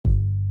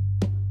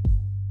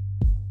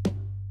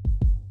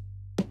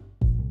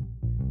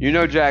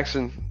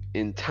Jackson,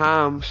 in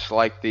times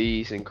like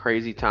these, in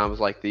crazy times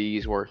like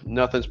these, where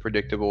nothing's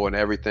predictable and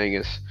everything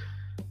is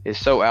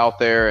so out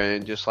there,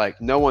 and just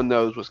like no one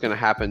knows what's going to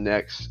happen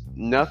next,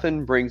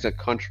 nothing brings a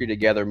country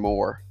together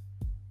more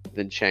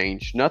than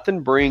change.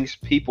 Nothing brings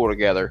people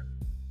together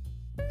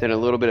than a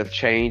little bit of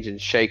change and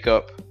shake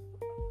up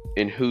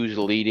in who's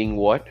leading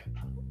what.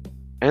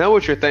 I know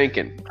what you're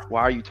thinking.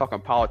 Why are you talking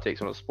politics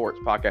on a sports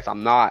podcast?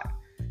 I'm not.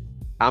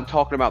 I'm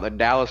talking about the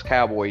Dallas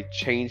Cowboys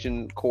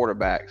changing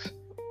quarterbacks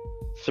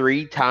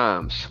 3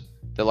 times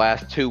the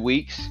last 2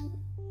 weeks,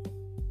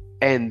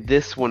 and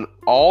this one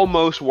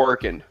almost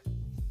working.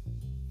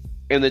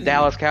 And the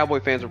Dallas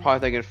Cowboy fans are probably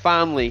thinking,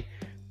 finally,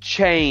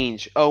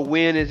 change. A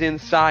win is in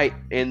sight.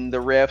 And the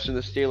refs and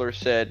the Steelers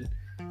said,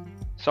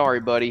 sorry,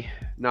 buddy,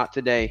 not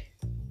today.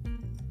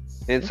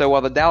 And so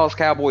while the Dallas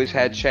Cowboys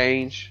had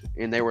change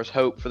and there was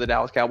hope for the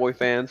Dallas Cowboy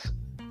fans,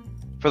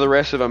 for the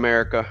rest of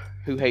America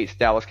who hates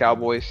Dallas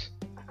Cowboys,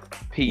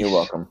 peace. You're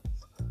welcome.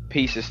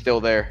 Peace is still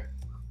there.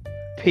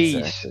 Peace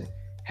Exactly.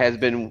 has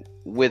been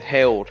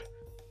withheld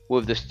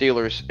with the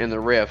Steelers and the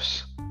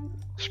refs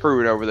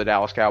screwed over the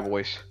Dallas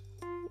Cowboys.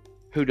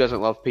 Who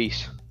doesn't love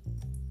peace?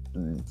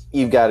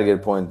 You've got a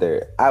good point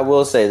there. I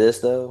will say this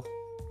though.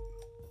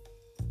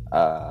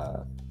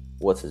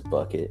 What's his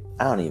bucket?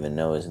 I don't even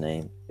know his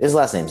name. His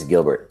last name's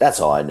Gilbert. That's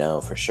all I know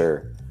for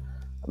sure.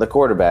 The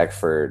quarterback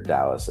for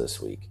Dallas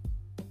this week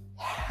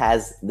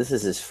this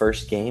is his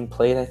first game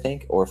played, I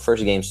think, or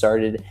first game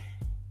started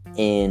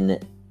in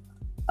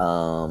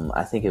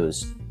I think it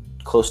was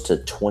close to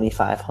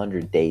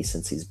 2,500 days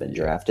since he's been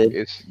drafted.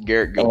 It's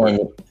Garrett Gilbert.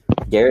 And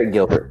Garrett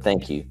Gilbert,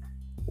 thank you,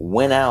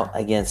 went out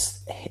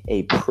against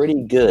a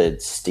pretty good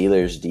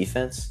Steelers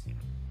defense,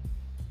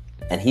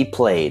 and he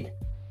played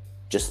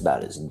just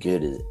about as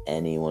good as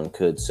anyone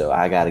could. So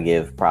I got to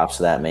give props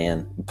to that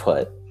man.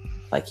 But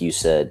like you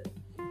said,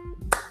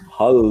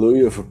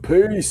 hallelujah for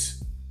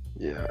peace.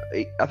 Yeah,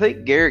 I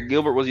think Garrett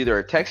Gilbert was either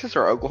a Texas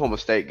or Oklahoma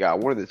State guy,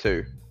 one of the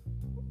two.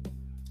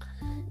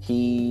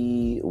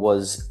 He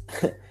was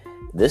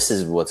 – this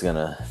is what's going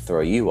to throw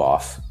you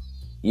off.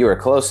 You were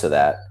close to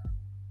that.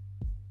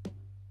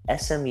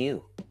 SMU.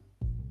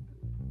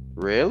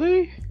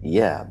 Really?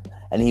 Yeah.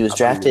 And he was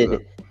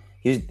drafted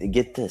 –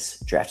 get this,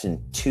 drafted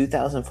in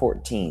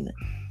 2014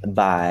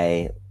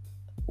 by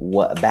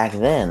what back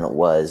then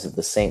was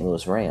the St.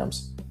 Louis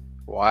Rams.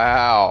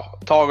 Wow.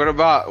 Talking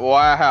about,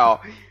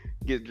 wow.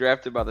 Get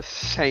drafted by the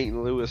St.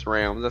 Louis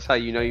Rams. That's how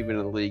you know you've been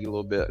in the league a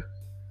little bit.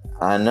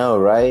 I know,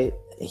 right?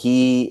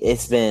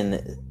 It's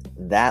been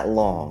that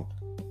long.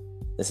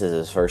 This is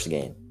his first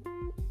game.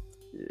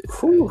 Yeah,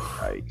 Whew.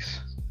 yikes.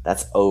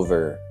 That's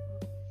over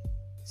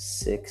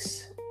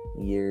 6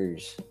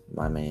 years,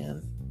 my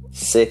man.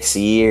 6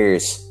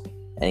 years,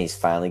 and he's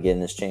finally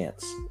getting his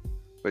chance.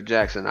 But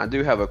Jackson, I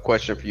do have a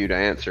question for you to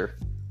answer.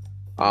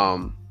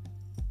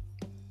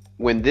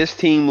 When this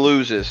team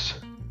loses,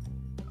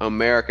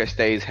 America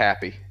stays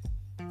happy.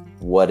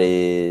 What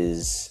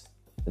is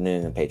the New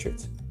England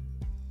Patriots?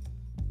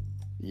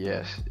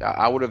 Yes,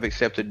 I would have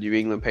accepted New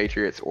England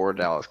Patriots or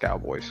Dallas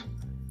Cowboys.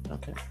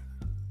 Okay.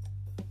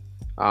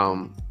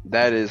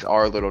 That is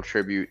our little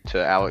tribute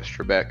to Alex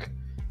Trebek.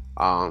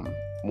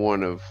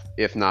 One of,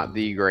 if not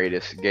the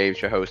greatest game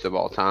show host of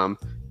all time.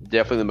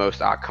 Definitely the most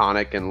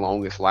iconic and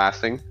longest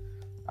lasting.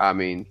 I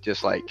mean,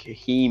 just like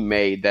he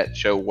made that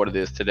show what it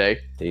is today.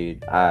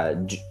 Dude,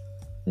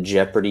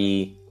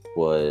 Jeopardy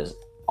was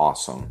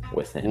awesome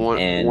with him.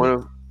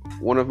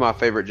 One of my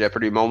favorite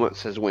Jeopardy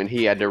moments is when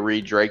he had to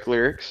read Drake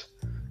lyrics.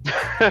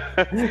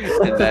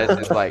 And that's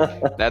just like,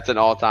 that's an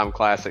all-time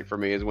classic for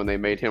me, is when they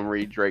made him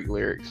read Drake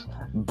lyrics.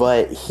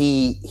 But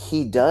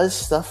he does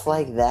stuff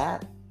like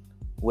that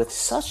with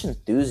such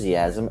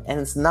enthusiasm, and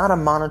it's not a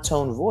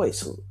monotone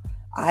voice.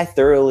 I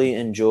thoroughly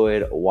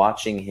enjoyed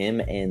watching him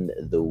and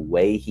the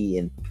way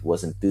he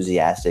was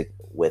enthusiastic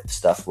with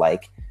stuff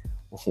like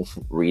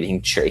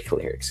reading Drake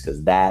lyrics,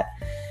 because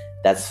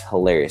that's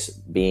hilarious.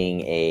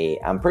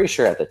 I'm pretty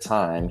sure at the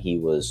time he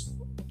was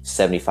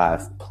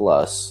 75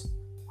 plus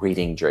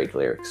reading Drake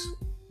lyrics.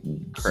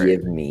 Great.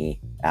 Give me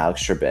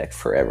Alex Trebek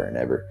forever and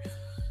ever.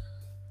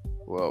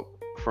 Well,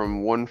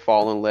 from one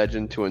fallen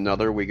legend to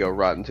another, we go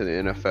right into the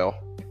NFL.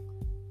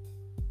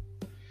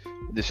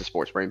 This is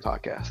Sports Brain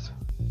Podcast.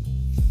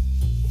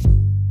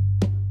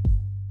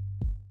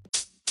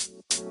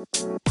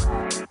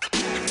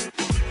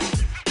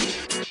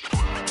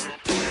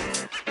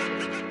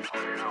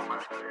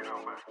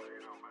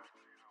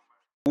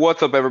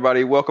 What's up,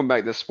 everybody? Welcome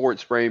back to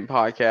Sports Brain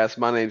Podcast.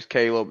 My name's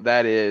Caleb.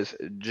 That is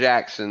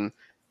Jackson.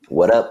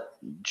 What up?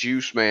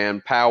 Juice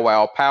Man,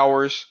 Powwow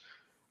Powers.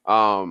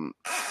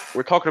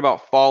 We're talking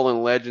about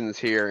fallen legends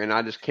here, and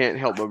I just can't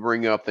help but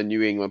bring up the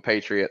New England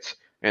Patriots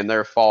and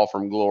their fall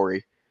from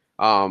glory.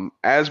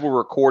 As we're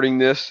recording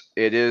this,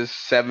 it is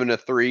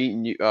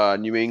 7-3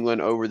 New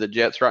England over the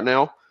Jets right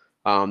now.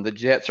 The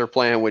Jets are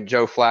playing with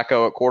Joe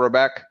Flacco at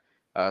quarterback.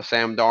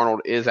 Sam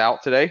Darnold is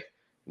out today.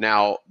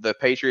 Now, the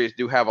Patriots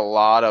do have a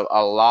lot.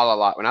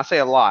 When I say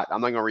a lot,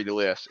 I'm not going to read the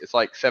list. It's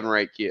like seven or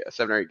eight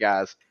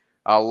guys.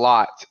 A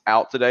lot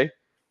out today.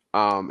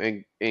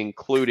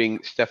 including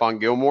Stephon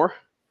Gilmore,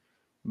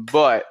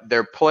 but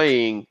they're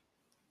playing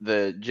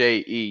the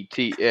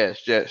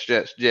Jets,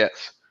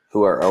 Jets,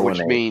 who are 0 which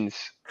 8. means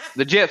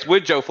the Jets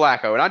with Joe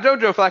Flacco. And I know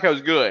Joe Flacco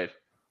is good,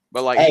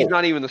 but like Hey. he's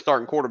not even the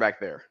starting quarterback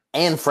there.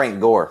 And Frank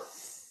Gore.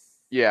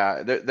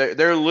 Yeah,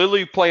 they're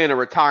literally playing a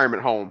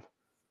retirement home.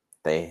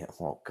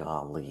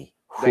 Golly.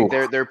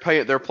 They're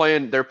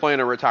playing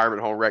a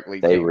retirement home rec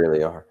league They team.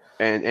 really are.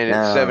 And it's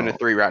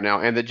 7-3 right now.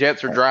 And the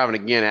Jets are driving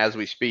again as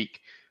we speak.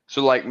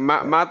 So like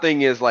my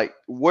thing is like,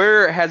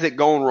 where has it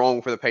gone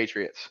wrong for the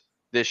Patriots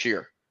this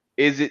year?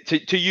 Is it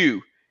to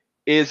you?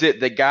 Is it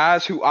the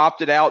guys who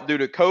opted out due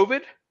to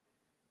COVID?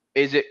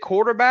 Is it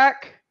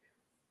quarterback?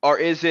 Or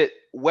is it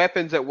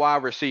weapons at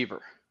wide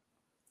receiver?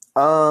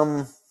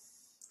 I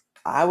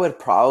would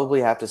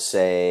probably have to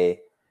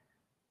say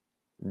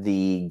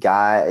the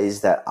guys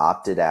that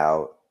opted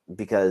out,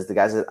 because the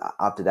guys that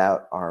opted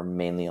out are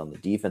mainly on the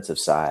defensive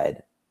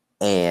side.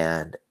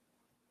 And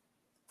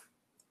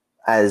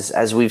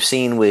as we've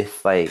seen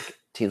with like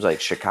teams like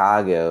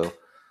Chicago,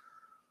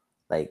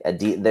 like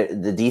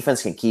the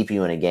defense can keep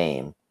you in a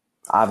game.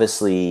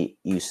 Obviously,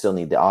 you still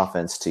need the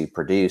offense to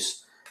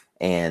produce,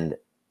 and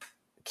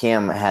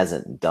Cam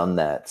hasn't done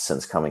that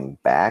since coming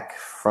back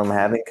from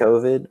having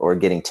COVID or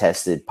getting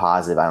tested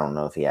positive. I don't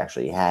know if he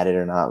actually had it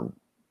or not.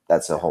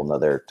 That's a whole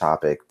nother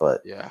topic,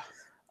 but yeah,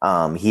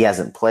 he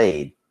hasn't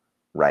played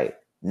right.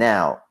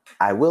 Now,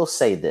 I will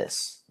say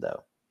this,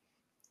 though.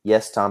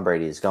 Yes, Tom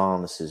Brady is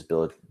gone. This is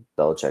Bill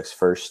Belichick's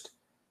first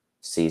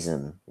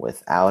season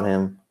without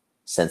him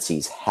since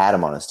he's had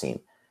him on his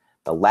team.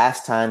 The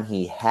last time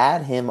he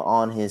had him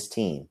on his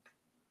team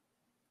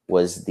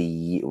was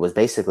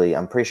basically,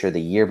 I'm pretty sure,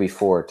 the year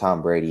before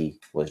Tom Brady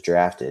was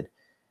drafted,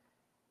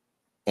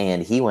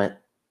 and he went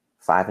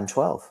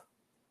 5-12.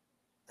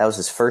 That was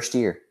his first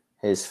year.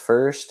 His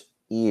first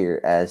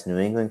year as New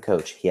England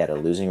coach, he had a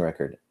losing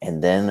record.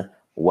 And then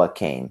what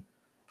came?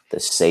 The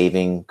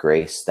saving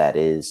grace that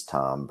is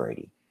Tom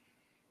Brady.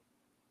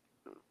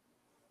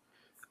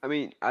 I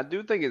mean, I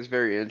do think it's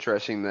very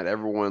interesting that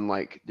everyone,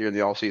 like during the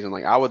offseason,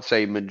 like I would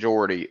say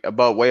majority,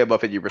 way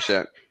above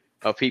 50%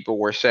 of people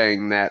were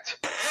saying that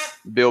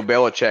Bill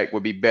Belichick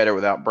would be better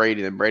without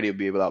Brady than Brady would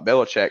be without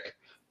Belichick.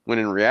 When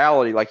in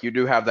reality, like you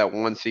do have that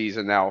one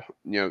season now.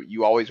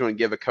 You always want to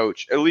give a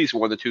coach at least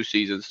 1 to 2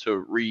 seasons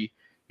to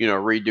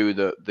redo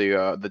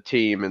the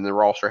team and the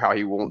roster how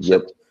he wants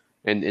it,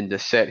 and to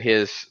set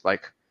his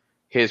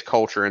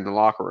culture in the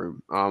locker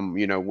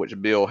room.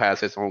 Which Bill has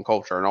his own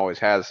culture and always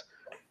has.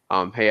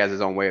 He has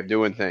his own way of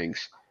doing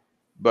things.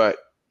 But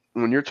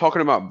when you're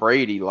talking about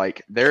Brady,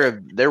 like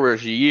there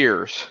was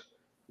years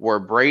where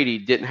Brady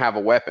didn't have a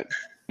weapon.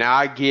 Now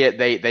I get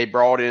they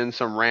brought in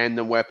some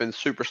random weapons,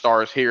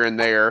 superstars here and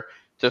there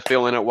to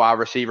fill in at wide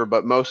receiver,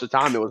 but most of the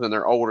time it was in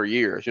their older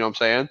years. You know what I'm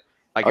saying?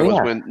 Like it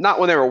was not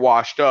when they were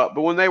washed up,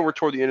 but when they were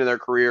toward the end of their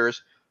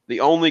careers,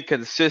 the only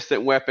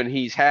consistent weapon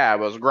he's had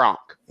was Gronk.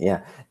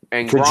 Yeah.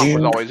 And Gronk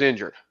was always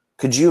injured.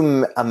 Could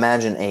you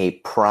imagine a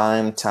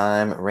prime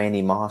time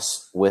Randy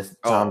Moss with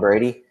Tom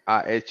Brady?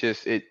 That's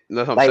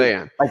what I'm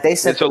saying. Like they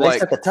set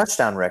the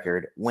touchdown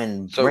record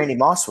when Randy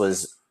Moss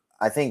was,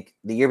 I think,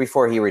 the year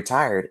before he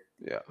retired.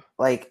 Yeah.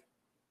 Like,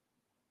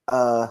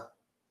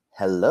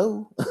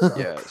 hello.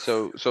 Yeah.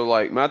 So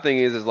like my thing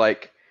is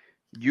like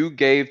you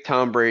gave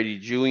Tom Brady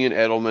Julian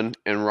Edelman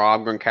and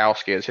Rob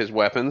Gronkowski as his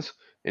weapons,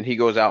 and he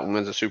goes out and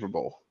wins a Super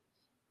Bowl.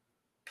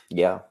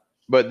 Yeah.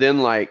 But then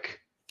like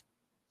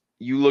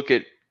you look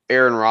at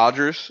Aaron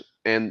Rodgers,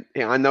 and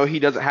I know he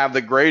doesn't have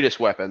the greatest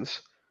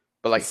weapons,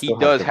 but like he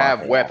does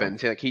have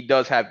weapons. Like he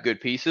does have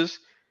good pieces,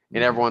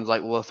 and everyone's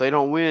like, well, if they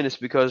don't win, it's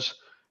because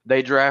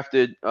they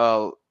drafted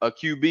a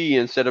QB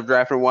instead of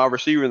drafting a wide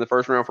receiver in the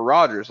first round for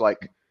Rodgers.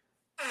 Like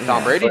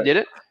Tom Brady did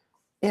it.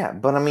 Yeah,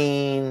 but I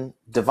mean,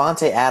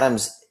 Devontae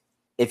Adams,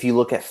 if you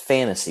look at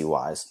fantasy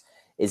wise,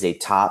 is a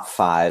top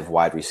 5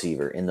 wide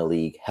receiver in the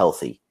league,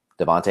 healthy.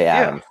 Devontae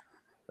Adams,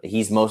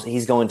 he's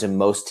going to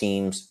most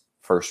teams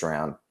first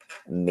round,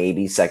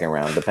 maybe second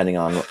round, depending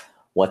on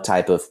what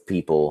type of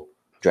people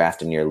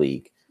draft in your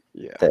league.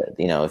 Yeah.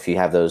 If you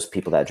have those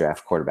people that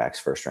draft quarterbacks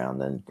first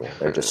round, then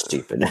they're just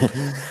stupid.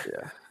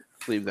 Yeah.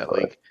 Leave that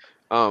league.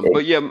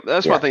 But yeah,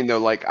 that's my thing though.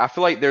 Like I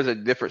feel like there's a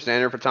different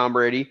standard for Tom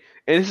Brady.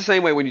 And it's the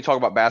same way when you talk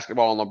about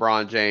basketball and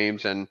LeBron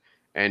James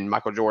and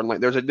Michael Jordan. Like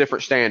there's a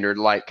different standard.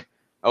 Like,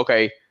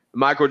 okay,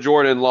 Michael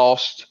Jordan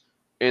lost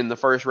in the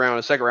first round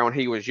and second round when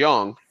he was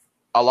young.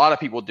 A lot of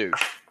people do.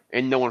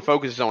 And no one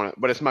focuses on it.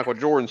 But it's Michael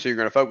Jordan, so you're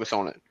going to focus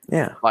on it.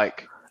 Yeah.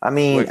 Like, I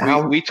mean,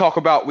 we talk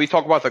about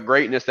the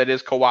greatness that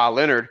is Kawhi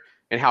Leonard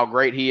and how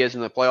great he is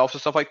in the playoffs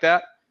and stuff like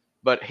that.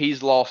 But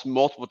he's lost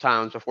multiple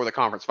times before the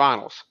conference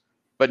finals.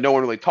 But no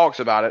one really talks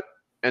about it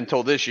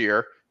until this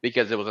year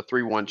because it was a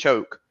 3-1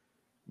 choke.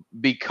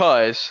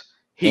 Because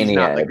he's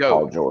not the GOAT.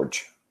 Paul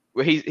George.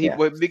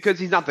 Because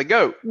he's not the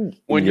GOAT.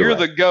 When you're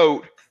the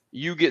GOAT,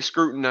 you get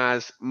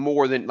scrutinized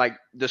more than like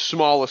the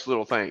smallest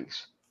little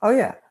things. Oh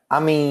yeah. I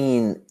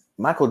mean,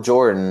 Michael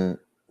Jordan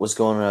was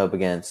going up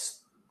against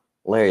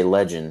Larry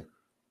Legend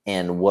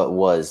and what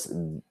was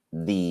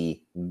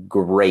the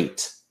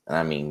great and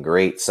I mean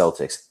great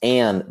Celtics,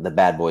 and the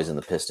bad boys and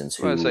the Pistons,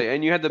 I was who gonna say,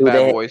 and you had the who bad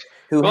they boys,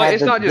 who but like, had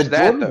it's not the just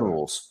that Jordan though.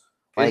 rules.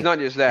 It's Like, not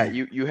just that.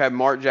 You have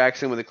Mark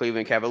Jackson with the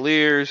Cleveland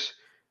Cavaliers.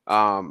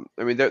 I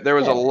mean, there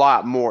was a yeah,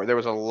 lot more. There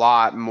was a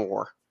lot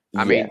more.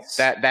 I mean, yes,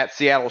 that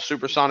Seattle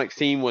SuperSonics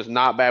team was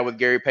not bad with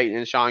Gary Payton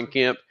and Sean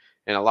Kemp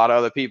and a lot of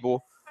other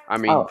people. I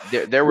mean, oh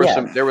there were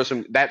yeah,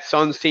 some that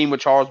Suns team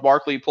with Charles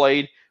Barkley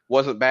played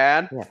wasn't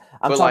bad, yeah.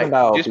 but like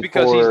just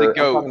because he's the I'm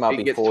talking GOAT, about it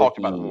gets before talked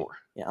about he. more.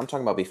 Yeah, I'm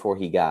talking about before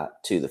he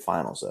got to the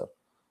finals, though.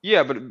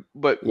 Yeah,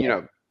 but you Yeah.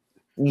 know,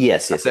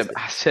 Yes, I yes, yes, said yes.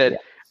 I Yeah. said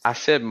I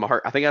said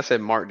Mark. I think I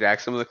said Mark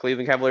Jackson with the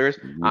Cleveland Cavaliers.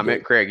 You I did.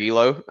 meant Craig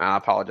Elo. And I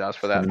apologize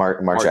for that.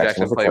 Mark Mark Jackson was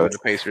Jackson the played with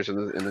coach. the Pacers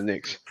and the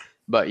Knicks.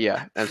 But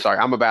yeah, and sorry,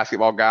 I'm a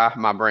basketball guy.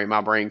 My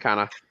brain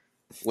kind of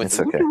went It's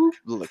to okay.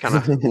 kind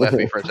of left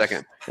me for a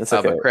second. It's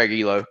okay. But Craig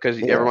Elo, because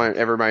Yeah. everybody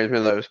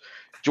remembers those.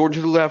 Jordan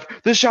to the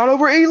left, the shot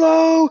over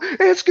Elo,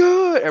 it's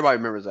good. Everybody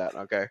remembers that.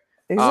 Okay.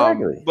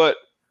 Exactly. But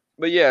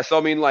yeah, so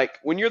I mean, like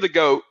when you're the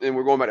GOAT, and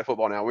we're going back to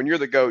football now. When you're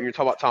the GOAT, and you're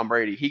talking about Tom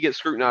Brady, he gets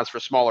scrutinized for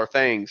smaller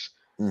things.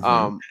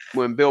 Mm-hmm.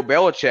 When Bill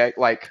Belichick,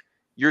 like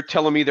you're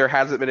telling me there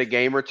hasn't been a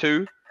game or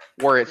two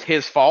where it's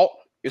his fault.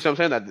 You know what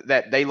I'm saying?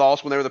 That they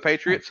lost when they were the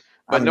Patriots,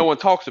 but no one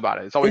talks about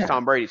it. It's always Yeah,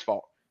 Tom Brady's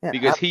fault yeah,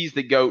 because he's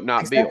the GOAT,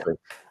 not Bill. exactly.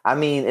 I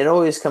mean, it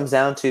always comes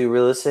down to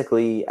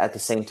realistically at the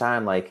same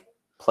time, like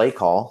play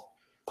call.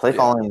 Play Yeah.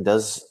 calling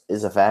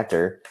is a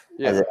factor.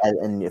 Yeah.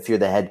 And if you're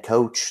the head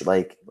coach,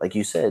 like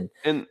you said,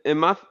 And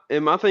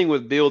my thing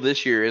with Bill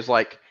this year is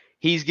like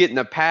he's getting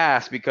a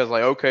pass because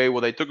like okay,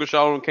 well they took a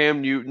shot on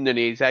Cam Newton and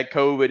he's had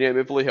COVID and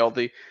been fully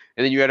healthy,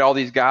 and then you had all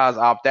these guys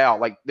opt out.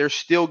 Like they're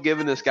still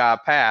giving this guy a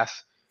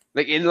pass.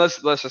 Like and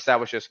let's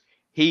establish this.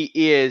 He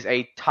is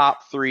a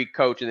top 3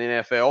 coach in the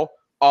NFL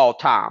all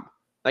time.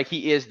 Like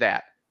he is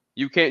that.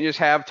 You can't just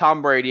have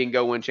Tom Brady and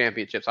go win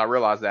championships. I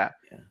realize that.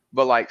 Yeah.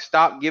 But like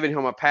stop giving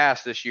him a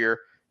pass this year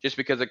just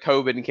because of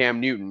COVID and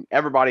Cam Newton.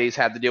 Everybody's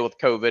had to deal with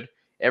COVID.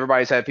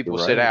 Everybody's had people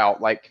sit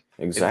out. Like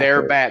exactly.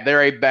 they're bad.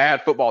 They're a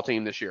bad football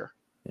team this year.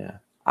 Yeah,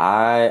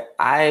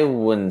 I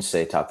wouldn't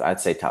say top.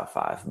 I'd say top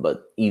 5,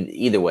 but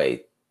either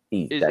way,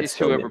 It's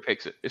whoever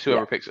picks it. It's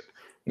whoever picks it.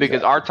 Because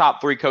exactly. our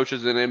top 3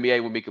 coaches in the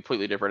NBA would be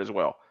completely different as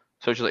well.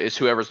 So it's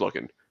whoever's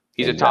looking.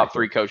 He's a top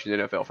 3 coach in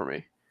the NFL for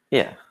me.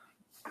 Yeah,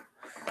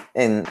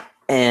 and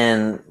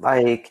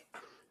like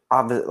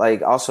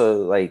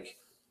also like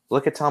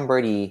look at Tom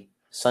Brady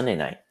Sunday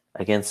night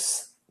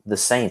against the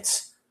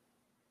Saints.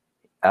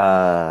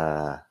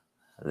 That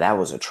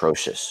was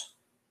atrocious.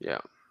 Yeah.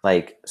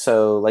 Like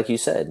so, like you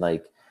said,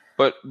 like.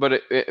 But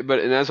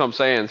and that's what I'm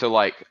saying. So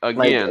like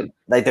again,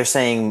 like they're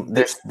saying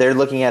they're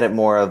looking at it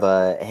more of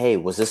a hey,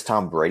 was this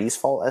Tom Brady's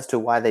fault as to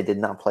why they did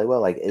not play well?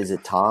 Like, is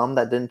it Tom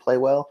that didn't play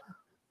well?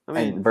 I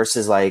mean, and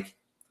versus like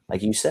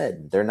you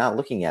said, they're not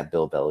looking at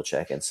Bill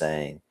Belichick and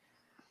saying,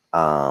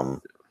 what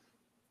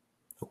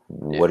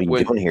are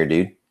you doing here,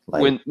 dude?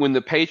 Like, when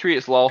the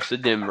Patriots lost to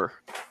Denver,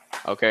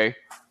 okay,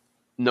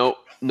 no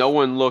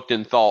one looked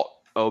and thought,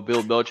 oh,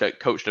 Bill Belichick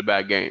coached a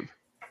bad game.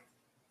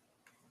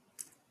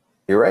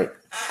 You're right.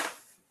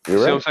 See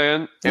what I'm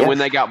saying? And when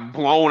they got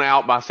blown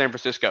out by San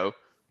Francisco,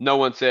 no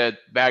one said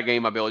bad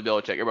game by Billy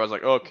Belichick. Everybody's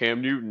like, oh,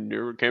 Cam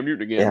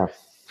Newton again. Yeah.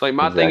 So like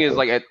my thing is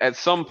like at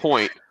some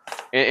point,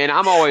 and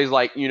I'm always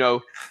like,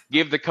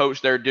 give the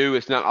coach their due.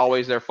 It's not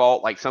always their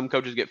fault. Like some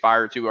coaches get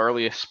fired too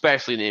early,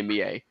 especially in the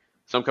NBA.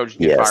 Some coaches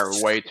get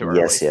fired way too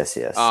early.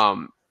 Yes.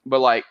 But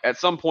like at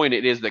some point,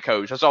 it is the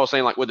coach. That's what I was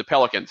saying. Like with the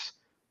Pelicans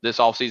this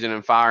offseason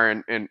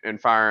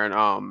and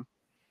firing.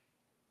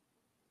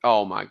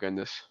 Oh my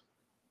goodness.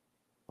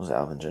 Was it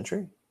Alvin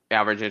Gentry?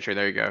 Alvin Gentry,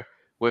 there you go.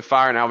 With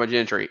firing Alvin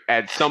Gentry,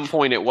 at some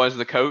point it was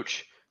the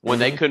coach when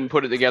they couldn't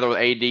put it together with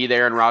AD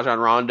there and Rajon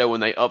Rondo when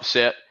they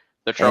upset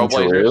the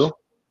Trailblazers.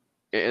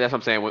 That's what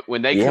I'm saying.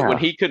 When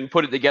he couldn't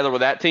put it together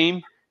with that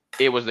team,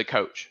 it was the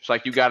coach. It's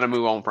like you got to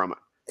move on from it.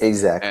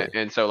 Exactly.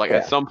 And so like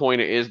at some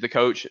point it is the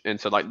coach,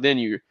 and so like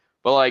then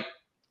but like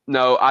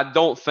no, I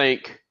don't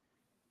think.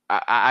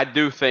 I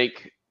do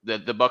think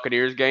that the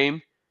Buccaneers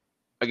game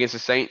against the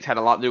Saints had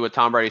a lot to do with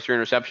Tom Brady's 3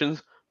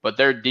 interceptions. But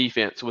their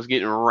defense was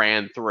getting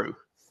ran through.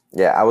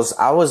 Yeah, I was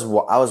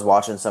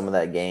watching some of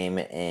that game,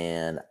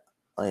 and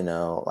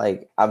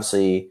like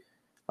obviously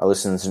our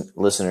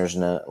listeners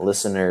know.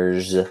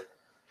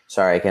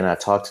 Sorry, I cannot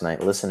talk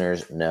tonight.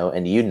 Listeners know,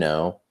 and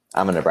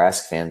I'm a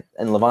Nebraska fan,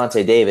 and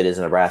Levante David is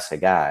a Nebraska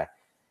guy,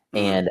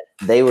 and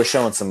they were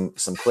showing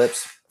some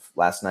clips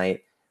last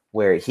night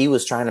where he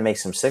was trying to make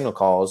some signal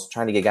calls,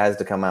 trying to get guys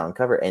to come out and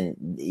cover,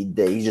 and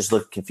he just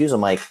looked confused.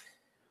 I'm like.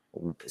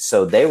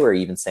 So they were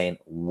even saying,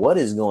 what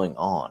is going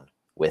on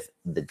with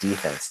the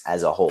defense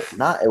as a whole?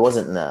 It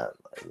wasn't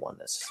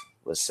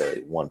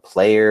one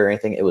player or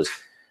anything. It was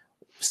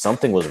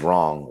something was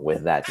wrong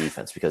with that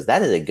defense because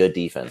that is a good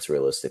defense,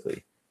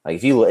 realistically.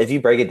 Like if you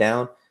break it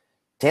down,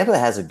 Tampa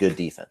has a good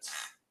defense,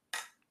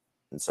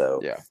 and so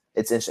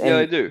it's interesting. Yeah,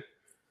 they do.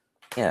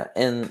 Yeah,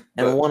 and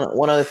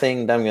one other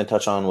thing that I'm going to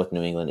touch on with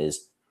New England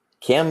is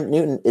Cam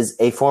Newton is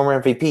a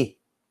former MVP.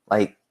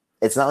 Like.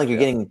 It's not like you're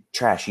getting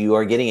trash. You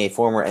are getting a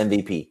former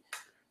MVP.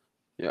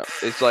 Yeah,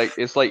 it's like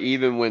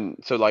even when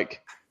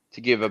like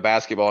to give a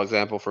basketball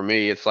example for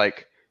me, it's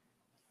like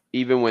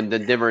even when the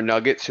Denver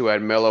Nuggets, who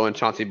had Melo and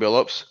Chauncey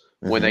Billups,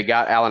 when Hmm. they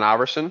got Allen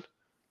Iverson,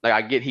 like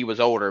I get he was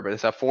older, but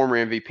it's a former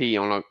MVP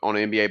on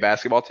an NBA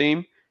basketball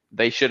team.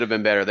 They should have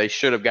been better. They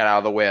should have got out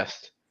of the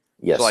West.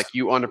 So like Yes,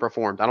 you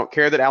underperformed. I don't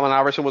care that Allen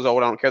Iverson was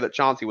old. I don't care that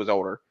Chauncey was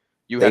older.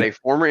 You had a they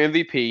former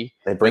MVP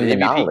they with bring the MVP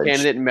knowledge.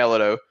 candidate in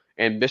Melo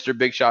and Mr.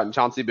 Big Shot and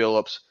Chauncey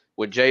Billups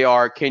with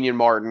Jr. Kenyon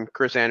Martin,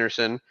 Chris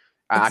Anderson.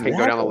 I can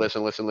go down the Exactly. list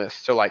and list and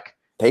list. So like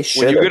They when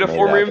should you have get a made it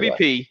former out the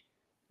West. MVP,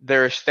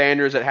 there are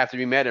standards that have to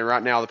be met, and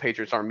right now the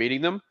Patriots aren't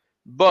meeting them.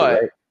 You're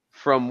But right.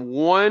 from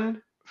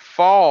one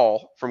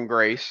fall from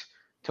grace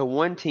to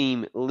one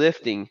team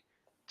lifting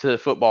to the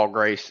football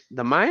grace,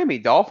 the Miami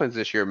Dolphins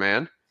this year,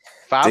 man,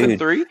 5 and Dude,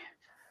 3.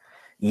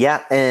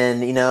 yeah,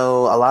 and a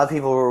lot of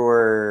people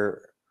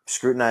were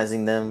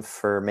scrutinizing them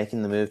for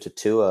making the move to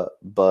Tua,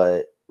 but I think it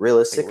was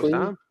realistically,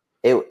 time.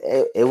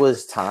 it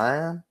was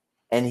time,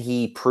 and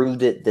he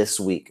proved it this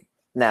week.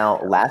 Now,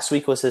 Yeah. last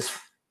week was his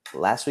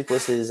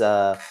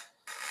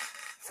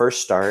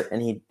first start,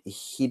 and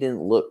he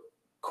didn't look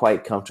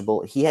quite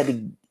comfortable. He had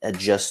to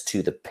adjust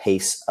to the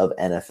pace of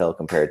NFL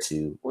compared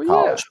to Well, yeah.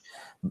 college,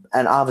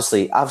 and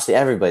obviously,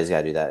 everybody's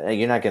got to do that.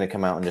 You're not going to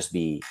come out and just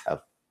be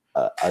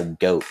a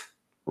goat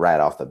right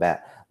off the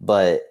bat.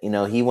 But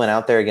he went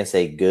out there against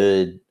a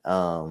good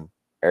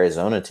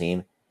Arizona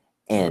team Mhm.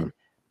 and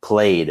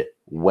played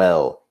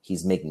well.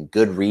 He's making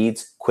good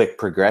reads, quick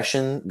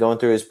progression, going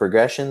through his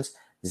progressions,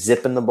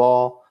 zipping the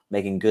ball,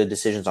 making good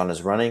decisions on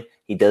his running.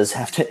 He does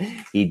have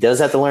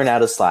to learn how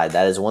to slide.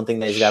 That is one thing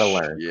that he's got to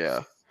learn.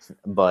 Yeah.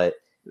 But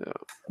Yeah.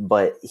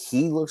 but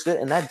he looks good,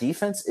 and that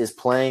defense is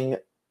playing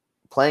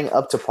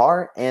up to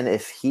par. And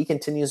if he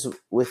continues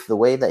with the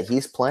way that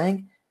he's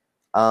playing,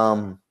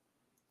 um,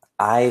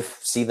 I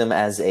see them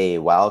as a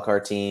wild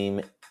card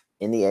team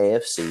in the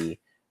AFC,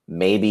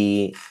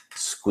 maybe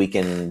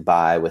squeaking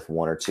by with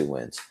 1 or 2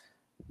 wins.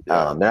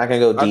 Yeah. They're not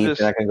going to go I deep. They're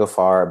just not going to go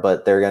far,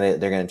 but they're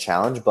gonna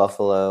challenge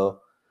Buffalo.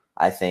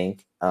 I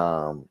think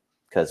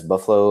because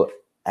Buffalo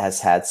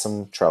has had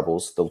some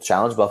troubles. They'll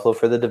challenge Buffalo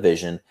for the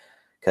division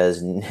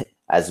because,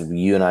 as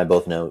you and I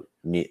both know,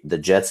 the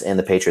Jets and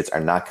the Patriots are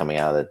not coming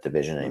out of the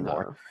division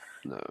anymore.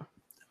 no,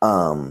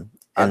 no.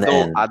 And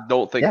then I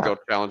don't think yeah, they'll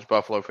challenge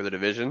Buffalo for the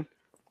division.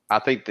 I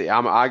think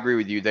I agree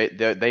with you.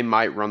 They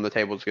might run the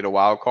table to get a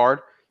wild card,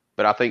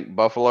 but I think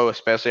Buffalo,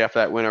 especially after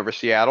that win over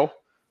Seattle,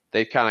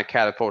 they've kind of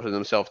catapulted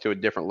themselves to a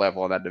different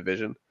level in that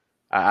division.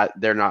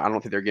 They're not. I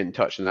don't think they're getting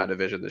touched in that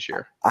division this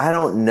year. I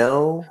don't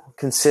know,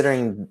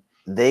 considering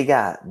they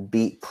got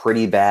beat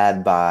pretty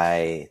bad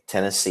by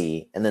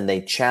Tennessee, and then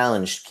they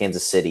challenged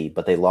Kansas City,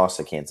 but they lost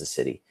to Kansas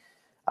City.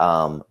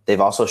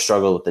 They've also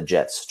struggled with the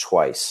Jets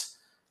twice,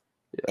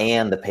 Yeah,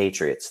 and the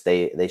Patriots.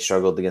 They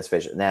struggled against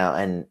Patriots now,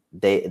 and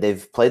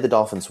they've played the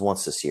Dolphins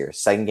once this year,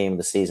 second game of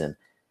the season.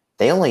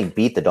 They only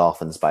beat the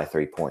Dolphins by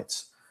 3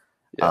 points.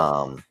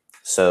 yeah,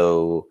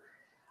 So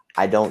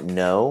I don't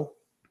know.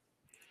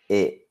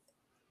 It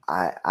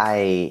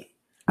I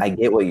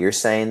get what you're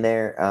saying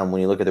there.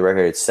 When you look at the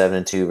record, it's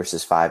 7-2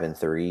 versus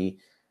 5-3.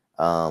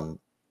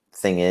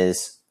 Thing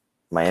is,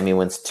 Miami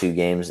wins 2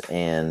 games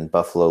and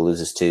Buffalo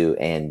loses 2,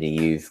 and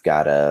you've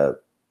got a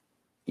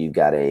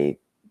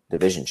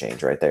division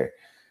change right there.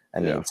 I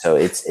mean, yeah. so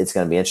it's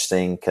going to be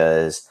interesting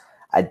because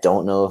I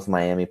don't know if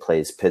Miami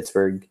plays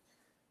Pittsburgh.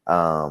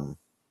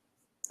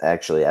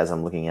 Actually, as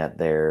I'm looking at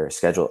their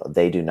schedule,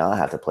 they do not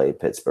have to play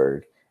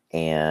Pittsburgh,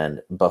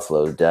 and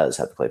Buffalo does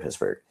have to play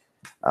Pittsburgh,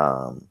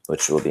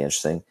 which will be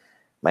interesting.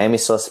 Miami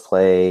still has to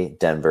play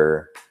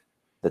Denver,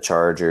 the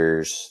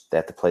Chargers. They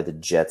have to play the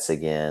Jets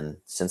again,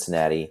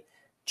 Cincinnati,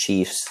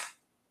 Chiefs,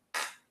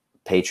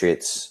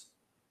 Patriots,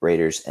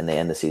 Raiders, and they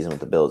end the season with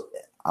the Bills.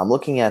 I'm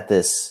looking at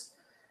this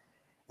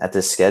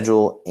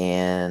schedule,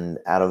 and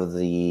out of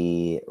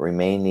the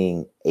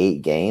remaining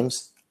 8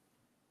 games,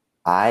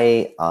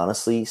 I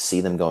honestly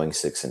see them going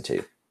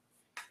 6-2.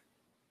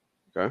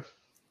 Okay.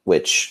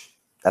 Which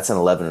that's an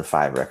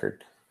 11-5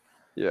 record.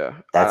 Yeah,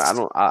 I That's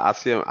don't. I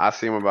see him. I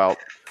see him about.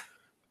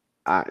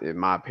 In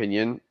my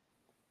opinion,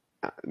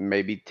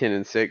 maybe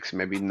 10-6,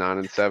 maybe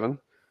 9-7.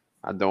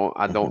 I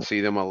don't see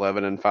them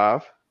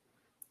 11-5,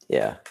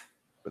 yeah.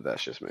 but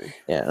that's just me.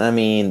 Yeah, and I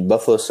mean,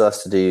 Buffalo still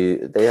has to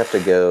do. They have to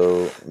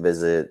go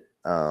visit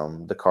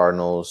the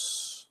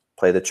Cardinals,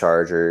 play the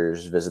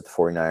Chargers, visit the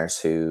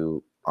 49ers,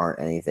 who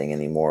aren't anything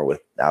anymore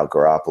without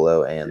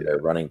Garoppolo and Yeah. their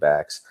running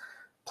backs.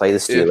 Play the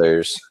If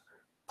Steelers,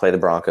 play the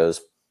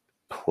Broncos,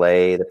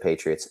 play the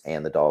Patriots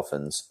and the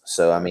Dolphins.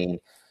 So I mean,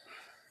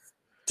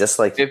 just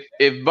like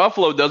if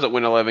Buffalo doesn't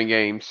win 11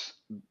 games,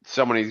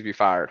 someone needs to be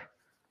fired.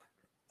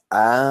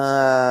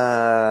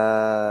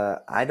 I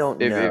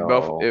don't If know.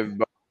 Buffalo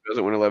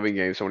doesn't win 11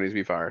 games, someone needs to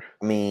be fired.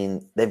 I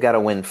mean, they've got to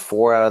win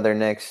 4 out of their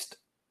next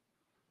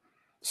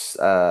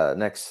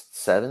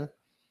 7.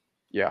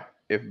 Yeah.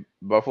 If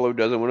Buffalo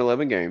doesn't win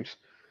 11 games,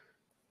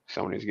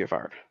 someone needs to get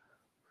fired.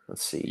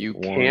 Let's see. You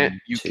can't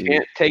 1, you 2.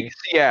 can't take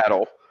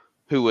Seattle,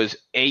 who was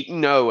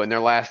 8-0 in their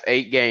last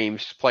 8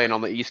 games playing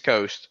on the East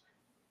Coast,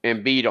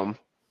 and beat them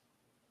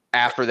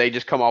after they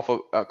just come off a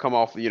That's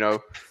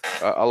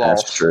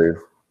loss,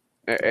 true.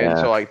 and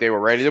Yeah. so like they were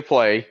ready to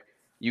play.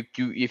 You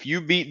if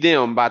you beat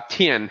them by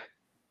 10,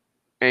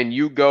 and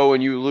you go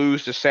and you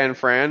lose to San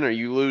Fran, or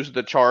you lose to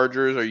the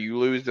Chargers, or you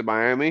lose to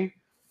Miami.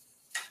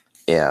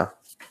 Yeah.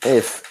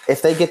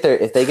 If they get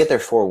their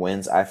 4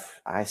 wins,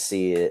 I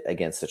see it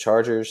against the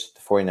Chargers,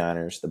 the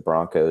 49ers, the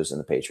Broncos, and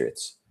the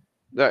Patriots.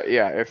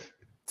 If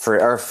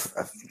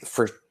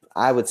For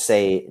I would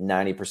say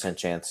 90%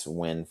 chance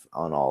win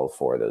on all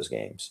 4 of those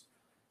games.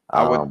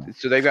 I would,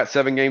 so they've got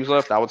 7 games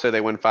left. I would say they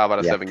win 5 out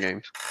of 7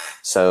 games.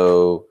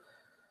 So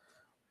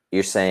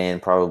you're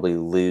saying probably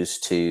lose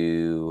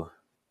to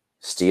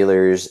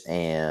Steelers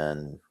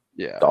and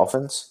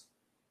Dolphins?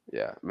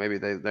 Yeah, maybe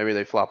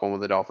they flop on with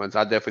the Dolphins.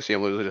 I definitely see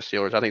them losing to the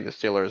Steelers. I think the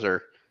Steelers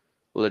are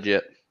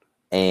legit.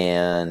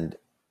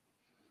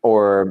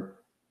 Or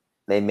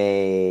they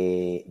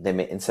may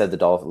instead of the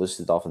Dolphins lose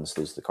to the Dolphins,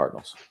 lose to the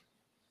Cardinals.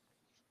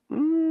 I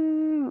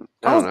don't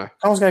know.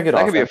 Cardinals got a good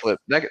That offense. could be a flip.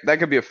 That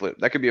could be a flip.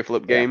 That could be a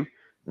flip game.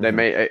 They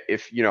may,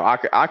 if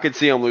I could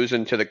see them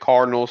losing to the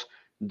Cardinals,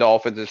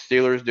 Dolphins, and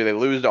Steelers. Do they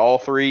lose to all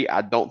 3?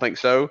 I don't think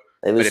so.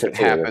 They lose but if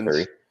it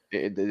happens,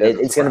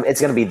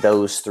 it's gonna be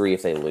those 3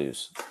 if they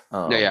lose.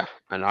 Yeah,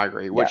 and I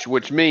agree.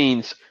 Which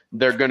means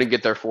they're gonna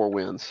get their 4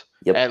 wins.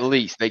 Yep. At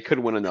least they could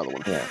win another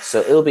one. Yeah.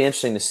 So it'll be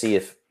interesting to see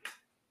if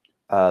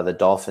the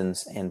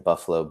Dolphins and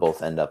Buffalo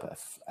both end up at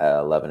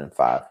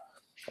 11-5.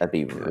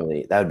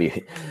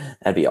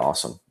 That'd be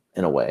awesome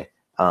in a way.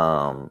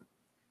 I'm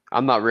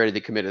not ready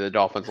to commit to the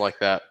Dolphins like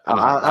that.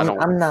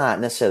 I'm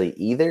not necessarily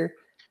either,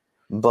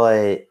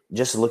 but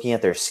just looking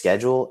at their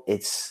schedule,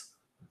 it's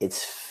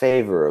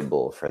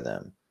favorable for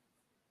them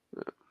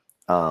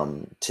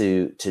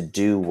to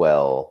do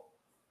well,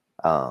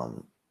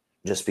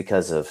 just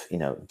because of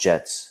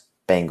Jets,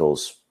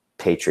 Bengals,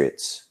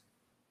 Patriots.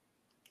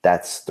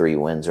 That's 3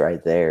 wins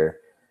right there.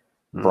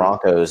 Mm-hmm.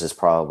 Broncos is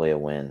probably a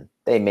win.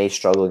 They may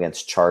struggle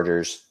against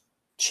Chargers,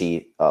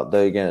 Chiefs.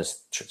 They're going to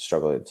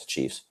struggle against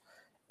Chiefs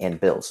and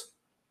Bills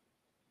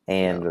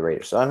and the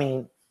Raiders. So, I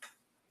mean,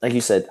 like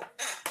you said,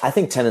 I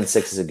think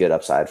 10-6 is a good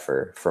upside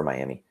for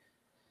Miami.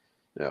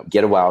 Yeah.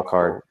 Get a wild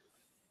card,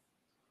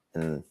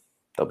 and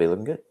they'll be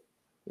looking good.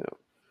 Yeah.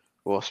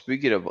 Well,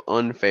 speaking of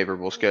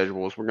unfavorable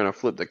schedules, we're going to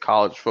flip to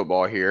college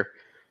football here.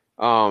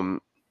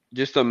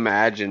 Just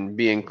imagine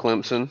being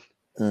Clemson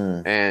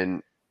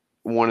and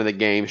one of the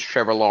games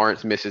Trevor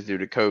Lawrence misses due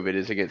to COVID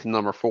is against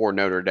number 4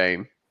 Notre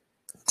Dame.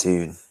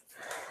 Dude,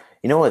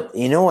 you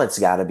know what's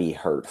got to be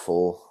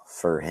hurtful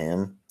for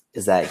him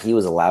is that he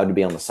was allowed to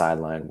be on the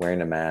sideline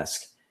wearing a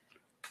mask,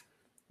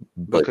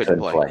 but couldn't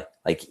play.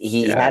 Like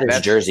he had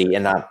his jersey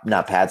and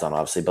not pads on,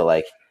 obviously, but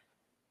like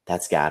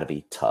that's got to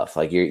be tough.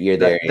 Like you're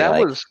there.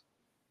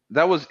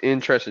 That was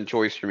interesting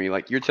choice for me.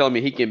 Like you're telling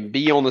me he can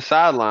be on the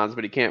sidelines,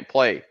 but he can't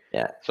play.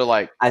 Yeah. So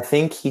like I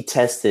think he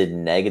tested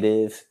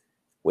negative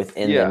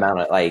within the amount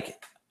of like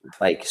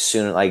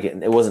soon, like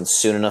it wasn't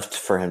soon enough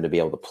for him to be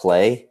able to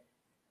play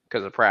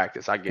because of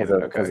practice. I get it.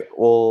 Okay.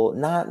 Well,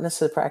 not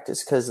necessarily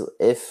practice, because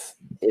if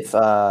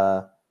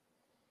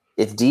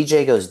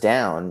DJ goes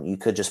down, you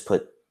could just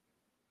put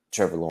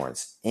Trevor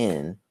Lawrence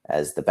in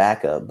as the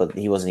backup, but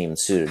he wasn't even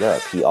suited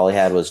up. All he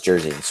had was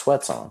jersey and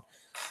sweats on.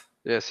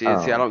 Yeah, see,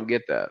 I don't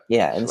get that.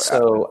 Yeah, and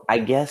so I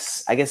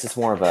guess it's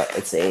more of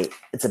it's a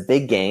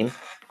big game,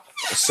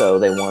 so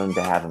they wanted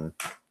to have him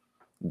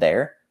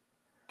there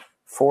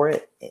for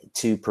it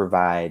to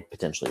provide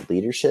potentially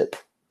leadership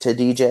to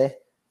DJ,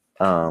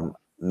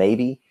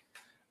 maybe,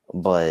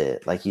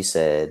 but like you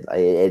said,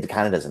 it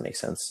kind of doesn't make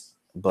sense.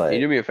 But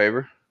can you do me a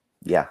favor?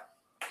 Yeah.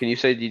 Can you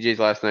say DJ's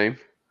last name?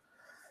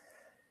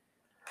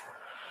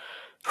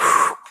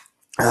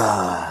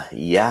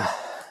 Yeah,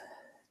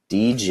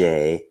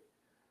 DJ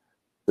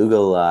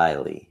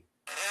Ugalele.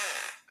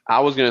 I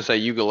was gonna say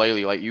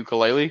ukulele, like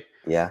ukulele.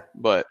 Yeah,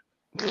 but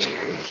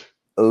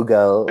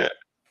Ugalele.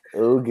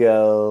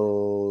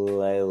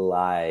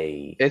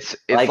 It's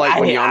like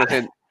when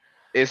Giannis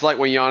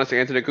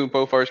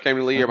Antetokounmpo first came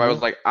to the league. Everybody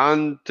was like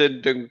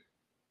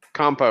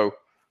Antetokounmpo.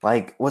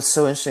 Like what's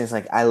so interesting is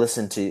like I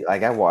watched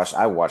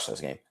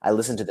this game. I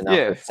listened to the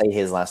announcer say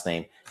his last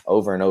name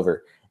over and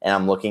over, and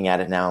I'm looking at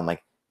it now. I'm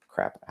like,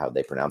 crap, how'd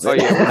they pronounce it? Oh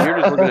yeah, when you're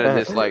just looking at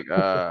this like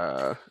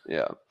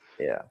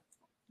yeah.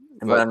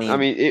 But I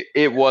mean,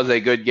 it was a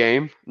good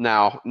game.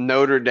 Now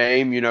Notre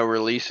Dame,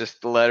 released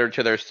this letter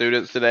to their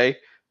students today,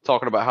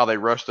 talking about how they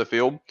rushed the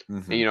field.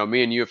 Mm-hmm. And,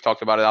 me and you have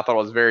talked about it. I thought it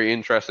was very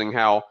interesting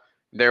how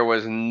there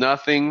was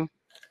nothing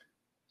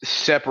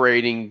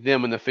separating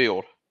them in the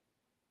field.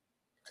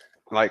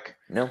 Like,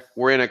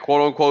 we're in a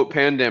quote unquote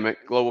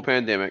global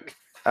pandemic.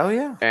 Oh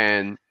yeah,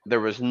 and there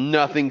was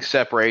nothing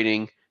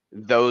separating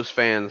those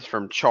fans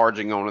from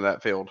charging onto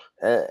that field.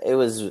 It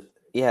was.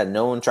 Yeah,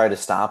 no one tried to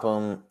stop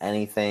him,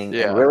 anything.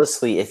 Yeah. And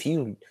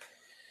realistically,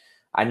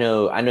 I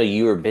know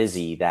you were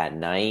busy that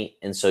night,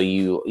 and so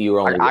you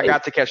were only. I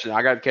got to catch it.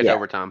 I got to catch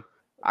overtime.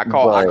 I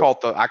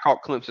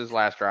caught Clemson's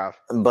last drive.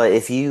 But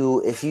if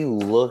you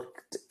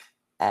looked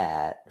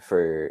at,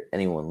 for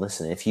anyone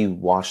listening, if you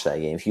watched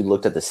that game, if you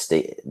looked at the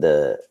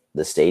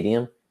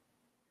stadium,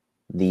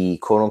 the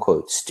quote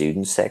unquote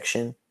student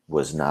section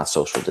was not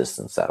social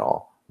distance at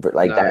all. But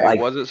like No, that, it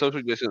wasn't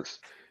social distance.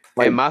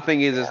 And my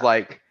thing is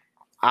like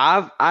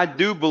I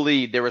do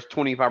believe there was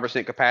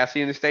 25%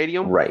 capacity in the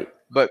stadium, right.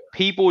 but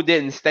people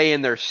didn't stay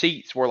in their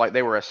seats where like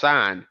they were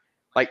assigned.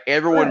 Like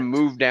everyone Correct.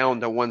 moved down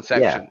to one Yeah,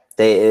 section.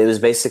 it was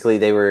basically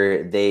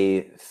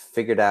they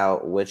figured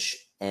out which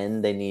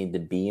end they needed to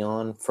be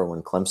on for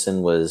when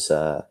Clemson was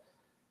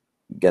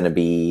going to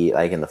be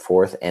like in the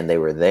fourth, and they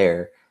were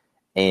there.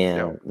 And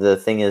Yep. the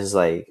thing is,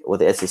 like with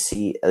the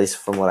SEC, at least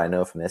from what I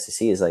know from the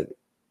SEC, is like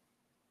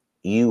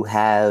you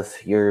have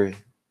your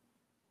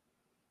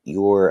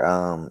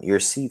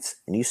seats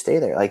and you stay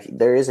there. Like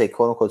there is a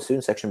quote unquote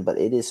student section, but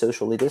it is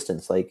socially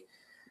distanced. Like,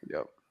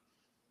 Yep.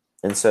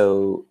 and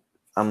so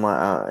I'm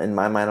in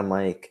my mind, I'm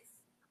like,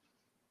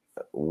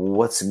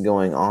 what's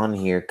going on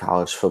here?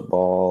 College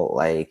football,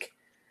 like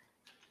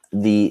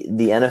the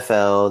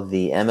NFL,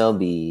 the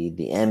MLB,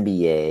 the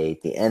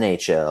NBA, the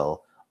NHL,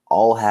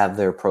 all have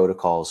their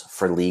protocols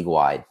for league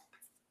wide.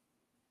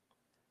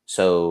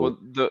 So Well,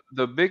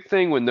 the big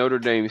thing with Notre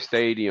Dame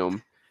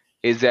Stadium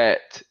is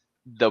that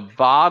the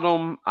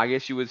bottom, I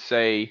guess you would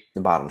say,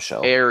 the bottom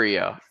shelf,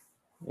 area,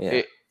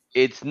 yeah,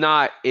 it's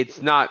not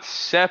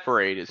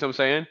separated. So I'm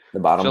saying, the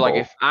bottom so like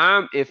bowl.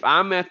 if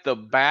I'm at the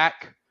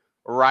back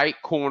right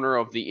corner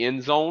of the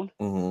end zone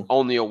Mm-hmm.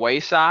 on the away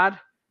side,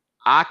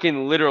 I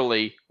can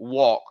literally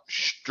walk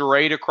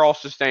straight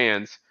across the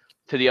stands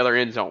to the other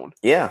end zone.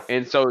 Yeah,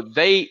 And so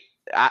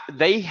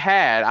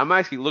I'm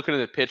actually looking at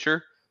the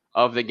picture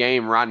of the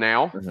game right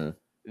now. mm-hmm.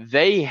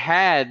 They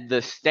had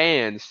the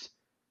stands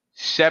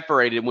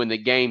separated when the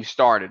game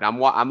started.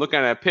 I'm looking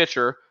at a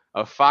picture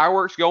of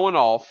fireworks going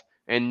off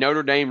and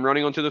Notre Dame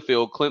running onto the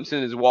field.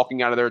 Clemson is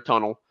walking out of their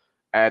tunnel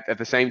at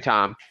the same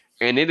time.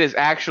 And it is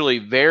actually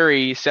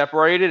very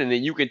separated. And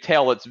then you can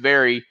tell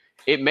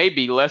it may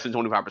be less than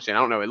 25%. I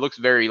don't know. It looks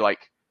very like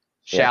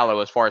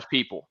shallow as far as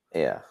people.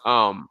 Yeah.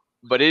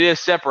 But it is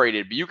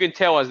separated. But you can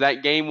tell as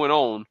that game went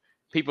on,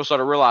 people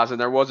started realizing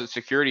there wasn't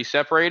security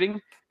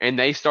separating, and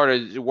they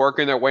started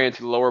working their way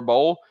into the lower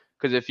bowl.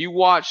 Because if you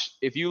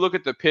look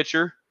at the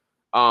picture,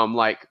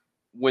 like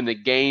when the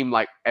game,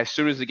 like as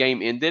soon as the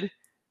game ended,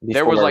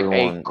 there was like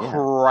a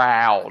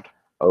crowd,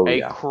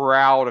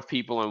 crowd of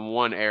people in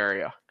one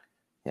area.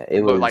 Yeah,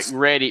 it was like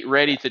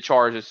ready to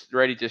charge the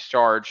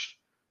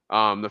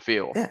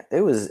field. Yeah,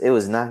 it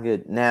was not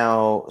good.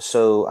 Now,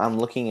 so I'm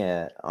looking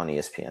at on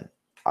ESPN.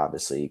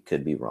 Obviously,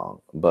 could be wrong,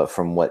 but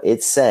from what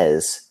it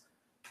says,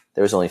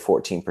 there was only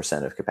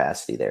 14% of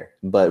capacity there.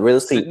 But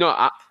realistically,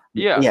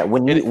 yeah.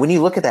 When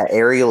you look at that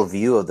aerial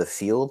view of the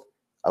field,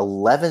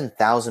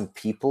 11,000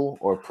 people,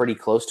 or pretty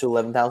close to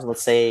 11,000,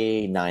 let's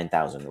say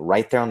 9,000,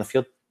 right there on the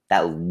field.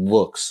 That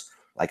looks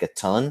like a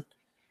ton,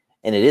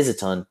 and it is a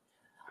ton.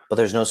 But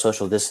there's no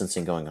social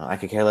distancing going on. I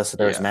could care less if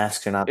there's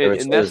masks or not.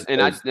 And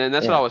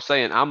that's what I was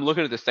saying. I'm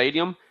looking at the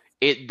stadium.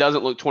 It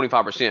doesn't look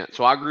 25%.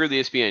 So I agree with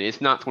ESPN. It's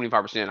not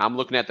 25%. I'm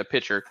looking at the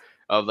picture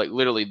of like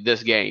literally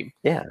this game.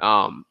 Yeah.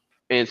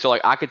 And so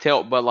like I could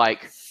tell, but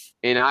like,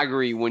 and I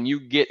agree. When you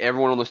get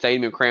everyone on the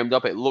stadium crammed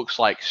up, it looks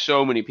like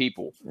so many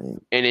people,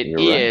 and it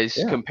is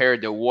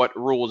compared to what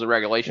rules and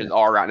regulations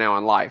are right now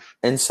in life.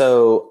 And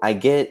so I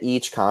get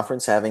each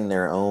conference having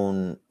their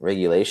own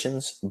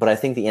regulations, but I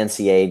think the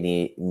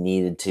NCAA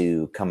needed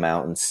to come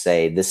out and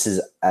say this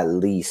is at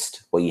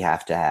least what you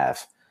have to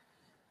have.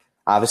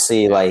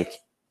 Obviously, like,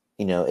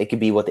 you know, it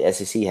could be what the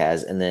SEC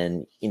has, and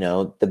then, you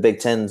know, the Big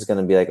Ten is going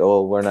to be like,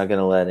 oh, we're not going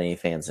to let any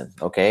fans in.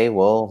 Okay,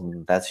 well,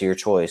 that's your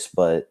choice,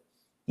 but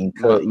you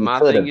could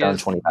have done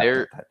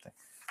 25.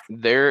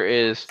 There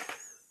is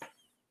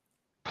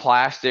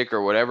plastic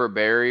or whatever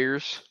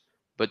barriers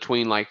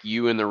between like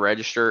you and the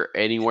register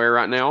anywhere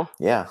right now.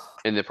 Yeah.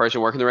 And the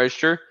person working the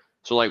register.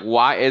 So like,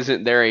 why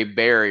isn't there a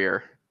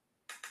barrier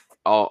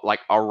like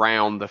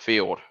around the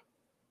field?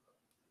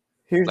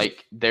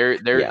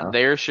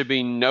 There should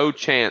be no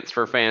chance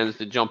for fans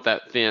to jump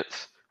that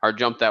fence or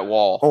jump that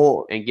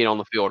wall and get on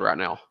the field right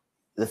now.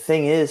 The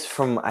thing is,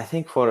 I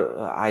think what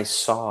I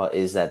saw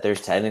is that there's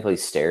technically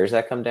stairs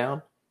that come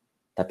down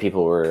that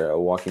people were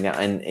walking down.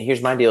 And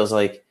here's my deal is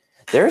like,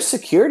 there's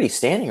security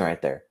standing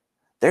right there.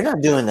 They're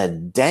not doing the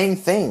dang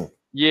thing.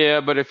 Yeah,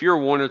 but if you're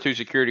one or two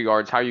security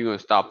guards, how are you going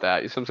to stop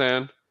that? You know what I'm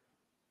saying?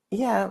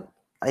 Yeah.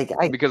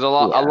 Because a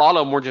lot of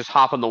them were just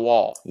hopping the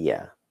wall.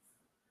 Yeah.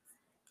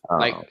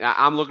 Like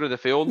I'm looking at the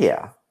field.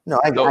 Yeah. No,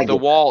 the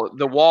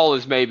wall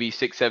is maybe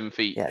 6-7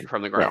 feet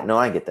from the ground. Yeah, no,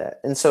 I get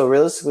that. And so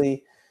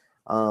realistically,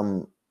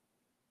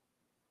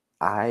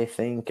 I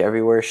think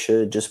everywhere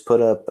should just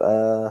put up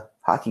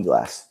hockey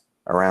glass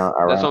around.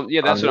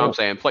 That's what I'm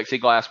saying.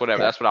 Plexiglass,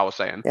 whatever. Yeah. That's what I was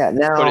saying. Yeah.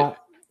 Now,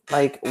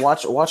 like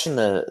watching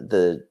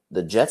the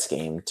Jets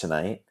game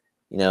tonight,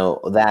 you know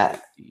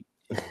that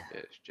Jets.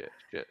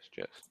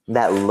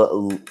 That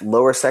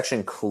lower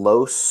section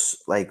close,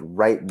 like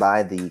right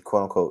by the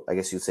quote unquote, I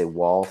guess you'd say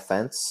wall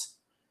fence,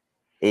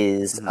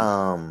 is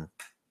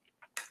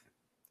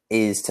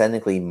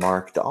technically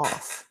marked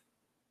off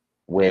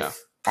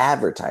with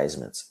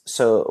advertisements.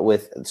 So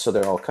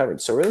they're all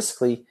covered. So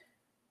realistically,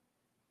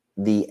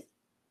 the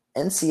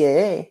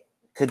NCAA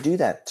could do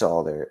that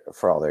to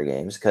for all their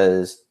games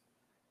because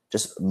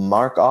just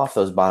mark off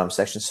those bottom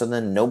sections so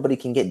then nobody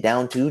can get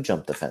down to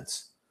jump the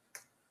fence.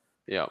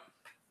 Yeah.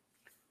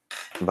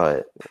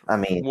 But I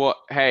mean, Well,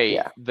 hey,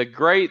 yeah. the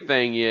great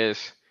thing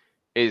is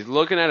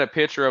looking at a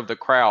picture of the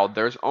crowd.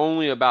 There's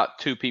only about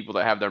 2 people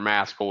that have their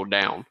mask pulled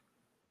down.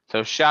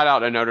 So shout out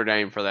to Notre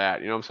Dame for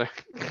that. You know what I'm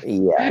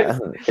saying? Yeah,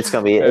 it's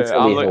gonna be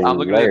I'm looking at a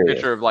hilarious.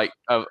 picture of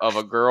of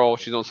a girl.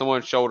 She's on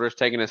someone's shoulders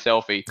taking a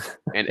selfie,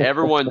 and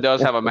everyone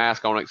does have a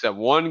mask on except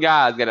one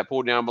guy's got it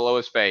pulled down below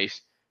his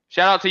face.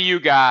 Shout out to you,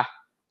 guy.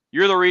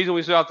 You're the reason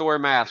we still have to wear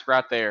masks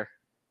right there.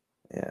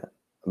 Yeah,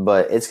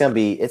 but it's gonna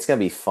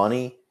be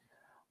funny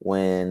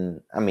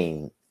when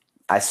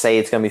I say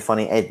it's gonna be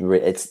funny.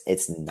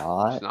 It's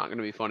not. It's not going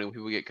to be funny when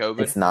people get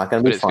COVID. It's not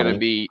gonna but be it's funny. going to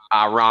be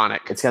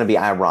ironic. It's gonna be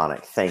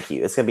ironic. Thank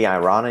you. It's gonna be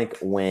ironic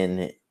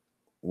when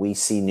we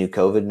see new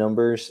COVID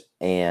numbers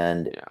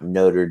and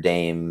Notre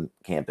Dame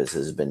campus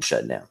has been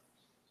shut down.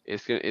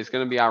 It's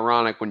gonna be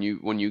ironic when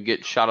you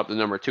get shot up to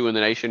number 2 in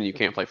the nation and you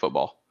can't play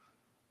football.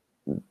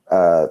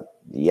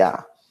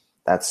 Yeah,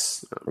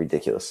 that's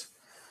ridiculous.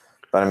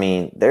 But I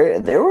mean,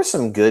 there were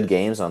some good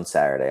games on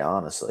Saturday,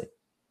 honestly.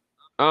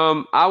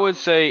 I would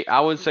say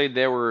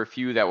there were a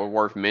few that were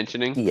worth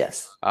mentioning.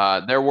 Yes.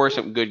 There were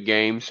some good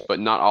games, but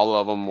not all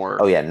of them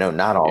were. Oh yeah, no,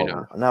 not all of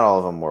them. Not all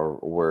of them were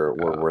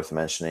worth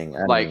mentioning.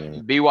 I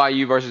mean,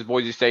 BYU versus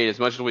Boise State. As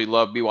much as we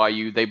love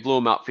BYU, they blew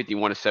them out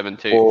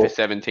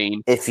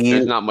 51-17.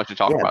 There's not much to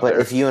talk about but there.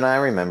 If you and I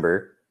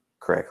remember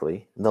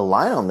correctly, the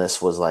line on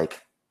this was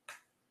like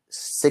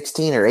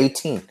 16 or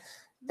 18.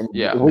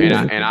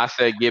 And I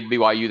said give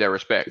BYU their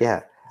respect.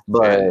 Yeah,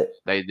 but and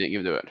they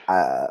didn't give it.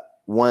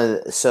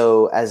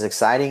 So as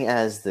exciting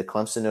as the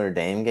Clemson Notre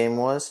Dame game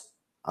was,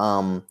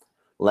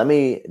 let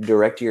me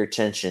direct your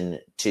attention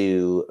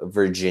to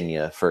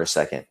Virginia for a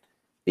second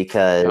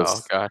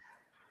because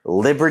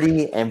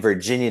Liberty and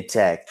Virginia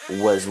Tech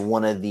was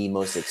one of the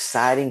most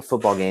exciting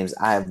football games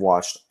I have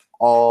watched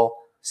all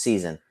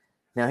season.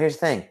 Now, here's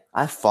the thing.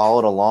 I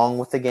followed along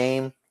with the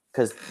game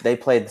because they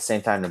played the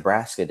same time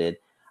Nebraska did.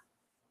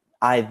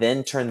 I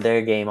then turned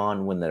their game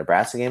on when the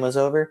Nebraska game was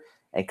over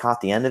and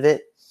caught the end of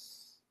it.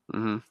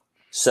 Mm-hmm.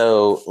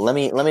 So let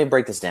me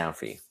break this down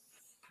for you.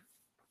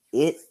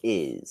 It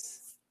is,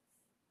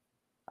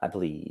 I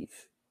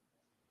believe,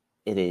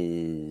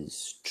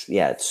 it's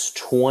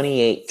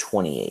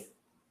 28-28.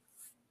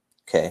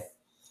 Okay.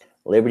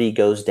 Liberty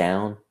goes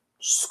down,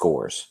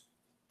 scores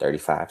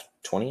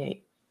 35-28.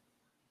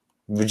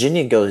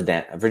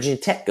 Virginia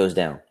Tech goes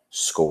down,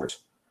 scores.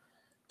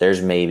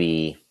 There's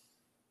maybe,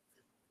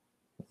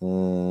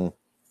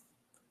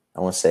 I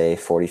want to say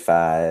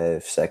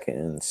 45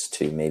 seconds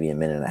to maybe a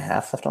minute and a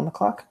half left on the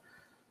clock.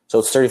 So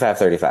it's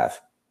 35-35.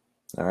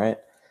 All right.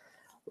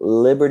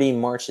 Liberty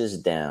marches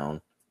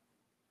down,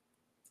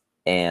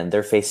 and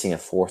they're facing a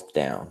 4th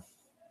down.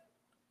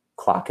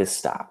 Clock is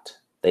stopped.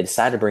 They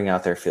decide to bring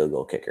out their field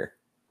goal kicker.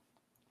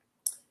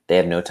 They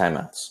have no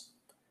timeouts.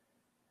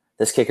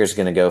 This kicker is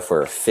going to go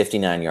for a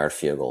 59-yard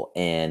field goal.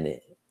 And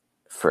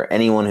for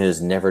anyone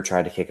who's never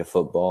tried to kick a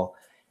football,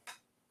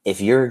 if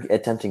you're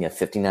attempting a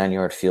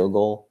 59-yard field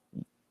goal,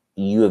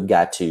 you have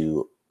got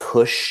to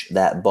push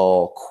that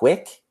ball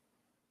quick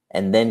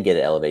and then get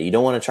it elevated. You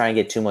don't want to try and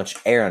get too much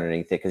air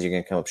underneath it because you're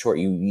going to come up short.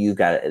 You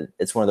got it.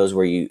 It's one of those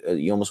where you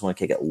almost want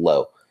to kick it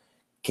low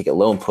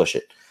and push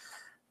it.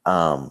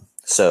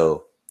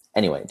 So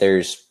anyway,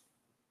 there's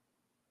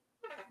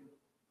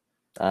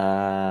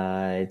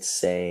I'd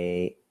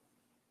say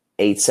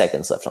 8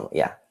 seconds left on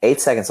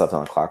 8 seconds left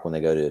on the clock when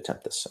they go to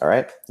attempt this. All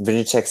right,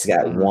 Virginia Tech's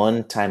got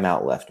one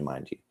timeout left,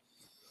 mind you.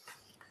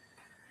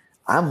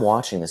 I'm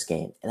watching this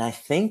game, and I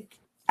think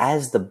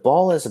as the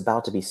ball is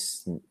snapped,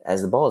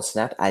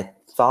 I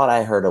thought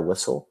I heard a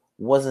whistle.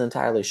 Wasn't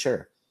entirely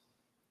sure.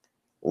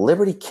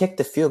 Liberty kicked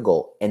the field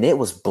goal, and it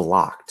was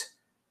blocked.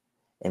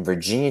 And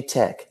Virginia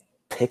Tech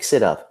picks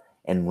it up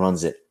and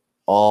runs it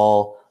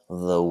all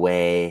the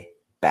way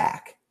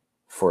back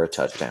for a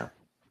touchdown.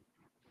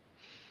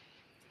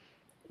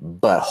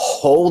 But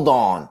hold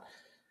on.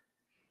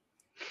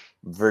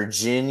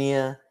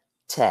 Virginia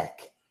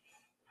Tech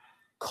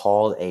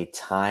called a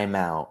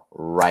timeout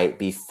right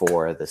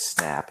before the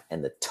snap,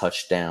 and the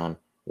touchdown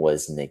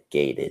was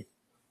negated.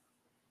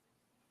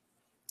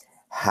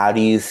 How are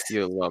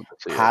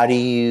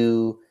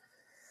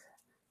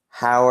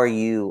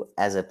you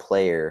as a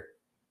player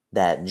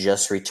that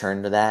just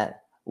returned to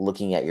that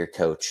looking at your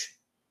coach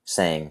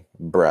saying,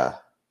 bruh,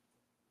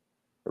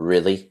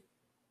 really?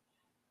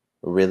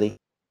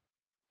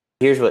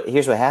 Here's what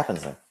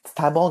happens then. It's a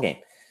tie ball game.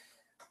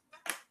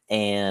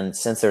 And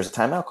since there's a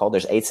timeout called,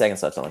 there's 8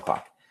 seconds left on the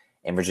clock.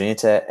 And Liberty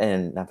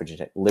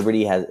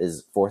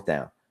is 4th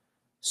down.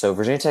 So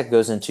Virginia Tech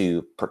goes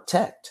into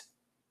protect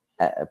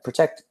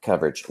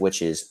coverage,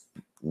 which is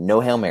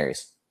no Hail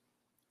Marys.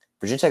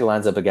 Virginia Tech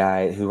lines up a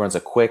guy who runs a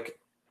quick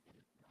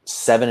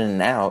 7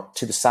 and out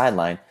to the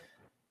sideline,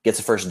 gets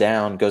a first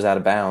down, goes out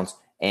of bounds,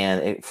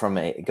 and it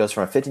goes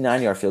from a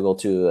 59-yard field goal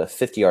to a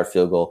 50-yard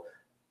field goal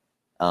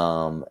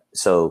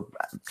So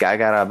guy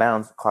got out of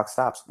bounds. Clock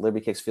stops.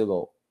 Liberty kicks field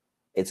goal.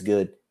 It's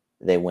good.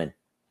 They win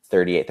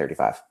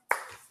 38-35.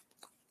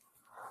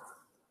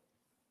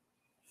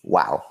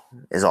 Wow,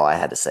 is all I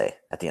had to say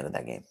at the end of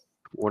that game.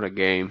 What a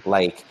game.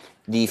 Like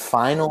the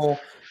final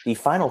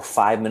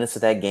 5 minutes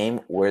of that game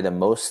were the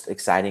most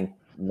exciting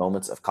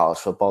moments of college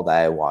football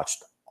that I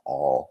watched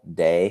all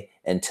day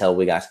until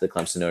we got to the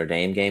Clemson Notre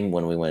Dame game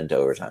when we went into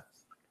overtime.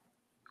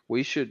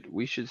 We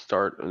should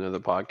start another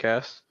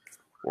podcast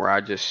where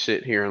I just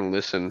sit here and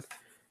listen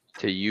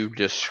to you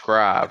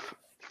describe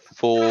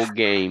full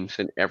games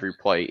and every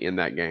play in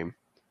that game.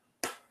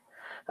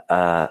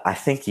 I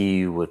think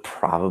you would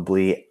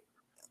probably,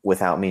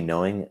 without me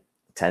knowing,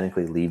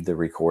 technically leave the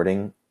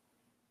recording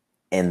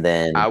and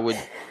then I would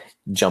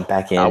jump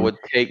back in. I would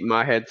take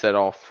my headset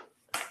off,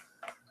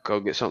 go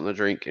get something to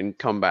drink, and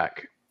come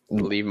back.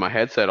 Leave my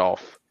headset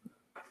off.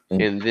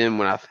 And then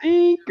when I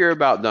think you're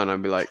about done,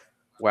 I'd be like,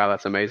 wow,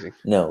 that's amazing.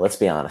 No, let's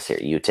be honest here.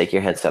 You take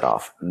your headset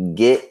off,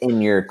 get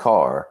in your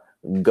car,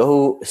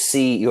 go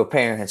see your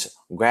parents,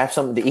 grab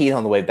something to eat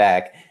on the way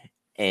back,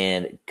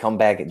 and come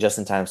back just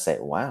in time to say,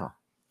 wow.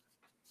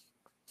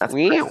 That's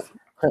wow.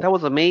 That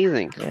was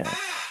amazing. Yeah.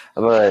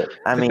 But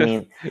I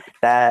mean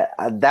that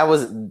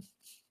was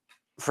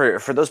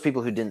for those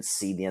people who didn't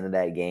see the end of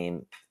that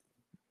game,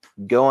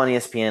 go on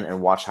ESPN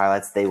and watch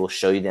highlights. They will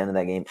show you the end of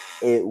that game.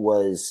 I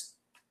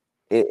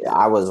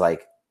was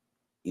like,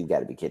 you've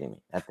got to be kidding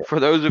me. For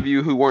those of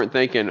you who weren't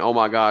thinking, oh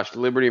my gosh,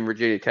 Liberty and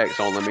Virginia Tech's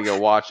on, let me go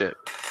watch it,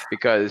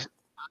 because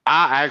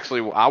I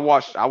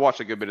watched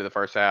a good bit of the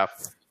first half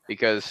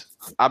because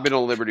I've been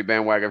on Liberty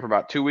bandwagon for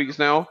about 2 weeks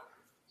now.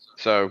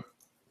 So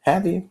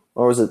have you,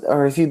 or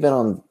have you been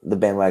on the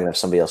bandwagon of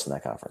somebody else in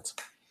that conference?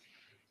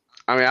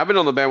 I mean, I've been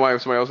on the bandwagon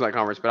of somebody else in that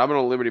conference, but I've been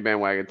on the Liberty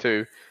bandwagon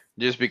too,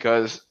 just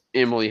because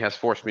Emily has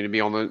forced me to be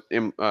on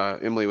the.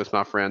 Emily was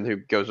my friend who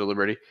goes to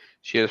Liberty.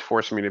 She has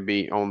forced me to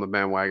be on the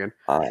bandwagon.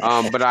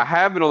 But I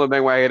have been on the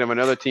bandwagon of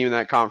another team in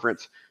that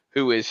conference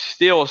who is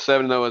still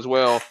 7-0 as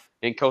well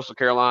in Coastal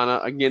Carolina.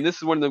 Again, this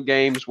is one of the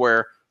games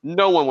where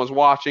no one was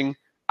watching.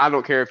 I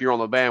don't care if you're on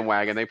the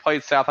bandwagon. They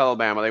played South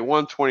Alabama. They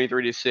won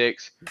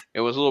 23-6. It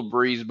was a little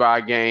breeze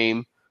by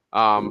game.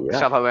 South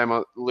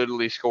Alabama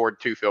literally scored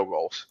 2 field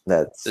goals.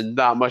 There's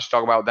not much to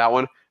talk about with that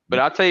one. But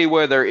I'll tell you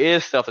where there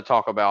is stuff to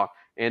talk about,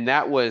 and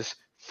that was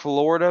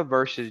Florida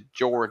versus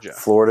Georgia.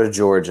 Florida,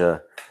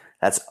 Georgia.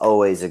 That's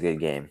always a good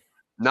game.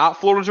 Not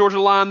Florida, Georgia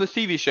Line, the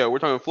TV show. We're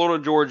talking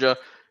Florida, Georgia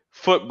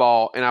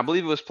football, and I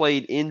believe it was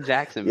played in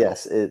Jacksonville.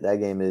 Yes, that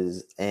game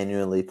is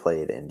annually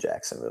played in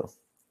Jacksonville.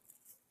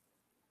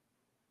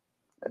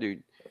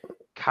 Dude,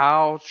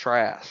 Kyle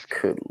Trask.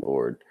 Good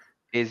Lord.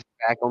 Is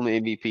back on the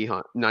MVP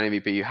hunt. Not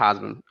MVP,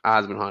 Heisman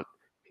hunt.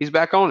 He's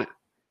back on it.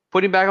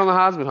 Put him back on the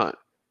Heisman hunt.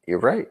 You're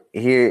right.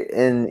 Here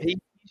and the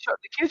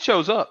kid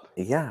shows up.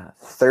 Yeah,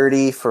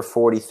 30 for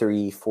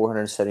 43,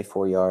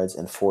 474 yards,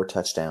 and 4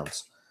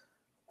 touchdowns.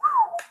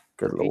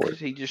 Good Lord.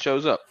 He just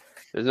shows up.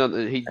 There's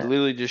nothing. He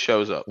literally just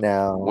shows up.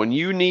 Now, when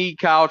you need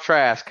Kyle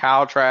Trask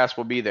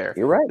will be there.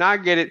 You're right. Now I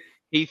get it.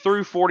 He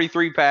threw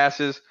 43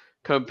 passes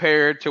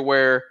compared to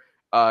where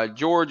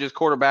Georgia's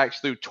quarterbacks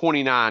threw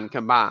 29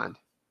 combined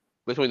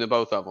between the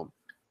both of them.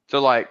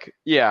 So, like,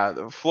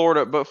 yeah,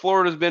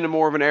 Florida's been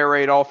more of an air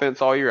raid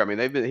offense all year. I mean,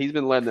 he's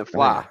been letting it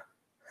fly. Yeah.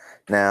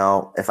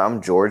 Now, if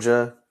I'm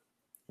Georgia,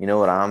 you know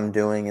what I'm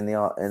doing in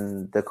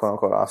the quote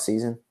unquote off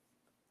season?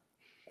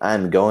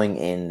 I'm going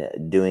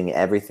and doing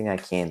everything I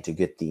can to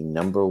get the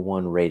number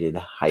 1 rated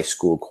high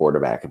school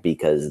quarterback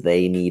because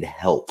they need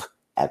help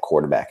at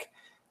quarterback.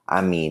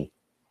 I mean,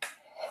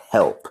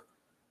 help.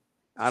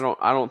 I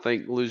don't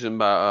think losing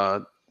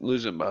by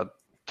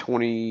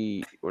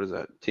 20, what is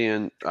that,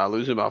 10,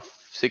 losing by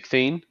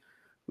 16?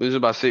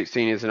 Losing by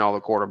 16 isn't all the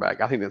quarterback.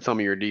 I think that's some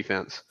of your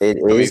defense.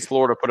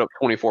 Florida put up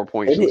 24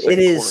 points. It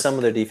is some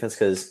of their defense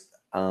because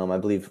I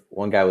believe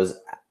one guy was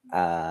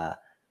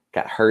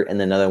got hurt and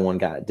another one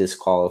got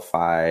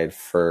disqualified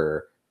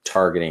for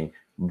targeting.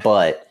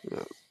 But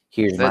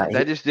here's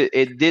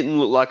it didn't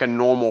look like a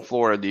normal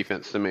Florida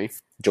defense to me.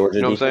 Georgia,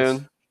 you know defense? What I'm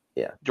saying?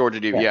 Yeah,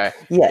 Georgia defense. Yeah,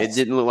 yes. It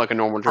didn't look like a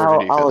normal Georgia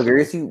defense. I'll agree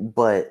with you,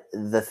 but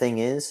the thing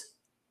is,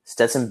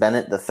 Stetson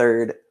Bennett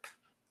III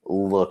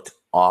looked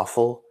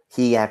awful.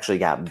 He actually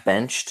got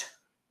benched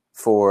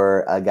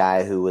for a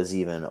guy who was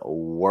even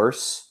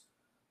worse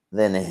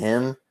than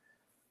him,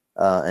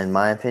 in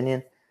my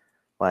opinion.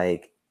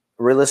 Like,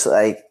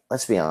 realistically,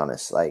 let's be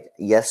honest. Like,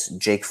 yes,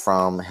 Jake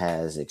Fromm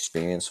has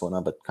experience,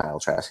 whatnot, but Kyle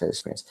Trask has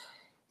experience.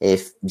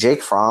 If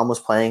Jake Fromm was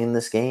playing in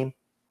this game,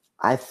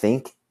 I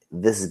think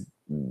the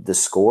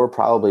score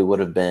probably would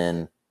have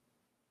been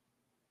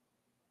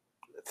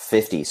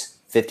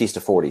 50s to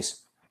 40s.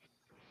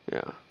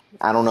 Yeah.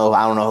 I don't know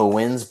who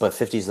wins, but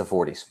 50s to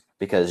 40s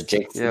because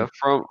Jake. Yeah,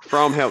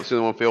 Fromm helps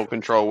them on field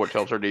control, which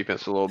helps our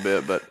defense a little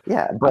bit. But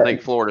I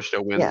think Florida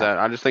still wins that.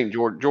 I just think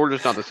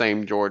Georgia's not the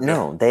same Georgia.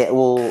 No,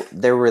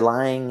 they're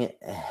relying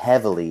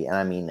heavily, and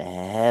I mean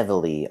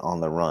heavily,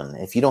 on the run.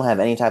 If you don't have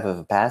any type of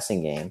a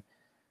passing game,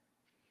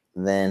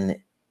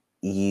 then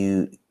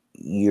you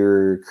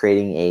you're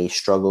creating a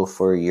struggle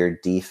for your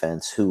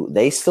defense, who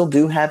they still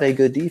do have a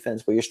good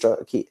defense, but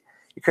you're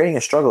creating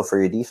a struggle for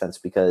your defense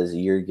because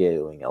you're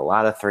getting a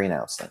lot of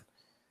 3-and-outs then,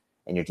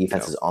 and your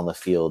defense is on the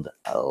field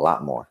a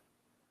lot more.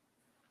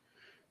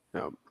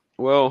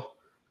 Well,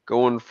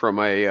 going from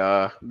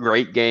a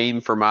great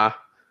game for my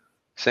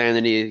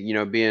sanity,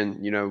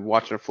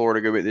 watching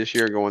Florida go bit this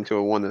year, going to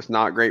a one that's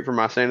not great for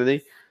my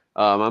sanity.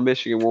 My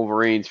Michigan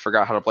Wolverines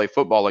forgot how to play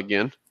football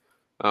again.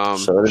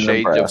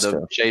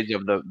 Shades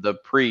of the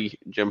pre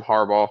Jim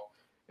Harbaugh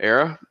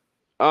era.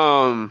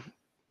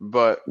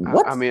 But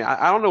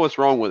I don't know what's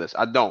wrong with us.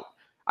 I don't.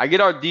 I get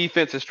our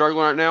defense is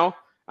struggling right now.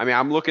 I mean,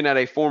 I'm looking at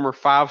a former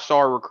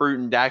 5-star recruit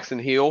in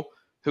Daxton Hill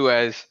who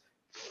has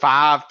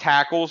 5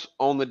 tackles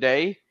on the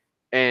day,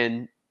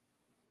 and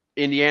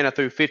Indiana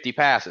threw 50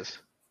 passes.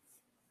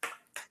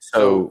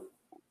 So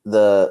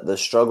the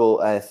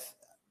struggle,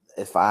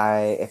 if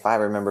I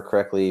remember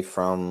correctly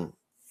from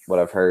what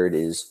I've heard,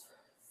 is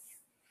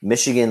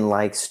Michigan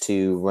likes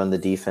to run the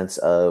defense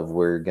of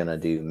we're gonna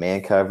do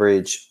man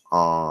coverage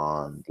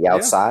on the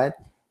outside,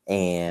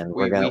 and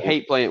we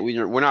hate playing.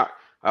 We're not.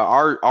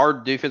 Our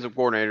defensive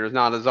coordinator is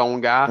not a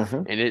zone guy,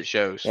 and it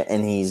shows.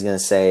 And he's gonna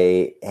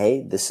say,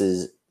 "Hey, this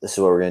is what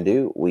we're gonna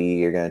do.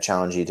 We are gonna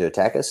challenge you to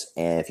attack us,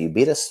 and if you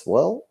beat us,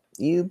 well,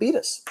 you beat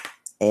us."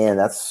 And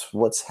that's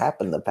what's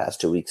happened the past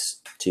 2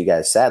 weeks to you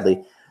guys,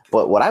 sadly.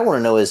 But what I want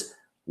to know is,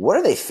 what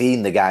are they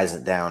feeding the guys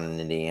down in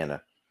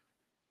Indiana?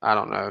 I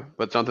don't know,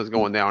 but something's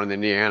going down in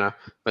Indiana.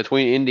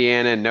 Between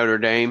Indiana and Notre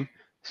Dame,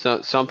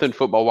 something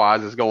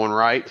football-wise is going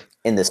right.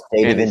 In the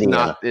state of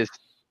Indiana.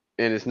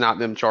 It's not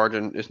them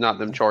charging. It's not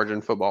them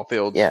charging football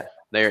fields. Yeah,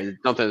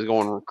 something is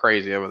going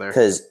crazy over there.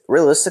 Because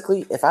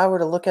realistically, if I were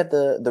to look at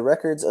the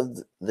records of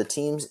the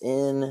teams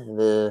in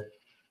the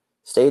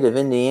state of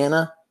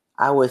Indiana,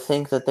 I would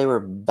think that they were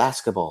playing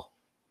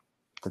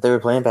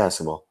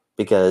basketball,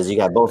 because you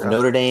got both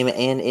Notre Dame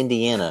and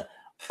Indiana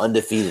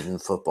undefeated in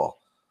football.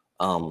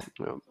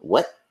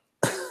 What?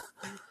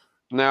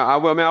 Now,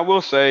 I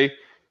will say,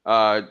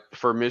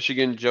 for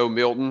Michigan, Joe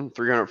Milton,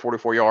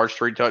 344 yards,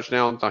 3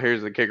 touchdowns. Now,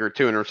 here's the kicker: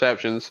 2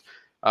 interceptions.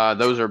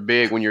 Those are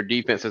big when your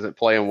defense isn't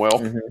playing well.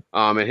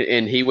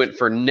 And he went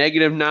for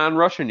 -9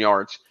 rushing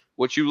yards,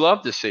 which you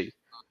love to see.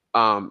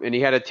 And he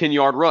had a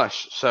 10-yard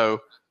rush.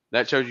 So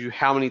that shows you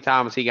how many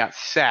times he got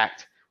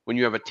sacked when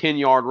you have a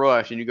 10-yard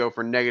rush and you go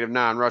for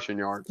 -9 rushing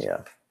yards.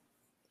 Yeah.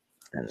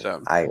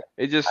 So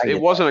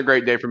it wasn't a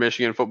great day for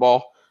Michigan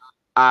football.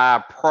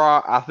 I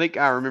think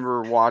I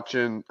remember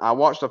watching. I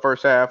watched the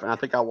first half, and I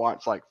think I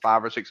watched like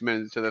 5 or 6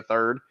 minutes to the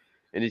third,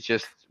 and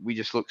we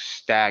just looked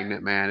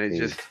stagnant, man.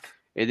 It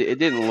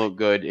didn't look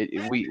good.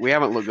 We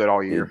haven't looked good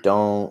all year.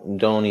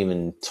 Don't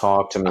even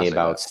talk to me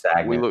about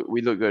stagnant.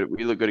 We look good.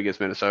 We look good against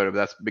Minnesota, but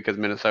that's because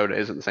Minnesota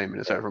isn't the same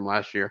Minnesota from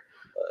last year.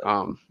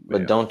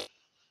 But don't,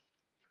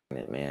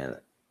 man.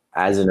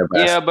 As a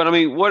Nebraska, yeah. But I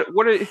mean,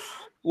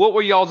 what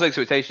were y'all's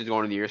expectations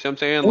going into the year? See what I'm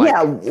saying?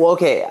 Well,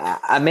 okay.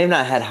 I may have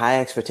not had high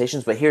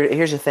expectations, but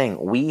here's the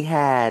thing. We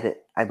had,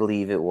 I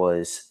believe it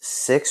was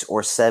 6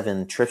 or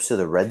 7 trips to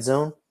the red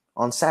zone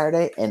on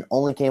Saturday, and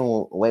only came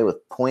away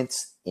with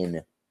points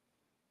in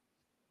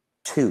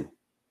 2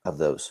 of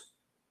those.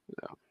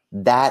 Yeah.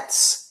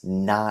 That's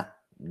not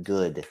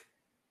good.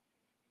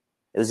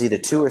 It was either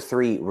 2 or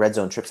 3 red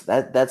zone trips.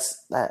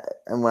 That's that.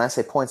 And when I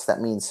say points,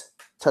 that means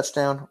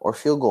touchdown or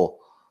field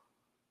goal.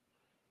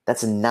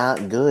 That's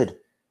not good.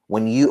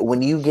 When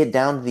you get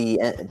down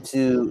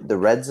to the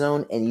red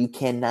zone and you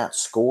cannot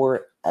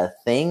score a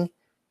thing,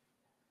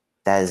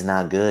 that is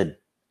not good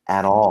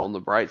at all. On the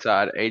bright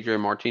side,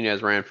 Adrian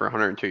Martinez ran for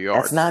 102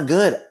 yards. That's not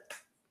good.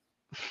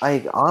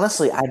 Like,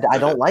 honestly, I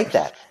don't like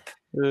that.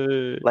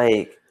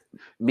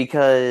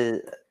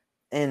 Because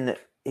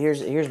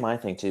here's my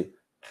thing too.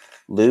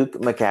 Luke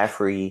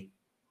McCaffrey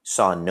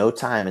saw no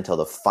time until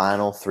the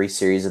final 3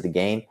 series of the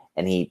game,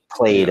 and he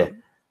played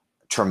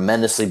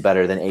tremendously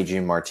better than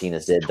Adrian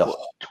Martinez did.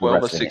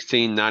 12 of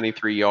 16,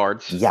 93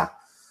 yards. Yeah.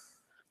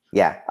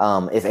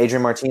 If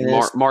Adrian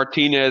Martinez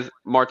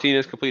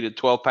completed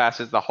 12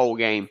 passes the whole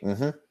game.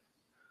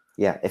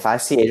 Yeah. If I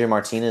see Adrian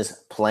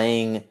Martinez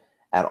playing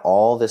at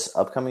all this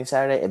upcoming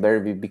Saturday, it better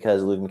be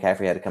because Luke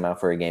McCaffrey had to come out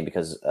for a game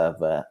because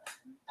of a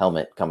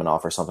helmet coming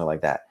off or something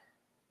like that.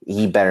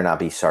 He better not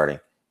be starting,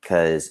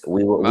 because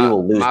we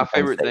will lose. My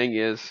favorite thing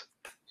is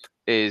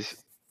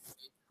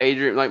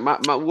Adrian. Like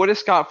what is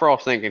Scott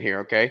Frost thinking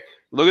here? Okay,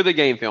 look at the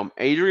game film.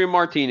 Adrian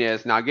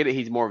Martinez. Now I get it.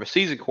 He's more of a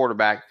seasoned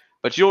quarterback,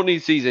 but you don't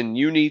need season.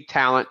 You need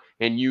talent,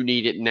 and you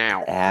need it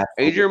now.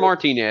 Absolutely. Adrian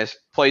Martinez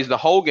plays the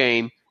whole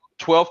game,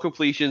 12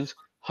 completions,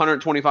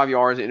 125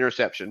 yards,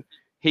 interception.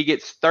 He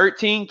gets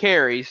 13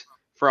 carries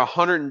for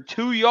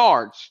 102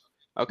 yards.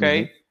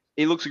 Okay,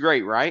 He looks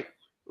great, right?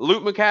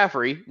 Luke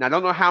McCaffrey. Now I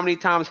don't know how many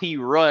times he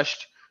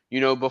rushed.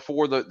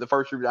 Before the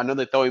first. I know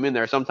they throw him in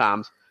there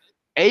sometimes.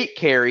 8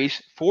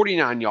 carries,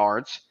 49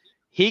 yards.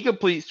 He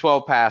completes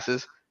 12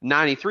 passes,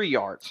 93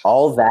 yards.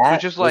 All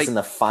that was in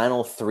the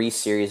final 3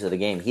 series of the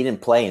game. He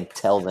didn't play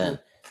until then.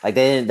 Like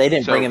they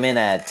didn't bring him in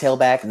at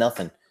tailback,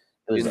 nothing.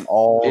 It was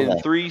all in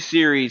 3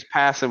 series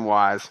passing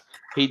wise.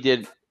 he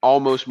did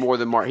almost more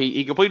than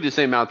he completed the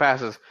same amount of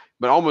passes,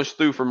 but almost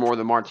threw for more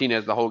than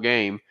Martinez the whole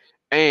game,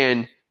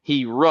 and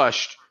he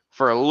rushed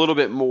for a little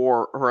bit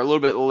more or a little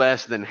bit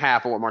less than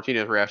half of what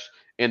Martinez rushed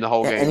in the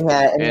whole Yeah, game.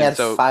 and he And had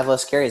so 5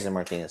 less carries than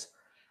Martinez.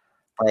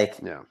 Like,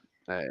 yeah,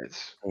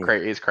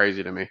 it's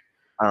crazy to me.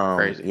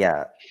 Crazy.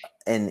 yeah.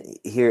 And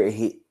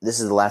this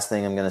is the last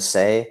thing I'm going to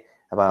say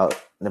about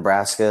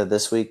Nebraska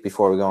this week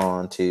before we go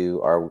on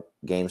to our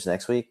games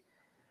next week.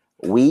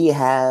 We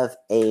have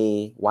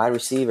a wide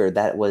receiver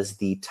that was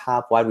the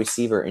top wide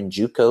receiver in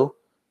JUCO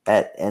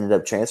that ended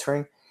up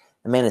transferring.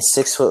 The man is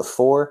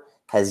 6'4",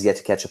 has yet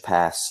to catch a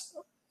pass.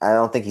 I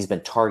don't think he's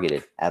been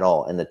targeted at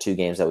all in the 2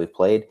 games that we've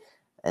played,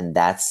 and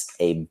that's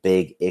a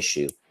big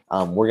issue.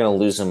 We're going to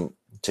lose him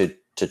to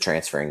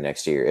transferring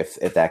next year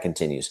if that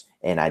continues,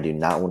 and I do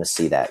not want to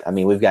see that. I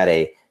mean, we've got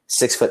a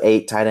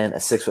 6'8" tight end, a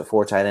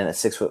 6'4" tight end, a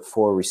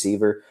 6'4"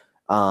 receiver.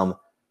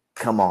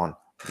 Come on.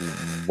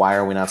 Why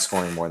are we not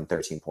scoring more than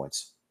 13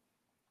 points?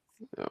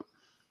 Yeah.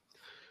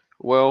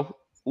 Well,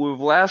 with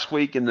last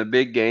week in the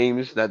big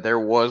games that there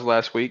was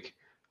last week,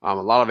 a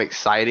lot of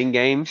exciting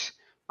games.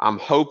 I'm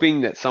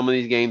hoping that some of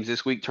these games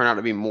this week turn out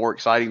to be more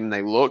exciting than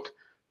they looked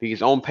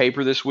because on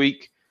paper this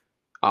week,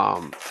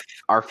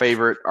 our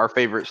favorite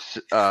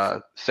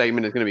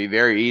segment is going to be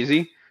very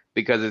easy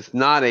because it's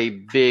not a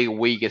big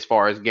week as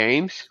far as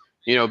games.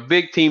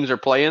 Big teams are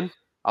playing.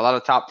 A lot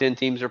of top 10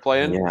 teams are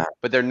playing,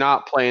 but they're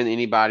not playing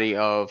anybody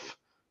of,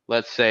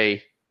 let's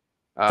say,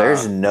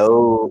 there's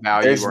no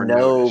value or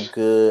notice.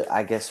 Good.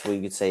 I guess we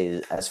could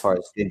say as far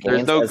as good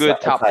games. There's no good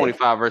top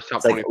 25 versus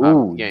top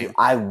 25 game.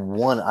 I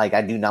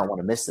do not want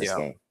to miss this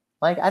game.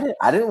 Like I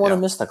didn't want to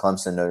miss the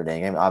Clemson Notre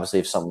Dame game. Obviously,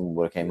 if something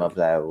would have came up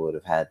that I would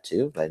have had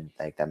to, I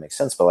think that makes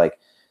sense. But like,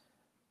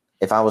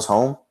 if I was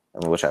home,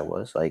 which I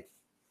was, like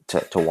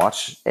to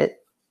watch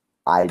it,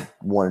 I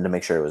wanted to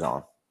make sure it was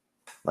on.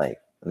 Like,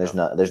 there's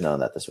none of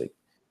that this week.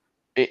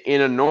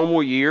 In a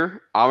normal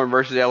year, Auburn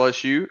versus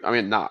LSU. I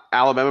mean, not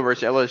Alabama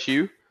versus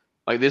LSU.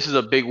 Like, this is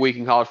a big week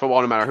in college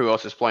football, no matter who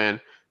else is playing.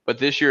 But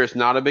this year, it's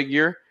not a big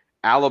year.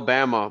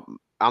 Alabama.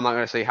 I'm not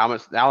going to say how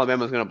much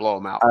Alabama's going to blow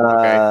them out.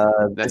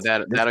 Okay,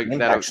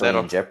 that'll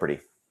in jeopardy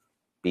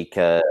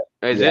because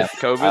is it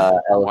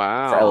COVID?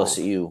 Wow.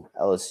 For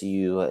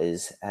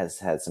LSU has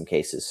had some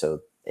cases,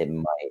 so it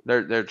might.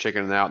 They're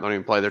chickening out. Don't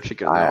even play. They're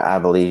chickening out. I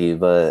believe you,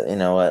 but you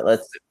know what?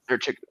 Let's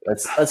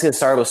get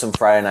started with some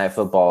Friday night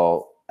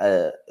football.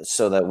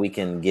 So that we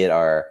can get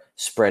our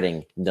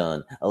spreading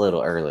done a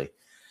little early.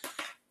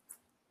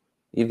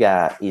 You've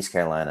got East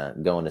Carolina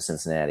going to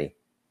Cincinnati.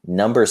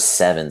 Number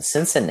 7.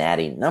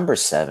 Cincinnati, number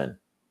 7.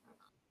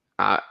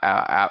 I'm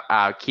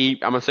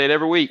going to say it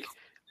every week.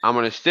 I'm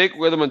going to stick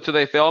with them until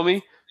they fail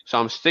me. So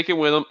I'm sticking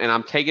with them, and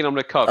I'm taking them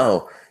to cover.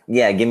 Oh,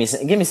 yeah. Give me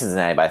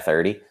Cincinnati by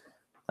 30.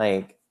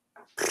 Like,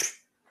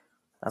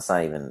 that's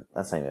not even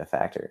a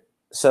factor.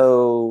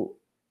 So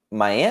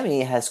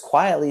Miami has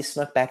quietly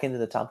snuck back into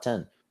the top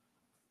 10.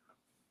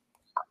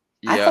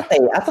 Yeah,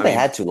 I thought they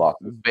had 2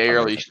 losses.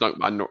 Barely stuck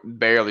by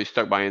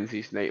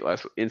NC State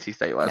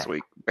last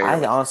week.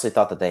 Barely. I honestly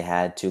thought that they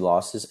had 2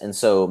 losses, and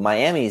so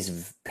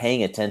Miami's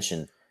paying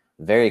attention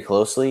very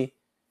closely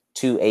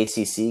to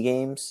ACC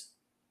games.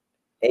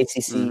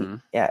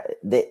 Yeah.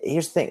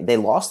 Here's the thing: they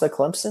lost to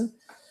Clemson.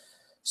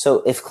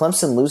 So if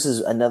Clemson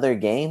loses another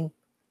game,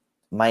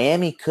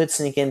 Miami could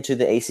sneak into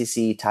the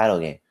ACC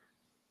title game.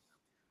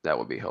 That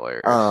would be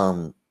hilarious.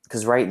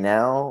 Because right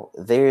now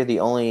they're the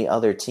only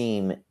other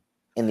team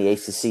in the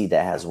ACC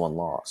that has 1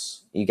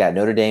 loss. You got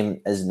Notre Dame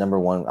as number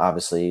 1,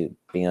 obviously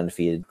being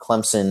undefeated.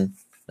 Clemson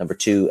number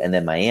 2, and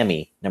then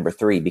Miami number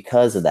 3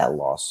 because of that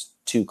loss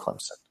to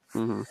Clemson.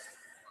 Mm-hmm.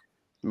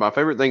 My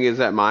favorite thing is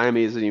that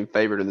Miami isn't even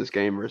favored in this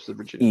game versus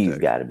Virginia Tech.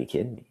 You've got to be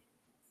kidding me.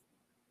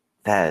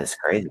 That is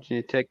crazy.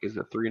 Virginia Tech is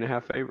a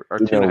 3.5 favorite or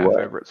 2.5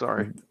 favorite.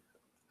 Sorry.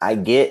 I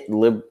get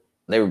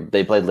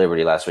they played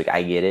Liberty last week.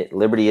 I get it.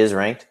 Liberty is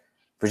ranked.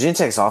 Virginia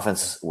Tech's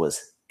offense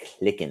was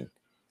clicking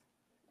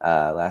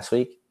last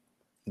week.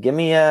 Give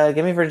me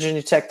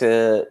Virginia Tech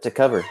to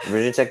cover.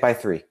 Virginia Tech by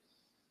 3.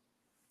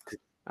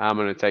 I'm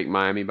going to take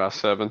Miami by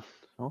 7.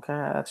 Okay,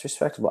 that's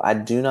respectable. I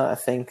do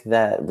not think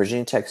that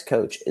Virginia Tech's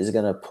coach is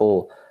going to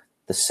pull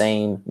the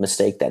same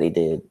mistake that he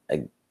did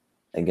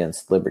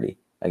against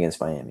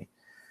Miami.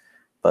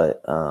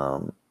 But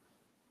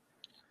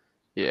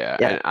yeah.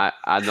 And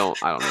I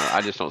don't know.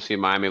 I just don't see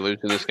Miami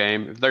losing this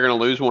game. If they're going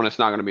to lose one, it's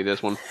not going to be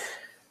this one.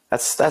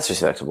 That's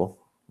respectable.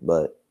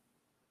 But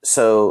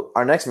so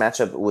our next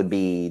matchup would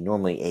be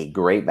normally a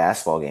great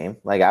basketball game.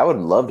 Like, I would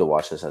love to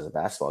watch this as a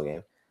basketball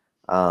game.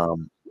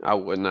 I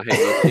wouldn't. I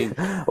hate those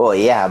teams. Well,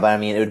 yeah, but I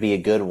mean, it would be a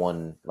good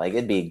one. Like,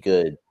 it'd be a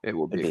good. It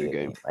would be a good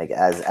game. Like,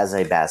 as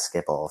a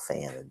basketball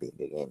fan, it'd be a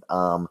good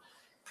game.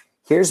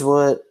 Here's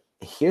what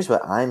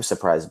I'm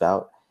surprised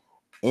about.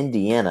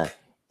 Indiana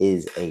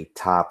is a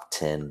top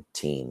 10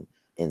 team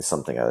in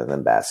something other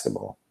than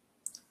basketball.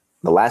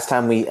 The last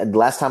time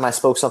I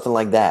spoke something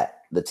like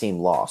that, the team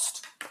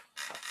lost.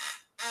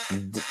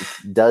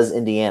 Does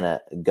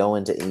Indiana go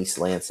into East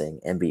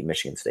Lansing and beat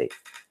Michigan State?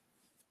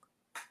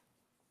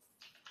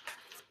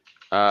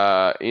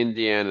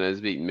 Indiana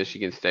has beaten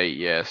Michigan State.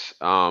 Yes.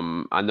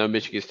 I know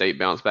Michigan State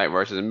bounced back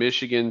versus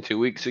Michigan 2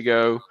 weeks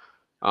ago.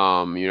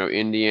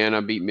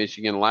 Indiana beat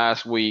Michigan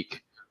last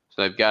week,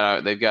 so they've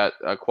got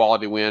a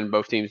quality win.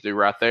 Both teams do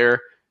right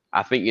there.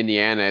 I think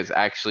Indiana is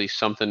actually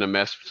something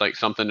to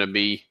something to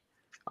be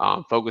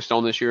focused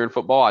on this year in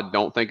football. I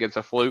don't think it's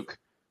a fluke.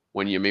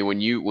 When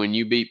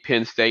you beat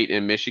Penn State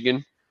and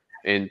Michigan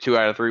in 2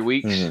 out of 3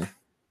 weeks,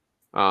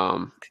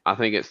 I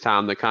think it's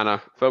time to kind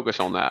of focus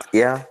on that.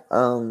 Yeah,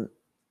 I'm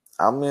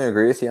going to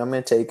agree with you. I'm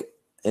going to take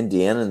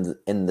Indiana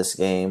in this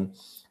game,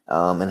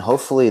 and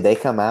hopefully they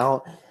come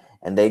out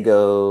and they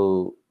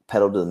go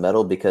pedal to the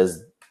metal,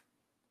 because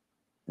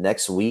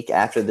next week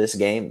after this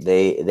game,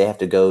 they have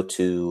to go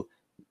to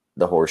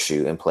the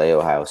Horseshoe and play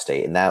Ohio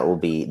State, and that will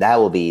be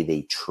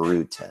the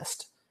true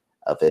test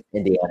of if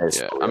Indiana's.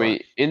 Yeah, I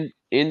mean,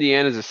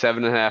 Indiana's a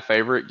 7.5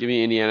 favorite. Give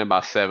me Indiana by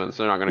 7,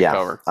 so they're not going to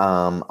cover.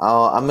 I'm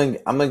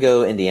gonna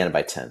go Indiana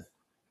by 10.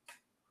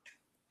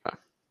 Okay.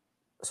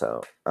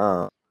 So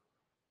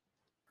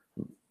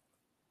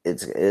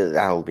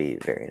that will be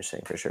very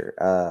interesting for sure.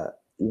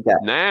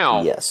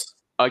 Now, yes,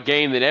 a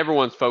game that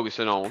everyone's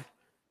focusing on: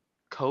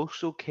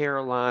 Coastal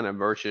Carolina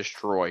versus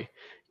Troy.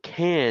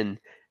 Can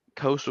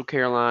Coastal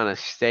Carolina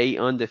stay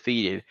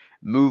undefeated,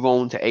 move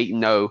on to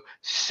 8-0,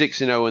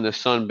 6-0 in the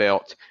Sun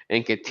Belt,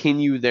 and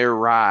continue their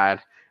ride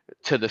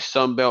to the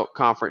Sun Belt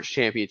Conference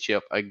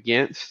Championship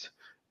against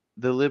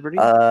the Liberty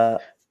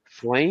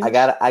Flames? I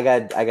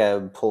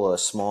gotta pull a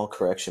small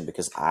correction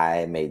because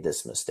I made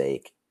this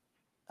mistake,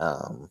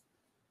 and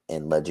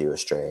led you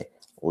astray.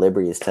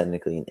 Liberty is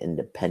technically an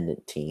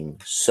independent team,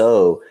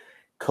 so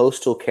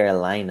Coastal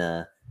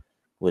Carolina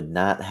would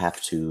not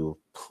have to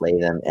play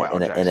them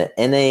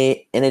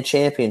in a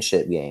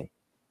championship game.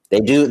 They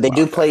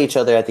do play each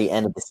other at the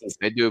end of the season.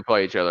 They do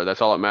play each other.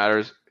 That's all that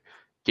matters.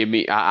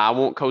 I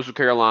want Coastal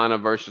Carolina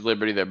versus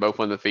Liberty. They're both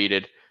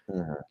undefeated.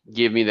 Mm-hmm.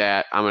 Give me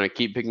that. I'm going to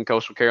keep picking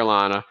Coastal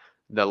Carolina.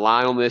 The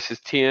line on this is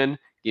 10.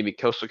 Give me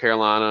Coastal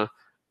Carolina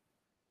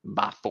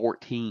by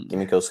 14. Give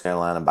me Coastal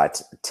Carolina by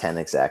 10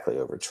 exactly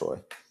over Troy.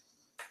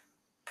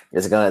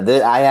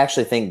 I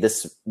actually think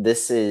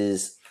this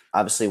is,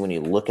 obviously, when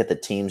you look at the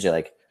teams, you're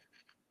like,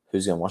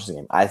 who's going to watch the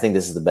game? I think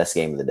this is the best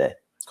game of the day.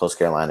 Coastal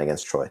Carolina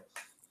against Troy.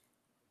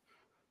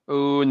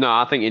 Oh, no,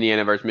 I think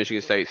Indiana versus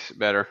Michigan State's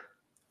better.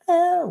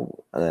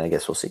 I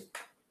guess we'll see.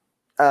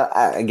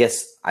 I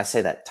guess I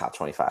say that top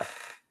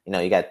 25.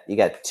 You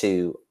got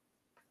two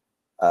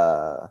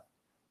winless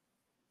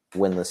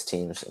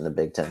teams in the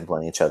Big Ten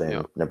playing each other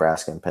in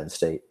Nebraska and Penn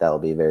State. That'll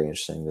be very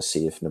interesting to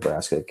see if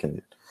Nebraska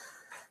can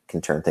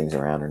turn things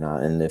around or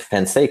not, and if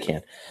Penn State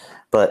can.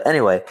 But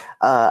anyway,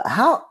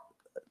 tell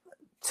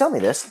me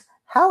this: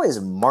 how is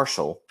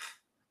Marshall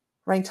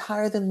ranked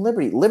higher than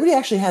Liberty? Liberty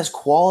actually has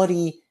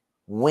quality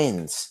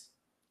wins.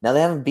 Now,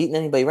 they haven't beaten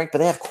anybody ranked, but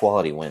they have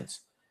quality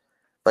wins.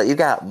 But you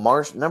got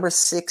number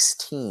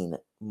 16,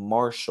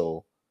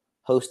 Marshall,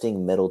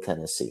 hosting Middle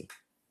Tennessee.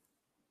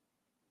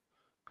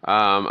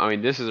 I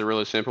mean, this is a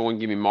really simple one.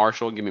 Give me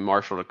Marshall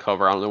to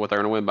cover. I don't know what they're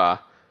going to win by,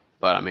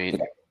 but I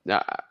mean,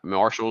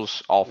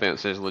 Marshall's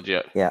offense is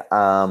legit. Yeah,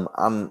 I'm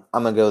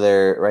gonna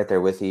go right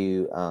there with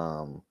you.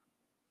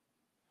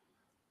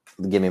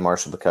 Give me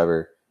Marshall to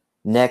cover.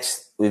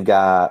 Next, we've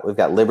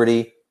got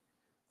Liberty.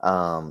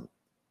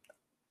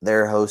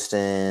 They're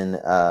hosting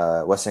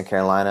Western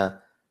Carolina.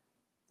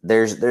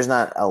 There's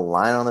not a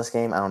line on this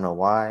game. I don't know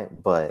why,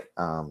 but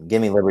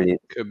give me Liberty.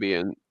 Could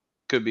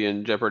be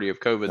in jeopardy of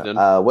COVID then.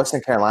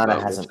 Western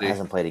Carolina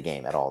hasn't played a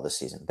game at all this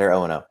season. They're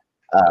 0-0.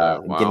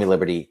 Wow. Give me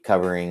Liberty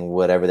covering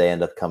whatever they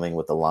end up coming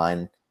with the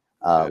line.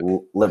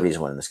 Liberty's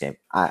winning this game.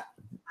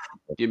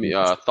 Give me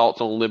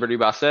thoughts on Liberty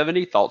by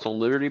 70. Thoughts on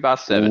Liberty by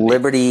 70.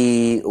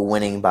 Liberty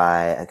winning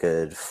by a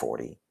good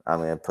 40. I'm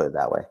going to put it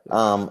that way.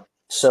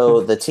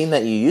 So the team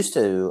that you used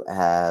to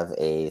have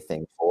a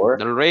thing for,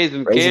 the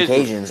Raising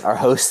Cajuns, are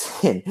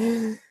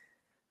hosting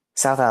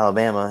South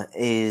Alabama.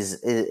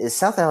 Is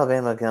South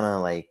Alabama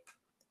gonna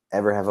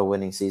ever have a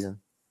winning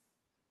season?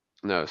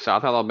 No,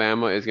 South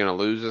Alabama is gonna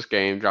lose this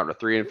game, drop to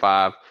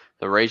 3-5.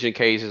 The Raging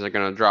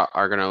Cajuns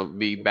are gonna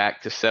be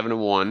back to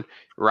 7-1,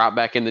 right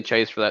back in the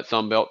chase for that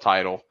Sun Belt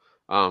title.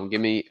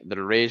 Give me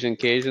the Raging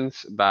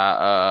Cajuns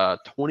by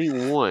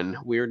 21.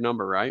 Weird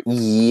number, right?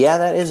 Yeah,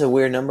 that is a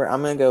weird number.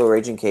 I'm going to go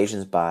Raging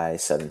Cajuns by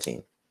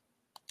 17.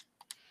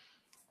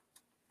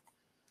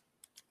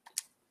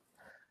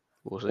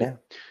 We'll see. Yeah.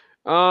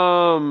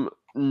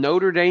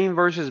 Notre Dame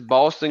versus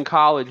Boston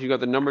College. You got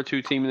the number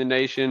 2 team in the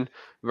nation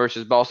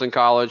versus Boston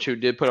College, who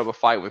did put up a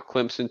fight with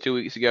Clemson 2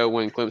 weeks ago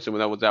when Clemson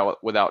was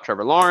without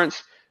Trevor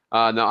Lawrence.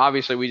 Now,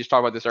 obviously, we just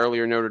talked about this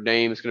earlier. Notre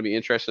Dame is going to be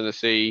interesting to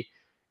see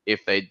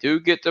if they do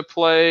get to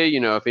play,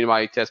 if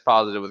anybody tests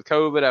positive with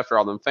COVID after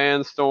all them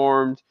fans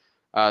stormed.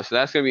 So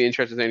that's going to be an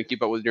interesting thing to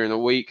keep up with during the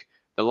week.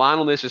 The line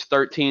on this is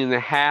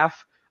 13.5.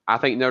 I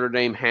think Notre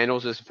Dame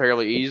handles this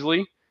fairly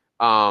easily.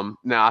 Now,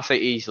 I say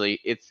easily.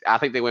 I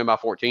think they win by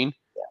 14.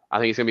 I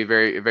think it's going to be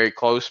very, very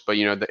close, but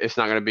it's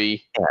not going to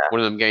be Yeah.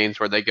 one of them games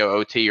where they go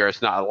OT or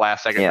it's not a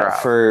last second Yeah,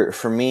 drive.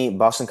 for me,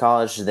 Boston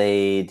College,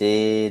 they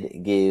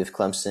did give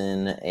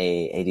Clemson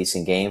a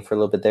decent game for a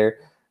little bit there,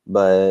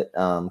 but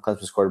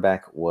Clemson's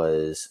quarterback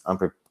was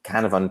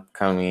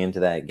coming into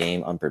that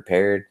game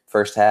unprepared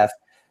first half.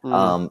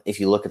 Mm.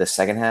 If you look at the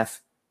second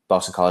half,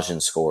 Boston College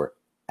didn't score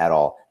at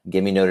all.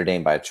 Give me Notre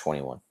Dame by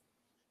 21.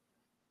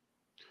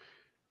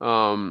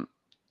 Um,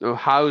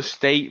 Ohio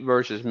State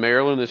versus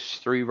Maryland is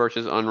 3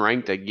 versus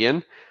unranked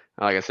again.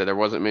 Like I said, there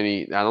wasn't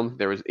many. I don't think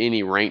there was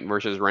any ranked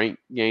versus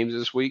ranked games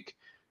this week.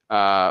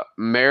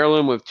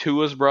 Maryland with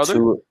Tua's brother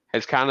Two.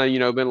 has kind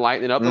of been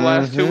lighting up the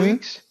last 2 Mm-hmm.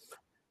 weeks.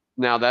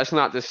 Now that's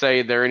not to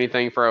say they're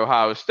anything for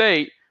Ohio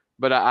State,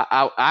 but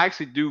I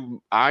actually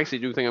do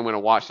think I'm going to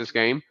watch this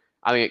game.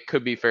 I think it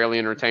could be fairly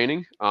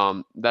entertaining.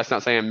 That's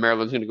not saying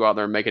Maryland's going to go out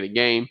there and make it a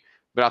game,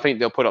 but I think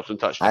they'll put up some I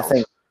touchdowns.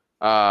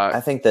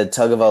 think the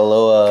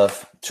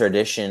Tagovailoa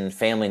tradition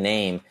family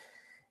name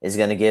is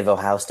going to give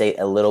Ohio State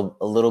a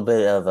little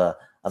bit of a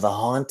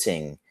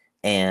haunting,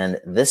 and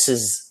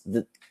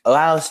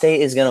Ohio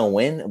State is going to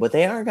win, but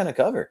they aren't going to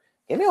cover.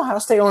 Give me Ohio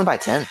State only by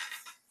 10.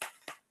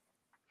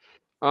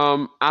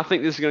 I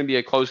think this is going to be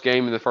a close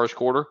game in the first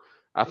quarter.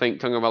 I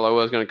think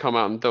Tagovailoa is going to come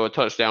out and throw a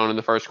touchdown in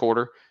the first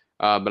quarter,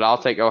 but I'll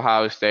take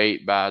Ohio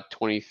State by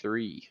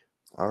 23.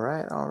 All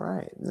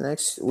right.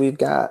 Next, we've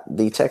got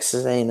the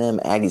Texas A&M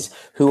Aggies,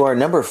 who are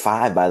number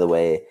 5, by the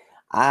way.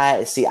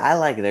 I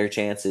like their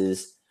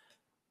chances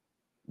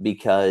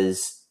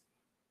because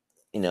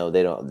they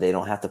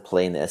don't have to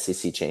play in the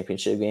SEC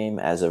championship game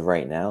as of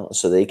right now,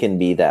 so they can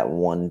be that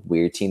one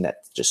weird team that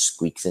just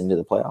squeaks into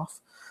the playoff.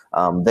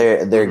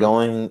 They're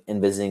going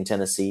and visiting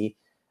Tennessee.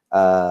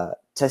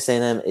 Texas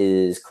A&M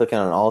is clicking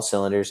on all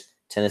cylinders.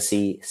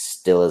 Tennessee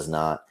still is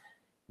not.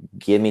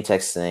 Give me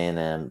Texas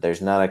A&M.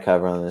 There's not a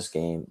cover on this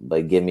game,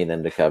 but give me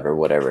them to cover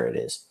whatever it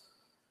is.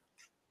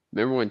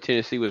 Remember when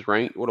Tennessee was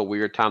ranked? What a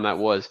weird time that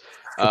was.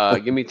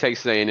 Give me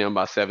Texas A&M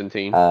by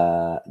 17.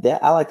 Yeah,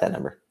 I like that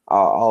number.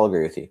 I'll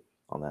agree with you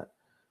on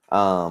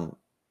that.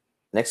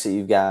 Next,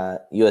 you've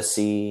got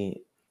USC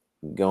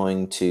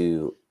going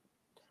to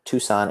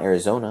Tucson,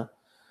 Arizona.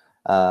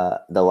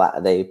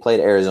 They played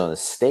Arizona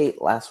State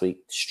last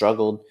week,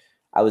 struggled.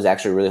 I was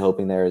actually really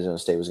hoping that Arizona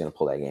State was going to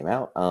pull that game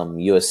out.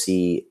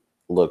 USC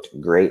looked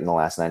great in the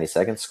last 90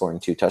 seconds, scoring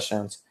 2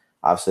 touchdowns.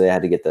 Obviously, they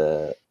had to get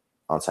the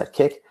onside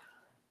kick.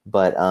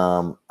 But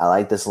I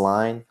like this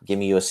line. Give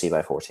me USC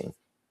by 14.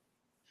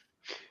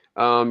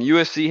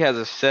 USC has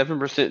a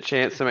 7%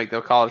 chance to make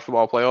the college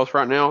football playoffs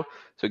right now,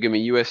 so give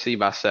me USC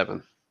by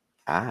 7.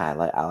 I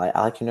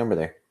like your number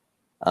there.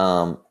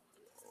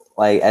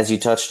 Like as you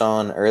touched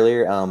on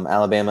earlier,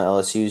 Alabama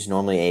LSU is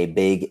normally a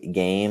big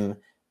game,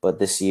 but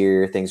this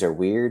year things are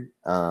weird.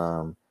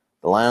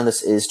 The line on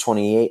this is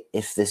 28.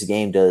 If this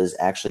game does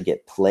actually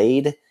get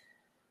played,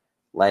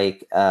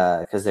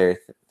 because they're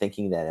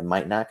thinking that it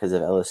might not because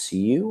of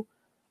LSU,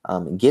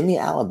 give me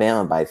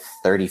Alabama by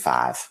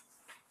 35.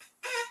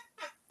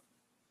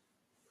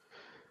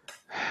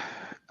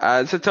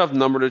 It's a tough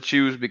number to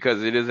choose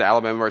because it is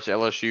Alabama versus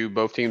LSU.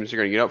 Both teams are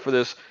going to get up for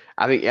this.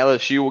 I think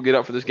LSU will get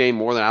up for this game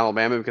more than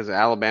Alabama because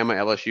Alabama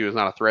LSU is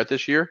not a threat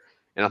this year,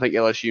 and I think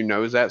LSU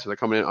knows that, so they're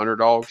coming in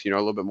underdogs. A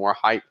little bit more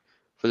hype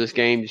for this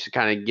game just to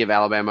kind of give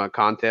Alabama a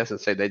contest and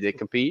say they did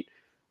compete.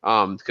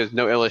 Because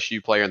no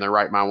LSU player in their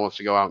right mind wants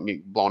to go out and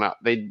get blown out.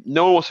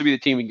 No one wants to be the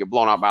team and get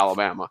blown out by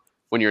Alabama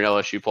when you're an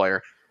LSU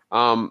player.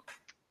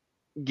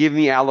 Give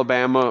me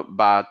Alabama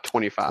by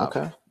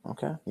 25.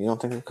 Okay. You don't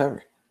think they'll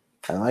cover?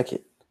 I like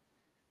it.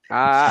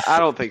 I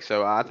don't think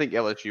so. I think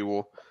LSU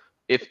will.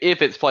 If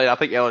it's played, I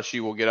think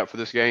LSU will get up for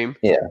this game.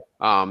 Yeah.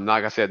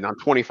 Like I said, now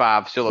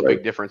 25 still a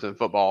big difference in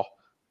football.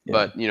 Yeah.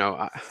 But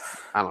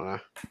I don't know.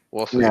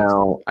 We'll see.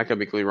 Now, I could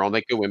be completely wrong.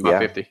 They could win by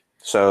 50.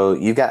 So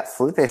you got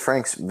Felipe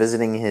Franks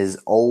visiting his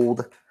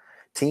old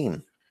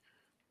team.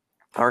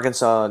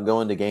 Arkansas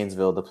going to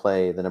Gainesville to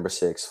play the number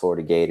 6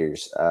 Florida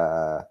Gators.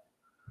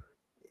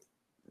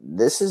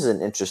 This is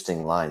an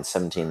interesting line,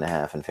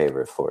 17.5 in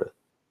favor of Florida.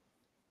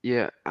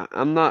 Yeah,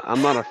 I'm not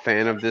a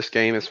fan of this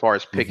game as far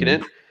as picking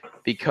it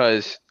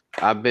because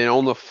I've been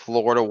on the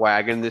Florida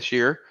wagon this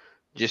year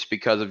just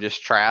because of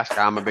just Trask.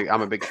 I'm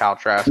a big Kyle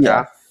Trask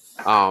guy.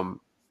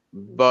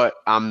 But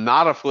I'm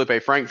not a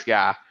Felipe Franks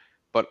guy.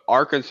 But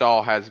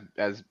Arkansas has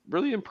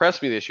really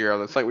impressed me this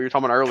year. It's like we were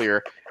talking about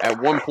earlier.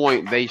 At one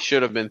point, they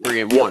should have been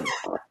 3-1.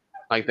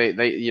 Like they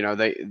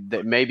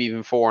maybe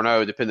even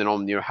 4-0, depending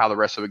on how the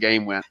rest of the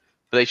game went.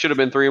 But they should have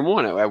been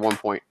 3-1 at one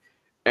point.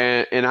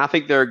 And I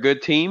think they're a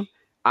good team.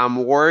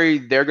 I'm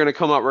worried they're going to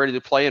come out ready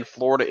to play, and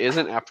Florida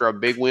isn't after a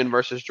big win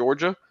versus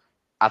Georgia.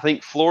 I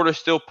think Florida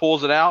still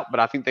pulls it out, but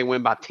I think they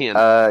win by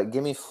 10.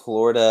 Give me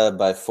Florida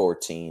by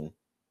 14.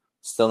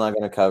 Still not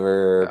going to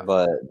cover,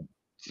 but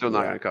still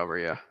not going to cover.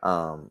 Yeah.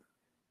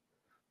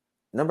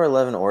 Number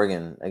 11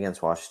 Oregon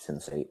against Washington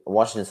State.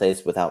 Washington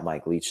State's without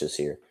Mike Leach this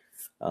year.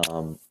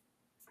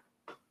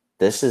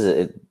 This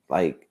is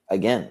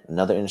again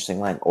another interesting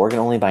line. Oregon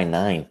only by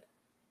 9.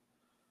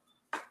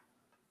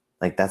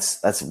 Like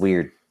that's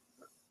weird.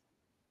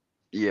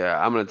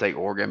 Yeah, I'm going to take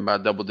Oregon by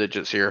double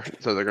digits here,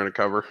 so they're going to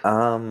cover.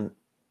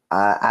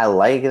 I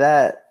like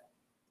that.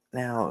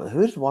 Now,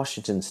 who did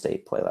Washington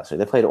State play last week?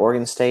 They played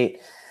Oregon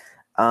State.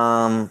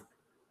 Yeah,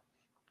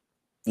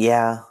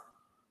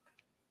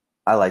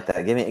 I like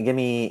that. Give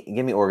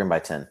me Oregon by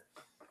 10.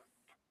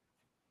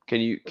 Can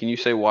you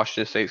say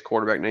Washington State's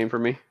quarterback name for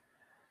me?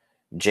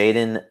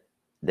 Jaden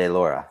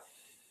DeLora.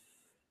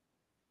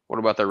 What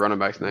about their running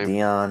back's name?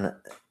 Dion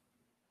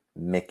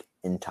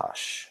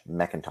McIntosh.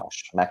 I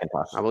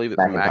believe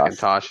it's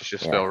McIntosh. It's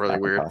just spelled really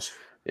weird.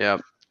 Yeah.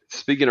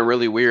 Speaking of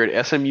really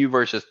weird, SMU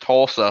versus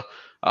Tulsa.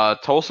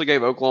 Tulsa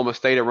gave Oklahoma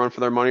State a run for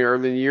their money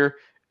early in the year.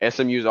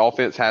 SMU's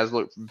offense has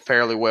looked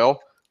fairly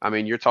well. I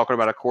mean, you're talking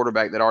about a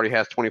quarterback that already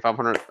has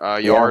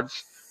 2,500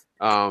 yards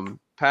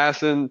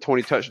passing,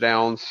 20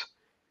 touchdowns,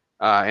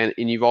 and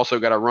you've also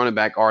got a running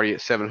back already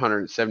at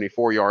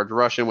 774 yards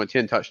rushing with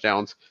 10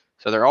 touchdowns.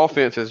 So their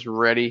offense is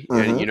ready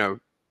and,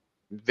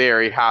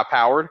 very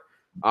high-powered.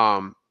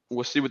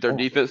 We'll see what their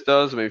defense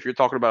does. I mean, if you're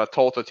talking about a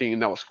Tulsa team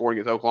that was scoring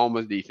against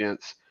Oklahoma's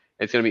defense,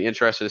 it's going to be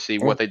interesting to see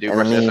what they do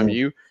versus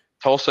SMU.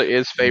 Tulsa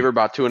is favored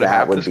by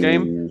 2.5 this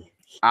game.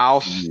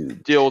 I'll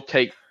still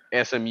take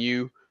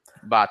SMU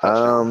by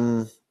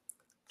touchdown.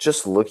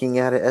 Just looking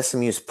at it,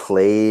 SMU's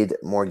played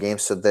more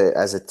games, so that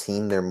as a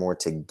team they're more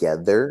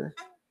together.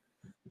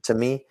 To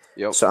me,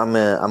 so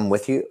I'm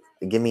with you.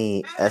 Give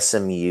me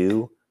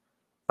SMU.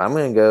 I'm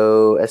going to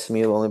go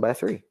SMU only by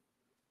 3.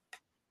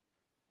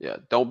 Yeah,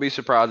 don't be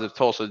surprised if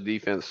Tulsa's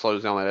defense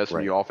slows down that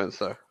SMU offense,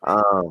 though.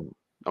 Don't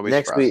be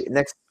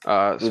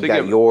surprised. We've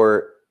got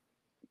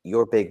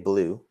your Big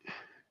Blue.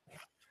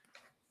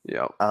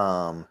 Yeah.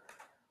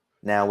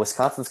 Now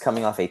Wisconsin's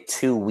coming off a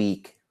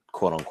 2-week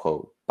quote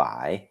unquote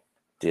bye,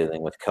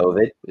 dealing with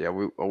COVID.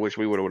 Yeah, I wish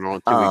we would have went on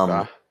a 2-week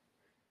bye.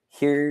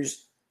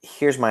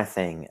 Here's my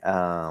thing.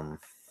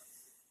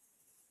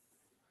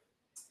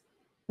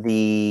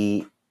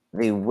 The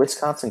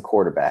Wisconsin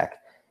quarterback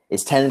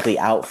is technically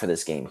out for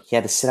this game. He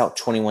had to sit out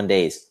 21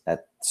 days.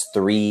 That's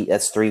 3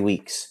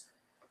 weeks.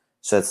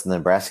 So it's the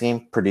Nebraska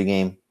game, Purdue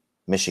game,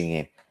 Michigan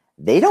game.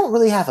 They don't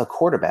really have a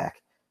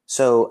quarterback.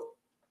 So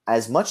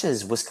as much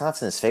as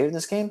Wisconsin is favored in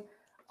this game,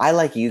 I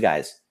like you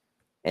guys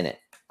in it.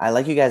 I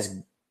like you guys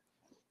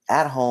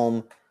at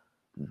home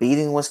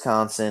beating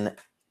Wisconsin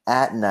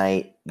at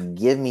night.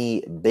 Give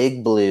me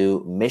Big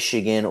Blue,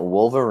 Michigan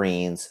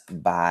Wolverines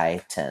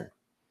by 10.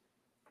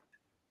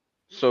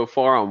 So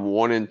far, I'm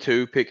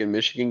 1-2 picking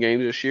Michigan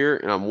games this year,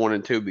 and I'm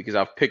 1-2 because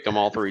I've picked them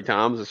all 3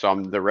 times, and so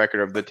I'm the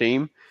record of the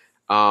team.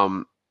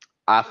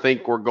 I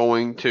think we're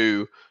going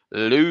to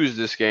lose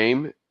this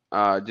game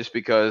just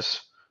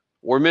because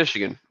we're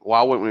Michigan.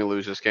 Why wouldn't we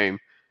lose this game?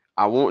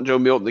 I want Joe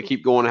Milton to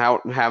keep going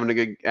out and having a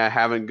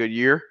good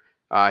year.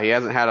 He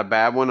hasn't had a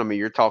bad one. I mean,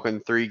 you're talking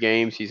 3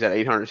 games. He's at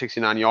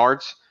 869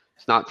 yards.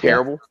 It's not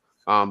terrible,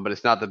 but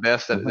it's not the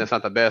best. That's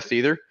not the best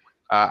either.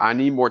 I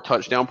need more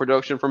touchdown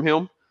production from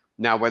him.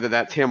 Now, whether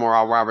that's him or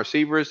our wide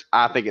receivers,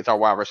 I think it's our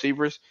wide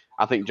receivers.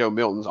 I think Joe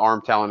Milton's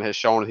arm talent has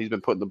shown he's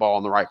been putting the ball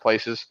in the right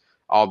places,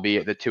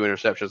 albeit the 2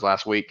 interceptions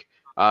last week.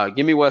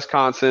 Give me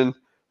Wisconsin.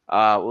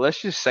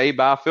 Let's just say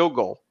by a field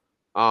goal.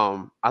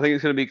 I think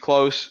it's going to be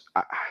close.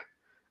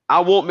 I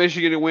want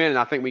Michigan to win, and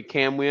I think we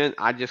can win.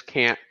 I just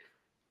can't.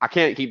 I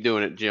can't keep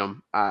doing it,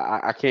 Jim.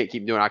 I can't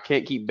keep doing it. I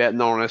can't keep betting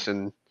on us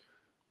and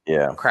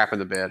crap in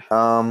the bed.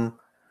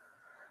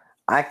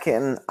 I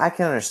can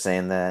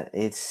understand that.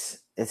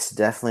 It's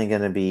definitely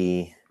going to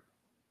be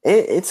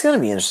it's going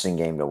to be an interesting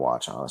game to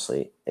watch,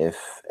 honestly, if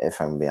I'm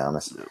going to be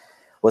honest.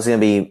 What's going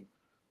to be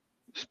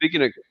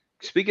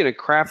Speaking of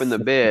crap in the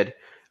bed,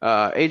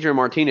 Adrian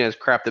Martinez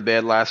crapped the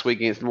bed last week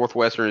against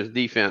Northwestern's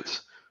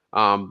defense.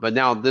 But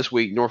now this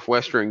week,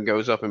 Northwestern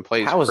goes up and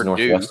plays Purdue.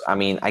 Northwestern? I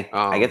mean,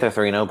 I get they're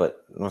 3-0,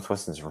 but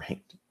Northwestern's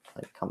ranked.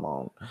 Like, come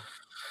on.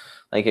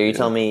 Like, are you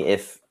telling me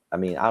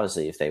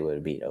obviously if they would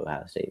have beat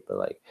Ohio State, but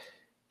like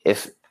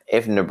if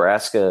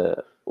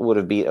Nebraska would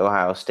have beat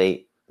Ohio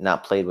State,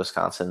 not played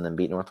Wisconsin, and then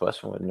beat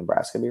Northwestern, would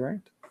Nebraska be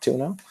ranked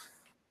 2-0?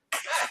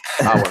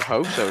 I would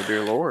hope so,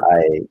 dear Lord.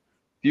 If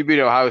you beat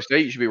Ohio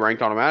State, you should be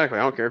ranked automatically.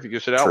 I don't care if you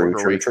just sit out for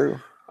a week. True.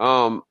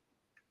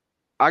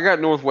 I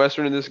got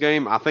Northwestern in this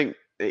game. I think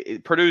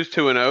Purdue's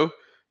 2-0,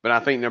 but I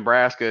think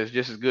Nebraska is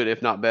just as good,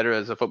 if not better,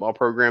 as a football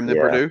program than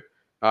Purdue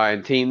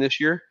and team this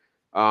year.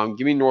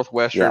 Give me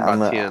Northwestern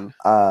by 10.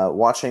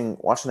 Watching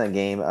that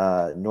game,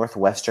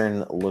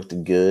 Northwestern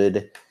looked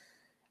good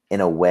in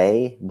a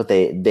way, but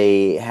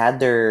they had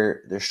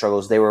their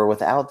struggles. They were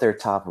without their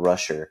top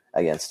rusher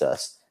against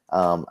us.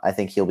 I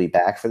think he'll be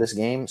back for this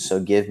game, so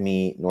give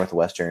me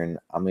Northwestern.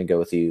 I'm going to go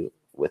with you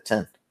with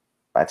 10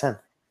 by 10.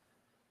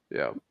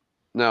 Yeah.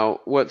 Now,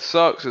 what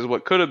sucks is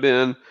what could have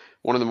been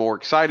one of the more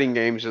exciting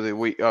games of the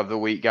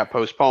week got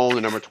postponed.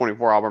 The number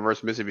 24 Auburn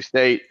versus Mississippi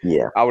State.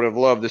 Yeah, I would have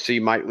loved to see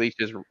Mike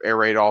Leach's air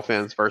raid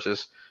offense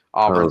versus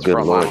Auburn's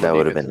front line. That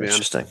would have been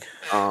interesting.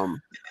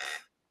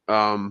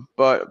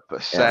 But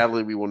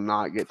sadly, we will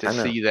not get to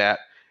see that.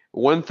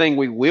 One thing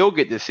we will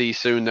get to see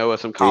soon, though, is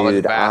some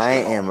college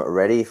basketball. I am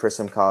ready for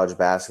some college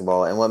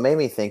basketball. And what made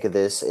me think of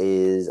this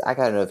is I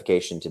got a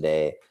notification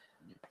today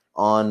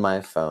on my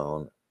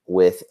phone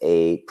with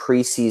a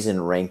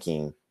preseason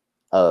ranking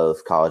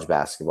of college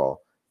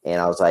basketball,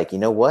 and I was like, you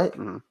know what?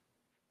 Mm-hmm.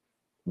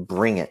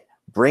 Bring it.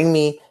 Bring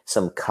me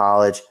some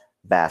college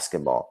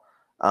basketball.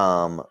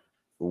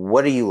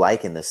 What are you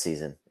liking this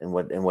season, and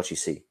what you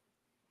see?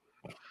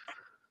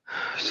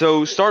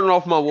 So starting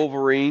off my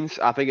Wolverines,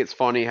 I think it's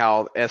funny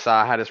how SI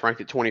had us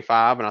ranked at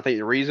 25, and I think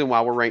the reason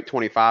why we're ranked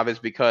 25 is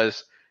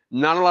because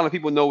not a lot of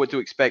people know what to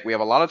expect. We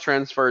have a lot of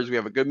transfers. We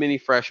have a good many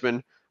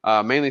freshmen,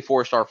 mainly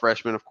four-star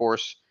freshmen, of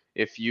course.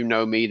 If you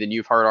know me, then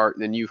you've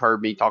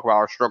heard me talk about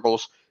our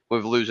struggles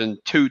with losing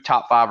two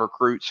top 5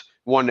 recruits,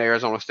 one to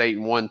Arizona State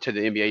and one to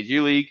the NBA G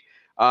League.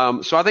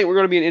 So I think we're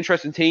going to be an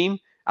interesting team.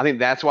 I think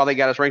that's why they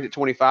got us ranked at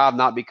 25,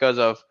 not because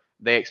of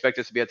they expect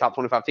us to be a top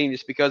 25 team,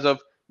 just because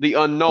of the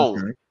unknown.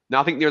 Mm-hmm.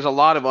 Now, I think there's a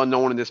lot of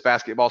unknown in this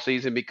basketball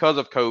season because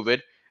of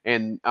COVID,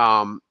 and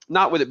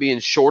not with it being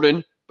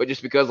shortened, but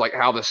just because like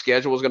how the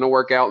schedule is going to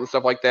work out and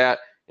stuff like that,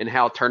 and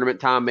how tournament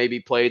time may be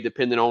played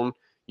depending on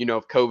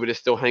if COVID is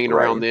still hanging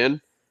around Right.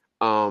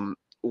 then.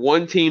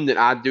 One team that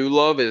I do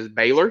love is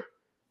Baylor,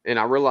 and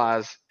I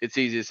realize it's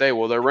easy to say,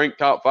 well, they're ranked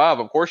top 5.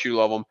 Of course, you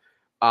love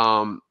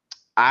them.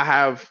 I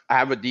have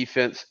a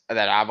defense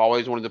that I've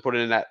always wanted to put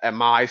in at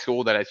my high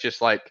school that it's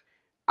just like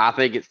I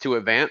think it's too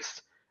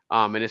advanced.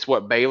 And it's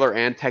what Baylor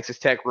and Texas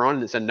Tech run.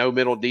 And it's a no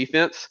middle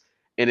defense.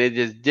 And it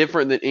is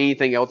different than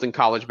anything else in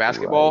college Right.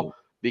 basketball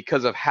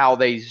because of how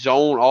they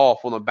zone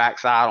off on the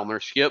backside on their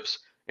skips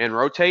and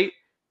rotate.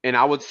 And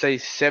I would say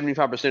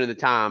 75% of the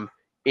time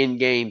in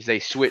games, they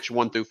switch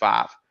 1 through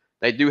 5.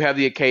 They do have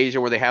the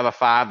occasion where they have a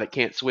 5 that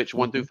can't switch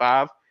 1 Mm-hmm. through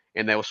 5,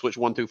 and they will switch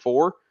 1 through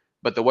 4.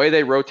 But the way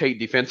they rotate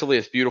defensively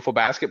is beautiful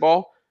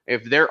basketball.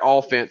 If their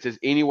offense is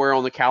anywhere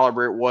on the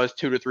caliber it was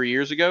 2 to 3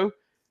 years ago,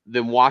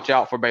 then watch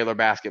out for Baylor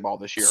basketball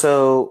this year.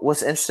 So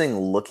what's interesting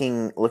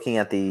looking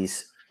at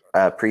these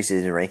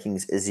preseason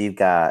rankings is you've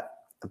got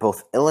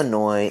both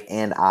Illinois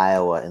and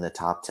Iowa in the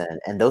top 10,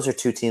 and those are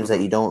two teams that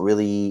you don't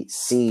really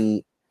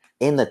see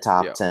in the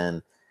top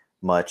 10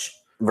 much.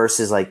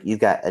 Versus like you've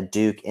got a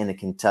Duke and a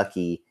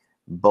Kentucky,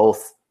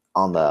 both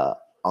on the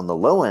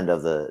low end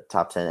of the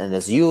top 10. And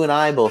as you and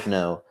I both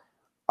know,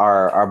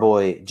 our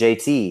boy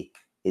JT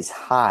is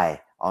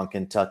high on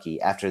Kentucky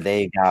after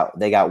they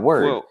got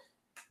word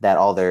that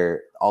all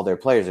their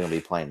players are going to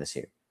be playing this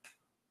year.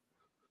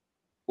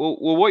 Well,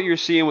 what you're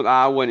seeing with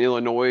Iowa and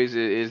Illinois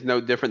is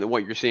no different than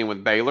what you're seeing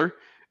with Baylor.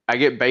 I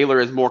get Baylor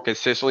is more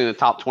consistently in the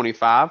top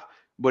 25,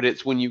 but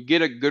it's when you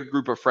get a good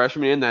group of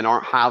freshmen in that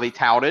aren't highly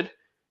touted,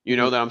 you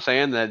know that I'm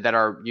saying, that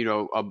are,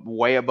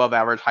 way above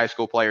average high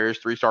school players,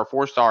 3-star,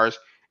 4 stars,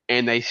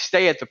 and they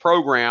stay at the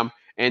program,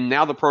 and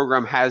now the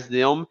program has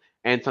them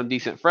and some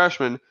decent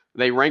freshmen,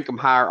 they rank them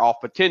higher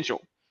off potential.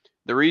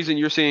 The reason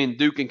you're seeing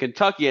Duke and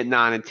Kentucky at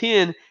 9 and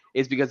 10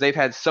 is because they've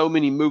had so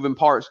many moving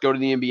parts go to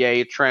the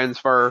NBA,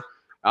 transfer,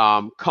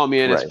 come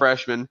in as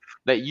freshmen,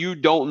 that you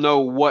don't know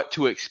what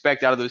to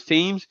expect out of those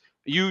teams.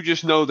 You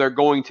just know they're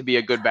going to be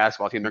a good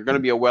basketball team. They're going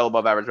to be a well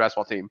above average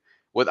basketball team.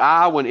 With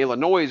Iowa and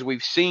Illinois,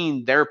 we've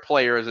seen their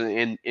players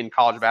in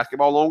college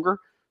basketball longer,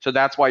 so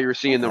that's why you're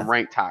seeing them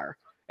ranked higher.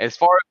 As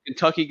far as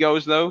Kentucky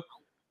goes, though,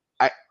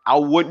 I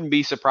wouldn't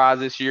be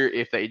surprised this year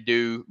if they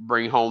do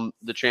bring home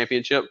the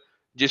championship,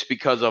 just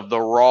because of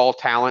the raw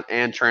talent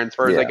and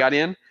transfers they got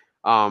in.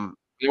 You know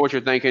what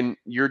you're thinking?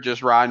 You're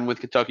just riding with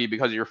Kentucky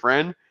because of your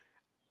friend.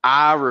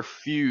 I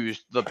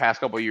refused the past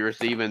couple of years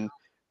to even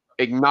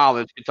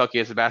acknowledge Kentucky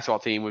as a basketball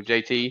team with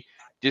JT,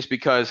 just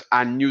because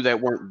I knew they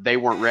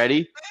weren't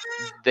ready.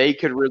 They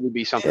could really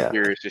be something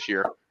serious this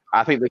year.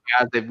 I think the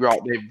guys they've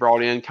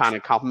brought in kind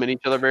of complement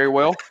each other very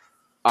well.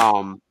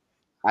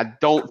 I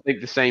don't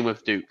think the same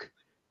with Duke.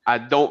 I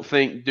don't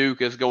think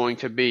Duke is going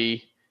to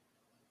be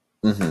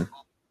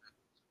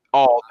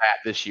all that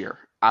this year.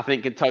 I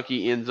think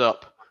Kentucky ends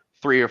up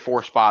 3 or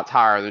 4 spots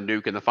higher than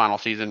Duke in the final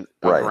season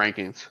of the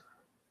rankings.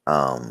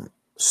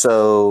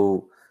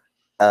 So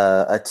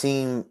a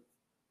team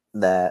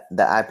that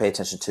I pay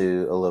attention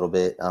to a little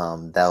bit,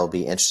 that will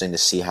be interesting to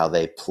see how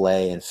they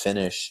play and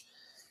finish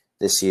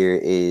this year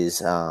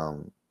is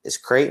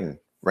Creighton,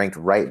 ranked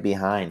right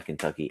behind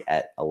Kentucky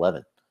at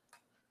 11.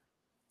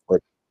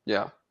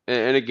 Yeah.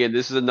 And again,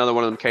 this is another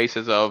one of them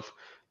cases of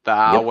the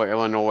Iowa,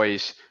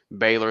 Illinois,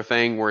 Baylor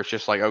thing where it's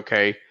just like,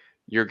 okay,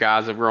 your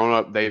guys have grown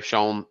up. They've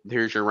shown,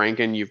 here's your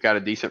ranking. You've got a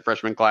decent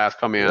freshman class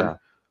come in,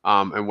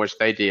 in which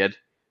they did.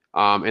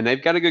 And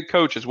they've got a good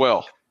coach as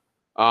well.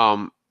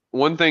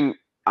 One thing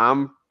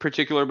I'm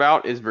particular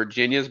about is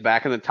Virginia's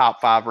back in the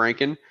top 5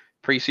 ranking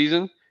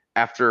preseason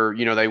after,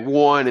 they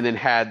won and then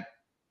had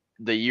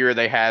the year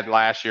they had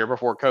last year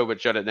before COVID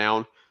shut it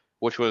down,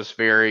 which was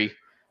very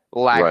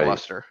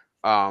lackluster.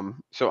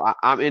 So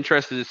I'm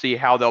interested to see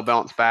how they'll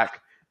bounce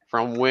back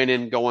from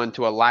winning, going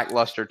to a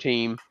lackluster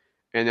team,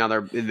 and now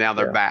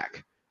they're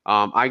back.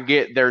 I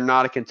get they're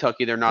not a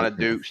Kentucky, they're not a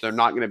Duke, so they're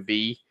not going to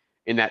be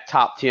in that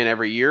top 10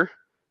 every year.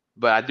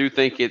 But I do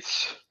think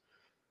it's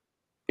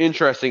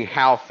interesting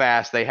how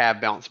fast they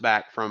have bounced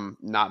back from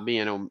not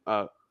being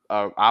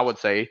I would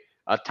say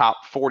a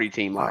top 40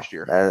 team last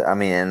year. I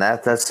mean, and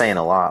that's saying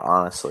a lot,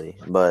 honestly.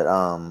 But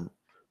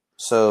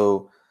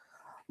So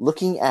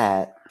looking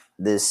at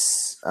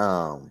this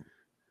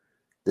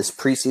this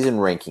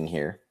preseason ranking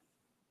here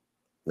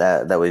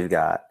that we've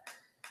got,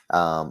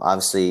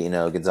 obviously,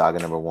 Gonzaga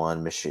number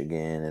 1,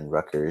 Michigan and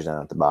Rutgers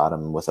down at the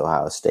bottom with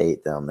Ohio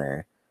State down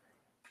there.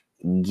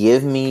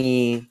 Give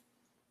me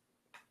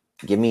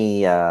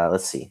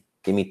let's see.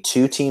 Give me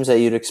 2 teams that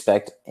you'd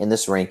expect in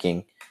this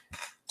ranking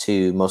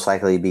to most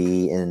likely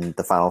be in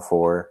the Final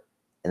Four,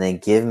 and then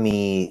give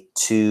me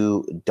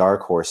 2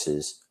 dark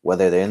horses,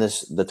 whether they're in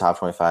the top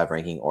 25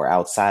 ranking or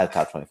outside the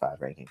top 25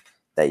 ranking,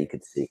 that you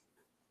could see.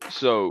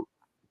 So,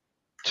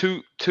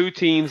 two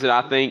teams that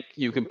I think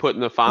you can put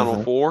in the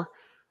Final Four.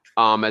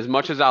 As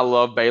much as I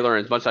love Baylor,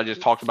 and as much as I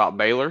just talked about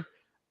Baylor,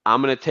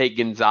 I'm going to take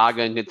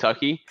Gonzaga and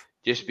Kentucky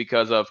just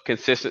because of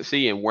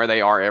consistency and where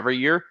they are every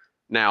year.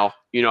 Now,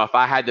 if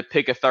I had to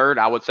pick a third,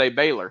 I would say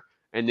Baylor,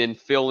 and then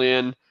fill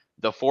in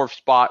the 4th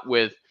spot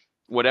with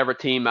whatever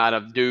team out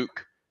of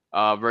Duke,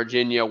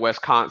 Virginia,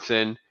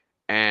 Wisconsin,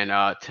 and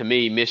to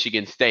me,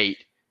 Michigan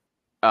State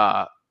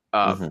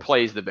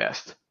plays the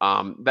best.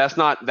 That's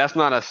not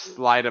a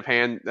sleight of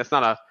hand. That's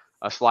not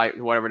a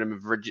slight whatever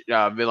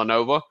to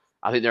Villanova.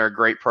 I think they're a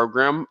great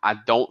program. I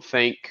don't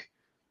think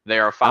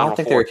they're a Final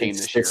Four team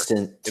this year.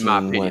 In my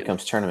opinion, when it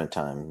comes to tournament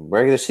time,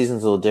 regular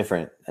season's a little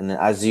different, and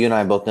as you and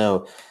I both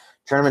know,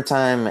 tournament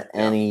time,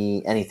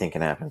 anything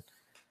can happen.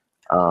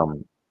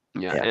 And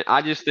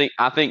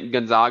I think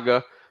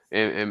Gonzaga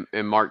and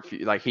Mark,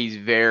 like, he's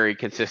very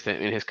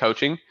consistent in his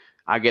coaching.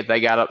 I get they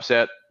got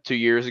upset 2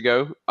 years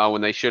ago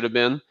when they should have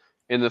been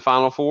in the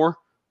Final Four,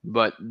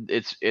 but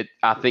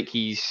I think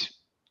he's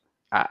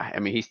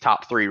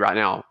top 3 right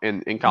now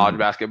in college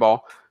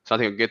basketball. So I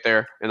think he'll get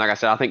there. And like I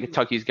said, I think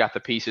Kentucky's got the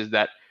pieces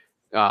that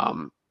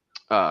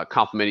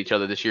complement each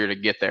other this year to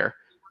get there.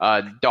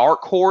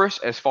 Dark horse,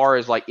 as far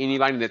as like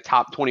anybody in the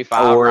top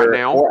 25 right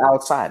now, or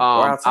outside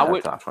of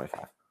top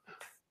 25.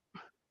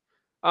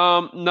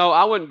 No,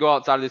 I wouldn't go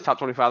outside of this top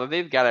 25.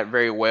 They've got it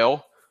very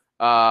well.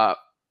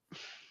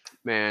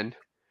 Man,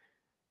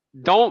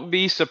 don't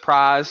be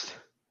surprised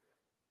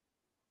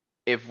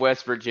if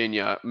West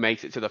Virginia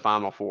makes it to the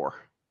Final Four.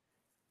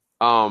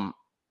 When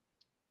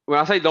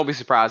I say don't be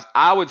surprised,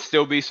 I would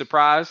still be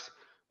surprised,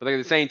 but at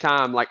the same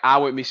time, like, I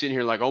wouldn't be sitting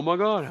here like, oh my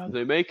God, how'd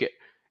they make it?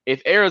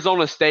 If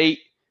Arizona State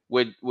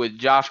with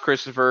Josh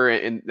Christopher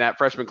and that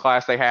freshman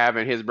class they have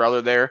and his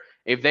brother there,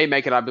 if they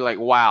make it, I'd be like,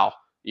 wow,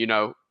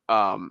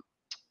 oh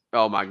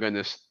my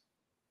goodness.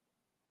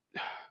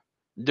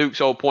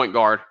 Duke's old point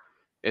guard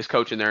is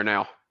coaching there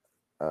now.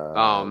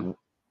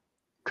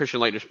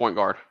 Christian Laettner's point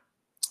guard.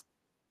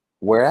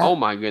 Where at? Oh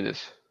my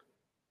goodness.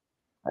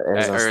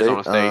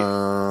 Arizona State.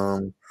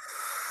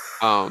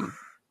 I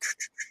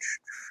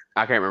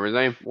can't remember his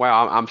name.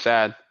 Wow, I'm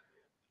sad.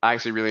 I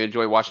actually really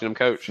enjoy watching him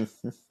coach.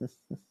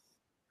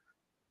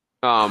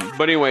 But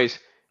anyways,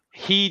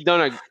 he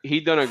done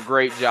a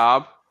great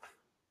job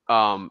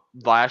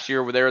last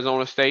year with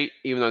Arizona State,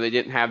 even though they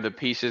didn't have the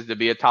pieces to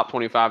be a top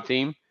 25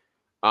 team.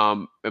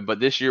 But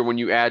this year, when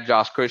you add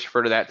Josh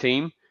Christopher to that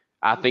team,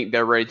 I think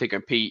they're ready to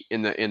compete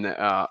in the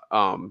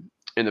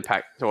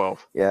Pac-12.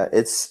 Yeah,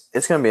 it's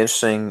going to be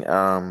interesting.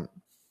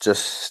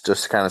 Just to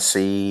kind of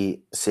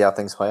see how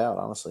things play out,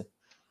 honestly.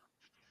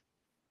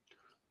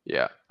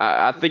 Yeah,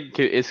 I think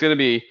it's going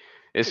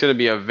to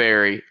be a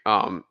very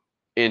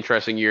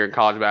interesting year in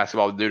college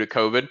basketball due to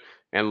COVID,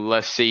 and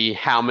let's see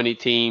how many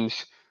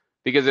teams.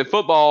 Because in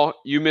football,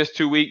 you miss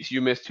 2 weeks, you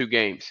miss 2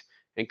 games.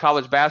 In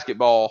college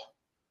basketball,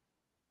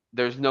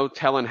 there's no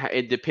telling.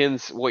 It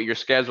depends what your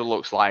schedule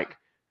looks like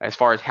as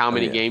far as how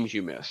many games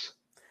you miss.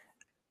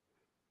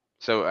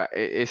 So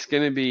it's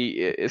gonna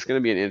be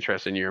an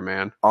interesting year,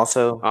 man.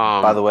 Also,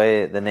 by the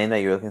way, the name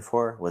that you're looking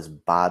for was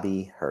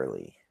Bobby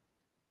Hurley.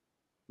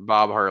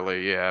 Bob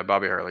Hurley, yeah,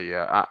 Bobby Hurley,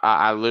 yeah.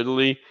 I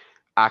literally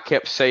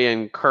kept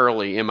saying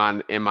Curly in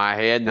my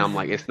head, and I'm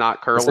like, it's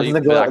not Curly.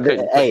 This isn't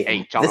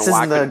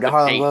the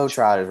Harlem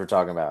Globetrotters we're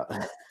talking about.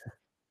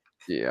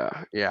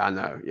 Yeah, I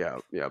know.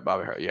 Yeah,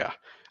 Bobby Hurley, yeah.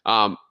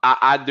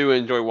 I do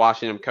enjoy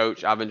watching him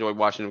coach. I've enjoyed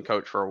watching him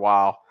coach for a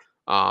while.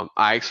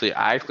 I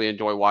actually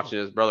enjoy watching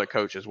his brother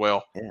coach as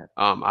well. Yeah.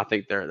 I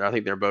think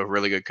they're both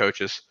really good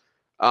coaches.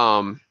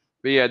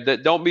 But yeah,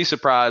 don't be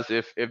surprised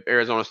if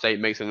Arizona State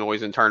makes a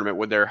noise in tournament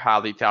with their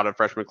highly touted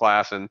freshman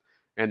class and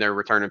their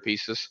returning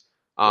pieces.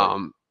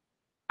 Right.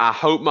 I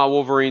hope my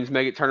Wolverines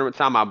make it tournament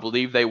time. I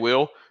believe they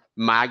will.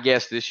 My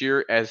guess this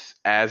year as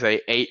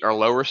a 8 or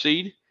lower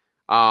seed.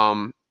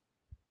 I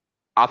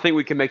think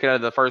we can make it out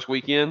of the first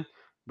weekend,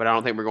 but I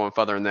don't think we're going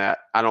further than that.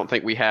 I don't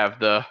think we have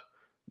the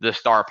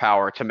star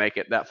power to make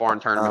it that far in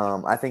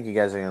tournament. I think you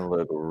guys are going to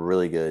look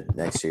really good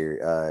next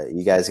year.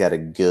 You guys got a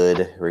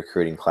good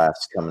recruiting class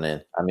coming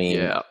in. I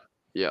mean,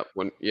 yeah.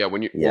 When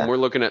we're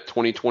looking at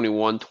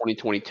 2021,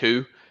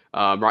 2022,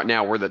 right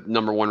now we're the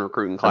number 1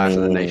 recruiting class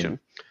in the nation,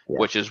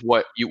 which is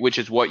what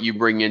you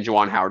bring in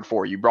Juwan Howard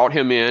for. You brought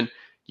him in.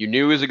 You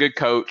knew he was a good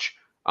coach.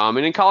 And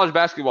in college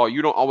basketball,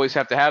 you don't always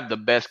have to have the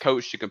best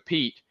coach to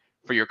compete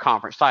for your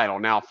conference title.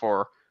 Now,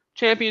 for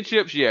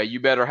championships, you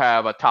better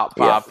have a top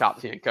 5,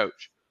 top 10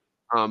 coach.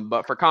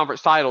 But for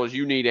conference titles,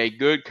 you need a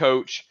good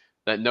coach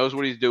that knows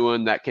what he's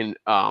doing, that can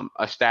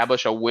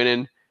establish a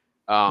winning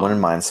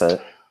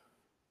mindset.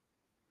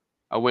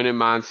 A winning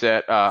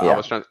mindset. I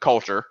was trying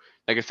culture.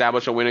 They can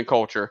establish a winning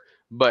culture,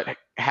 but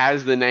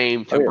has the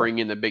name to bring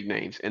in the big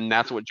names, and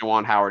that's what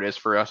Juwan Howard is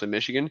for us in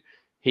Michigan.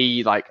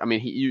 He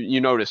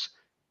you notice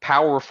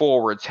power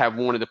forwards have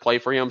wanted to play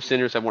for him,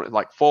 centers have wanted,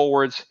 like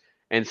forwards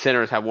and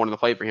centers have wanted to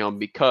play for him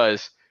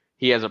because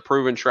he has a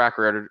proven track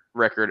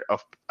record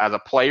of as a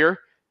player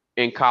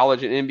in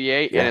college and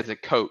NBA and as a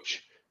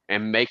coach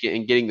and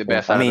getting the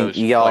best out of those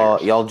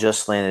players. Y'all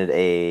just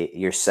landed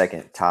your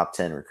second top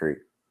 10 recruit.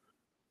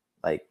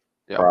 Like,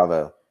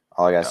 bravo.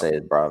 All I gotta say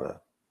is bravo.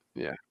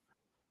 Yeah.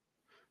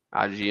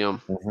 IGM.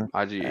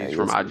 He's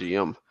from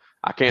IGM.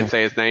 I can't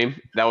say his name.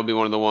 That would be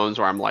one of the ones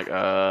where I'm like,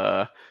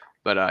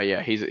 but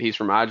yeah, he's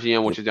from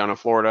IGM, which is down in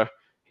Florida.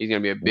 He's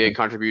going to be a big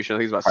contribution. I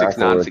think he's about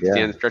 6'9",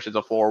 6'10", stretches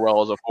the floor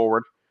well as a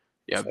forward.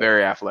 Yeah,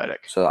 very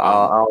athletic. So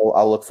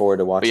I'll look forward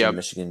to watching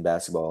Michigan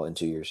basketball in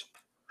 2 years.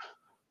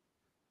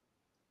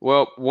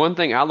 Well, one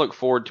thing I look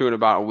forward to in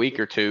about a week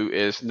or two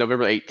is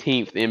November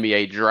 18th, the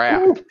NBA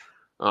draft.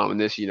 And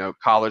this,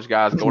 college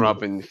guys going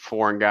up and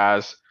foreign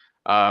guys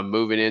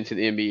moving into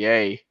the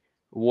NBA.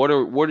 What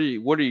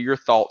are your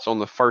thoughts on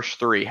the first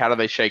three? How do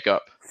they shake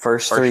up?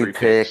 First three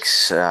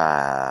picks.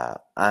 I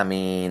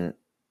mean,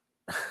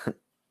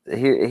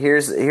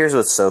 here's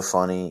what's so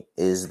funny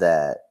is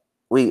that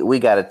we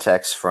got a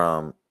text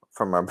from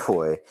our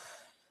boy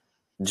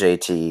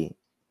JT,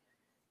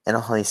 and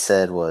all he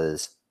said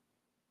was,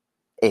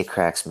 "It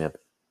cracks me up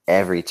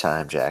every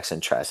time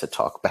Jackson tries to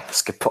talk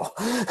basketball."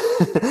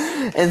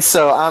 And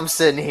so I'm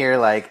sitting here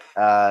like,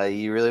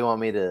 you really want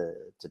me to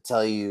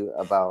tell you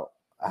about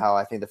how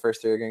I think the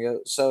first three are going to go?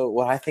 So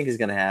what I think is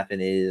going to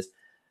happen is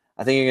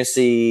I think you're going to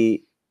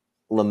see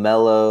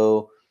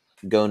LaMelo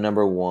go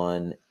number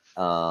 1.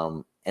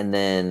 And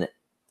then,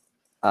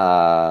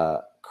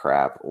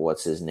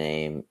 what's his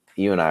name?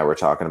 You and I were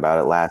talking about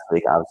it last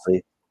week,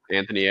 obviously.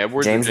 Anthony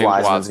Edwards. James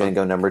Wiseman's going to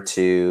go number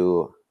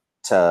 2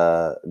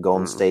 to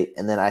Golden State.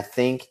 And then I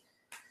think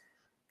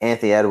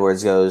Anthony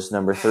Edwards goes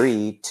number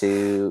 3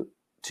 to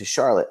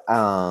Charlotte.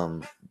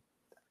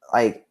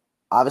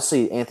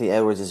 Obviously Anthony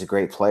Edwards is a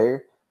great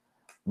player,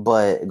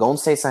 but Golden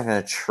State's not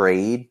going to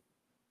trade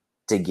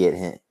to get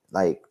him.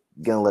 Like,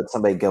 going to let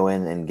somebody go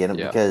in and get him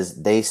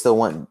because they still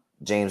want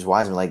James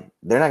Wiseman. Like,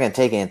 they're not going to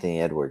take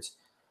Anthony Edwards.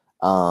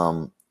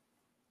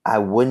 I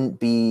wouldn't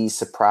be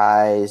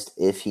surprised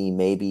if he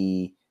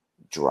maybe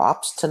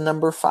drops to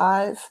number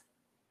 5.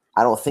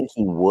 I don't think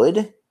he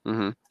would,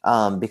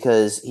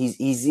 because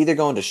he's either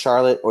going to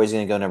Charlotte or he's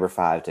going to go number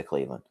 5 to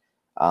Cleveland.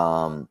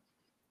 Now,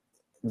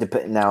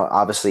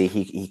 obviously,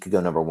 he could go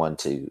number 1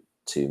 to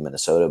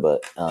Minnesota,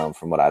 but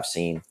from what I've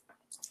seen,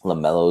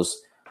 LaMelo's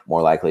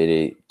more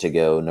likely to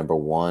go number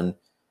 1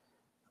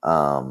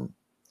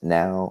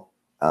 now.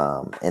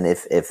 And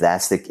if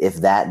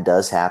that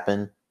does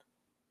happen,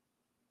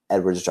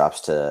 Edwards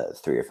drops to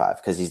 3 or 5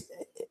 because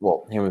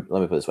let me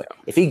put it this way: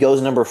 if he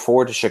goes number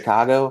 4 to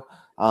Chicago,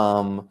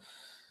 Caleb,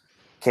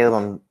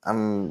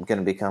 I'm going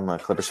to become a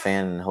Clippers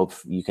fan and hope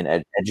you can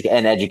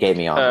educate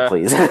me on it,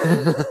 please.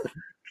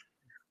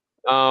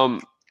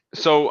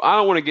 So I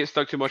don't want to get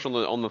stuck too much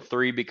on the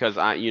 3 because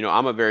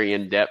I'm a very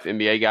in-depth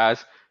NBA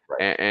guys,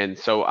 and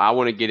so I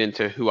want to get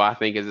into who I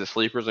think is the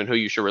sleepers and who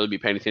you should really be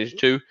paying attention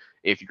to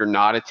if you're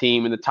not a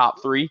team in the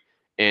top 3,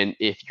 and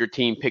if your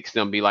team picks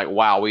them, be like,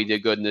 wow, we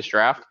did good in this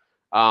draft.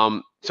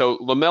 So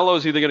LaMelo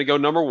is either going to go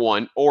number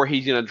 1 or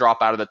he's going to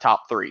drop out of the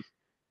top 3.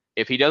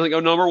 If he doesn't go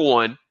number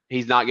 1,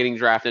 he's not getting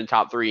drafted in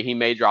top 3. He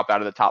may drop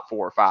out of the top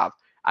 4 or 5.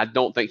 I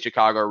don't think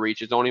Chicago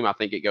reaches on him. I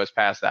think it goes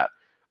past that.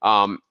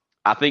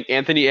 I think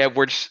Anthony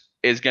Edwards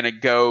is going to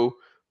go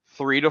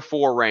 3 to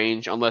 4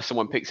 range unless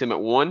someone picks him at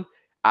 1.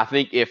 I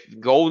think if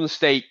Golden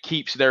State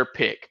keeps their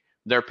pick,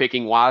 they're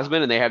picking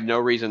Wiseman, and they have no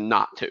reason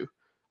not to.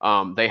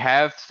 They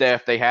have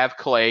Steph. They have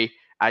Clay.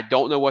 I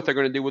don't know what they're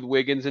going to do with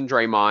Wiggins and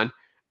Draymond.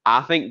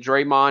 I think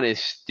Draymond is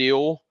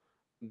still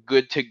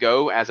good to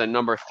go as a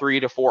number 3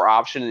 to 4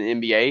 option in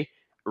the NBA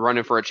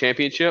running for a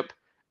championship,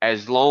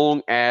 as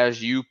long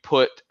as you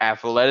put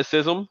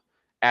athleticism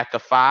at the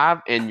 5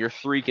 and your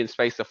 3 can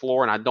space the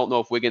floor. And I don't know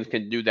if Wiggins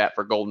can do that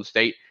for Golden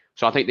State.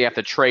 So I think they have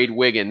to trade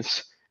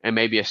Wiggins and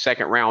maybe a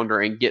second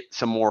rounder and get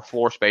some more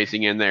floor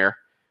spacing in there.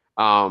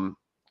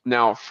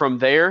 Now from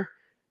there,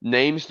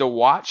 names to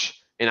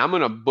watch, and I'm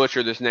going to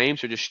butcher this name,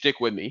 so just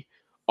stick with me.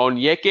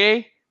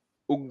 Onyeka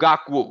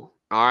Ugakwu.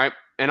 All right.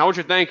 And I know what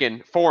you're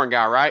thinking, foreign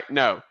guy, right?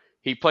 No.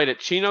 He played at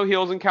Chino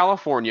Hills in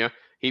California.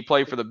 He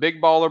played for the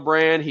Big Baller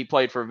brand. He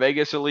played for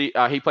Vegas Elite.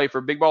 He played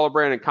for Big Baller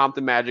brand and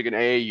Compton Magic and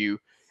AAU.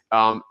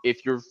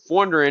 If you're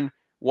wondering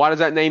why does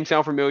that name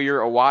sound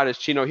familiar or why does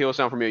Chino Hills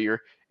sound familiar,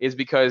 is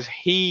because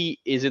he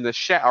is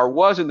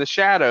was in the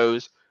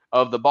shadows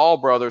of the Ball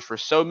brothers for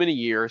so many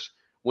years.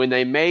 When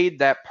they made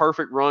that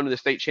perfect run to the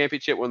state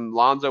championship when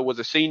Lonzo was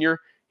a senior,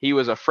 he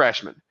was a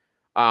freshman.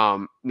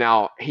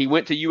 Now, he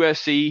went to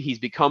USC. He's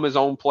become his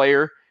own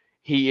player.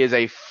 He is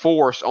a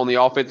force on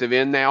the offensive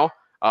end now.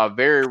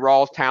 Very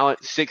raw talent,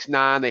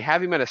 6'9". They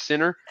have him at a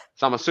center,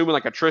 so I'm assuming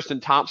like a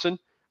Tristan Thompson.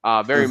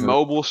 very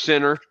mobile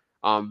center,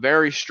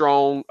 very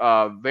strong,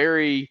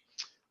 very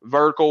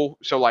vertical.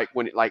 So like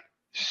when it, like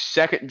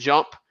second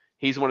jump,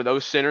 he's one of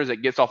those centers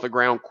that gets off the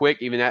ground quick,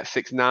 even at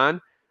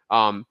 6'9".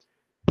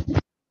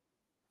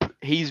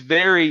 He's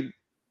very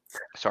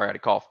sorry, I had a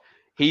cough.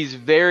 He's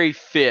very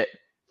fit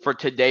for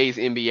today's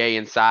NBA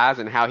in size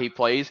and how he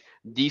plays.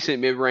 Decent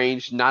mid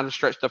range, not a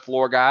stretch the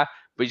floor guy,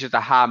 but he's just a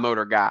high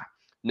motor guy.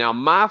 Now,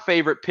 my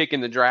favorite pick in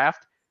the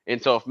draft,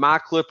 and so if my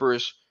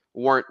Clippers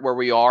weren't where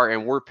we are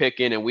and we're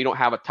picking and we don't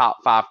have a top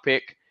 5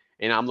 pick,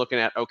 and I'm looking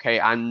at,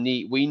 okay,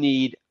 we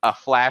need a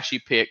flashy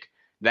pick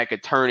that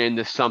could turn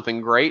into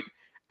something great.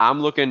 I'm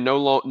looking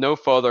no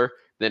further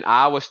than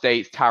Iowa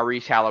State's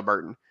Tyrese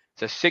Halliburton.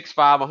 It's a 6'5",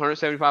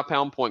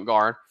 175-pound point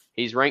guard.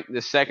 He's ranked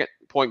the second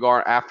point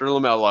guard after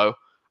LaMelo.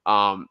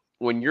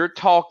 When you're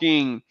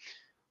talking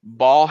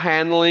ball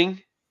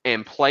handling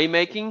and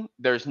playmaking,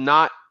 there's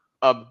not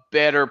a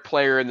better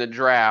player in the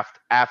draft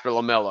after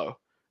LaMelo.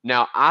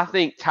 Now, I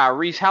think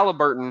Tyrese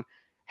Halliburton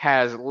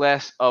has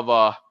less of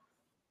a,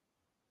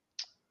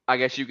 I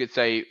guess you could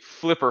say,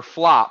 flip or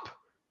flop.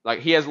 Like,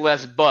 he has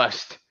less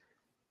bust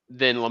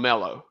than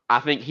LaMelo. I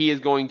think he is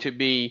going to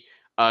be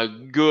a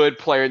good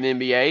player in the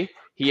NBA.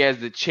 He has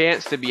the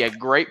chance to be a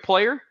great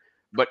player,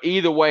 but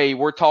either way,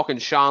 we're talking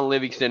Sean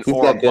Livingston He's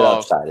or got good above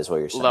upside, is what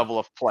you're saying. level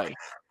of play.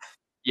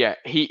 Yeah,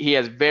 he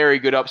has very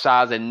good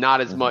upsides and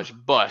not as much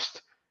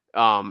bust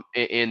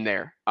in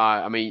there.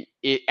 I mean,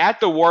 at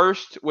the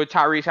worst with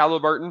Tyrese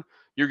Halliburton,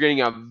 you're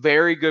getting a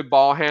very good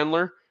ball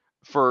handler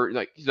for,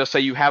 like, let's say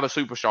you have a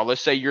superstar.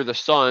 Let's say you're the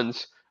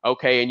Suns,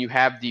 okay, and you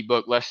have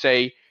D-Book. Let's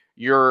say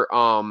you're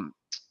I'm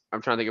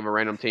trying to think of a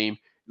random team.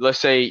 Let's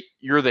say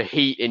you're the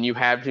Heat and you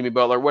have Jimmy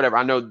Butler, whatever.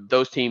 I know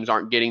those teams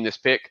aren't getting this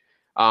pick.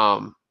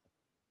 I'm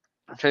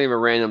trying to think of a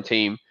random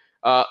team.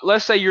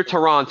 Let's say you're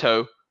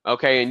Toronto,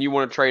 okay, and you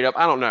want to trade up.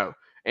 I don't know.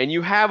 And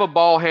you have a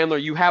ball handler,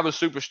 you have a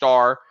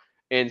superstar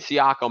in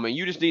Siakam, and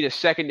you just need a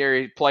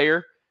secondary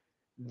player.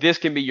 This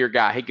can be your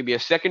guy. He can be a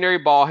secondary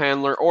ball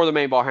handler or the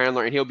main ball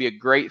handler, and he'll be a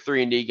great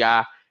 3-and-D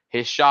guy.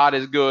 His shot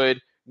is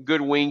good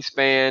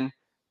wingspan.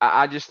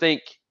 I just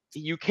think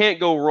you can't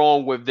go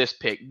wrong with this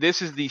pick.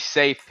 This is the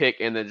safe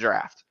pick in the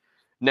draft.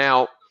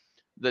 Now,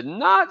 the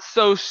not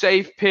so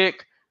safe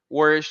pick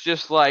where it's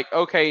just like,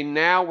 okay,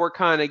 now we're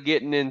kind of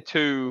getting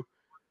into,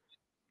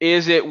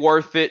 is it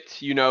worth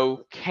it? You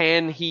know,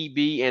 can he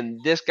be?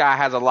 And this guy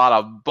has a lot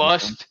of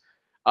bust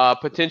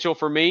potential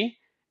for me,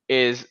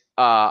 is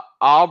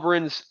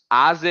Auburn's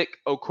Isaac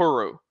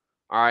Okoro.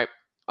 All right.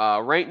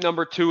 Ranked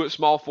number 2 at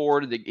small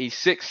forward. He's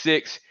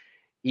 6'6".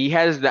 He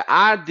has the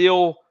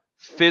ideal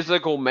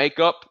physical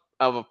makeup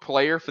of a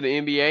player for the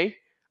NBA.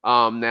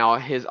 Now,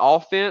 his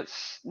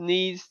offense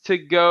needs to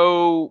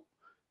go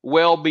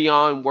well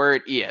beyond where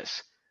it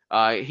is.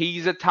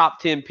 He's a top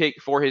 10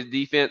 pick for his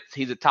defense.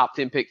 He's a top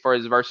 10 pick for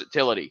his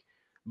versatility.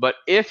 But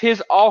if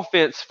his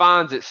offense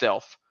finds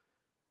itself,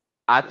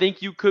 I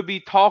think you could be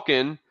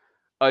talking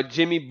a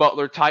Jimmy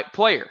Butler type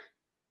player.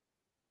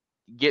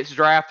 Gets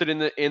drafted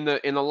in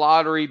the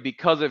lottery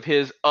because of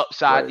his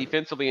upside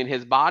defensively in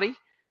his body.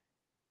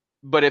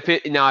 But if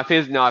his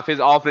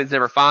offense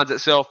never finds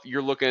itself,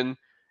 you're looking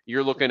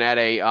at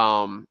a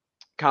kind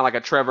of like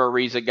a Trevor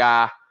Ariza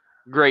guy,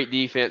 great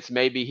defense.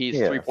 Maybe his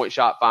 3-point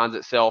shot finds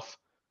itself,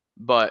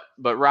 but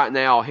right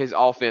now his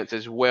offense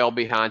is well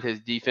behind his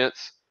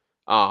defense,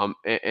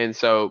 and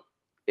so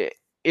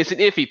it's an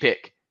iffy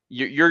pick.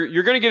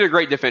 You're going to get a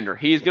great defender.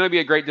 He's going to be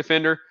a great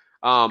defender.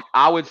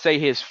 I would say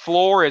his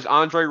floor is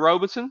Andre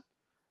Roberson,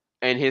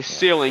 and his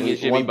ceiling is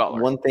Jimmy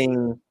Butler. One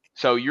thing.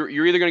 So you're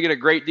either going to get a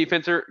great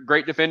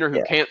defender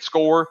who can't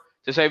score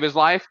to save his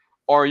life,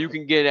 or you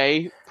can get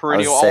a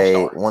perennial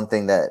all-star. One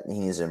thing that he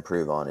needs to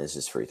improve on is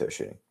his free throw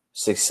shooting,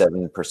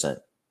 6-7%.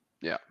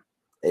 Yeah.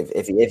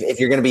 If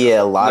you're going to be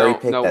a lottery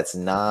pick, that's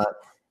not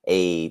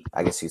I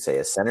guess you'd say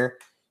a center.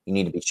 You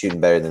need to be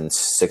shooting better than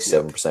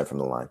 6-7% from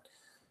the line.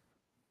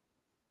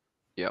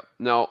 Yeah.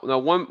 No.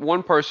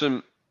 One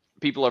person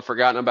people have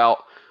forgotten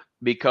about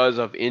because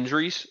of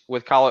injuries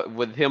with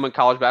him in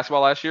college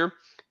basketball last year.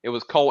 It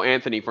was Cole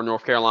Anthony from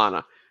North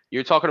Carolina.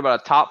 You're talking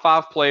about a top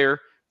 5 player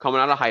coming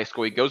out of high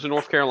school. He goes to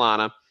North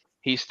Carolina.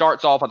 He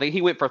starts off, I think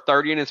he went for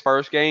 30 in his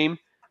first game,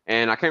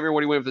 and I can't remember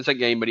what he went for the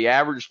second game, but he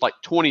averaged like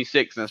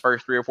 26 in his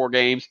first 3 or 4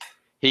 games.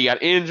 He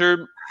got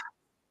injured,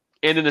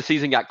 and then the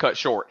season got cut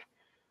short.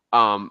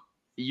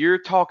 You're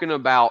talking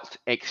about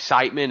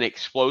excitement,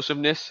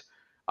 explosiveness,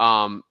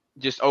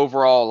 just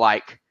overall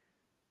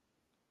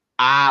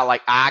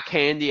eye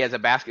candy as a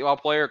basketball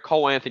player.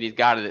 Cole Anthony's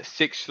got it at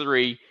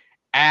 6'3",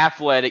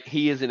 athletic.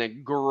 He is an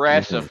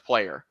aggressive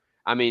player.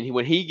 I mean,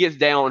 when he gets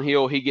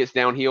downhill, he gets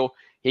downhill.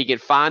 He can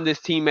find his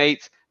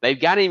teammates. They've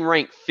got him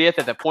ranked 5th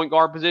at the point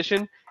guard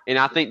position, and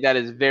I think that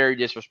is very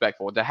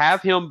disrespectful. To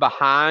have him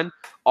behind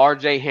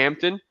R.J.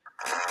 Hampton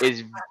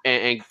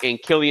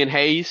and Killian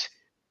Hayes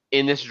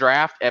in this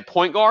draft at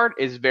point guard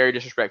is very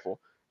disrespectful.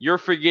 You're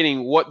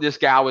forgetting what this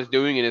guy was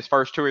doing in his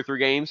first 2 or 3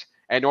 games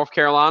at North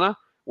Carolina.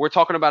 We're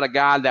talking about a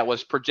guy that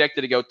was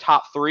projected to go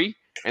top 3,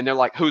 and they're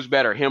like, who's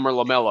better, him or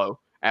LaMelo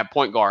at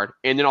point guard?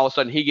 And then all of a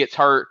sudden he gets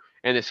hurt,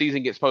 and the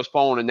season gets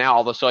postponed, and now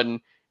all of a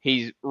sudden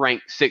he's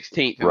ranked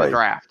 16th in the Right.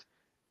 draft.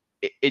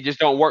 It just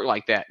don't work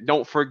like that.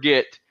 Don't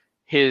forget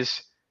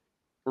his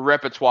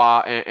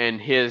repertoire and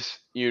his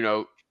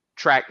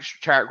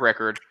track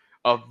record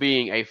of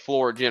being a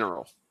floor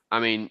general. I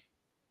mean,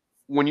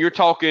 when you're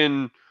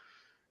talking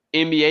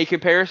NBA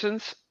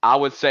comparisons, I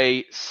would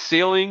say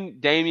ceiling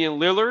Damian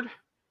Lillard.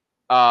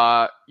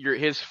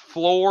 His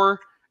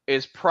floor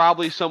is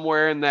probably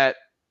somewhere in that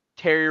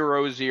Terry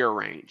Rozier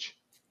range.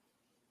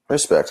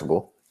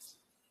 Respectable.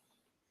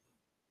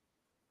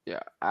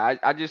 Yeah,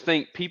 I just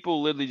think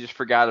people literally just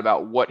forgot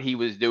about what he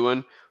was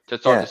doing to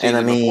start the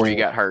season before he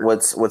got hurt.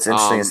 What's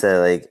interesting is that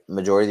like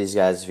majority of these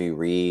guys, if you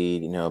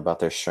read, about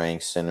their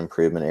strengths and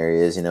improvement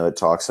areas, it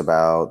talks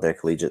about their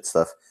collegiate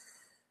stuff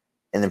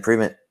and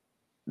improvement.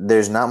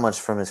 There's not much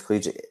from his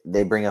collegiate.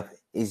 They bring up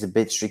he's a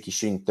bit streaky,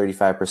 shooting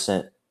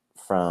 35%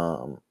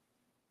 from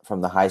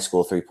the high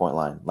school 3-point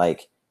line.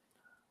 Like,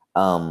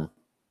 hello,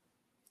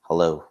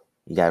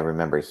 you gotta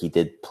remember he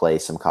did play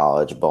some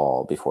college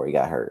ball before he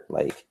got hurt.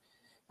 Like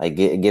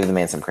give the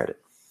man some credit.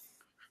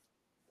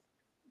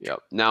 Yep.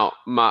 Now,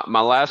 my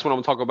last one I'm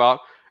going to talk about,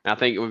 and I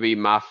think it would be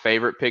my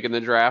favorite pick in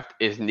the draft,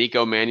 is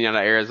Nico Mannion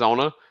out of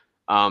Arizona.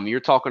 You're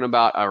talking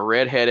about a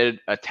redheaded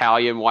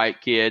Italian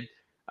white kid.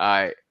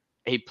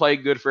 He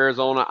played good for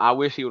Arizona. I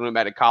wish he would have went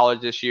back to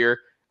college this year.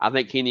 I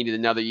think he needed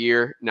another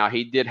year. Now,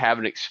 he did have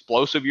an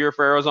explosive year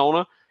for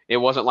Arizona. It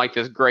wasn't like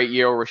this great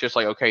year where it's just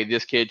like, okay,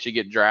 this kid should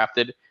get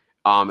drafted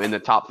in the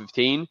top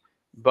 15.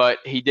 But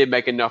he did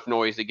make enough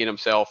noise to get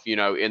himself,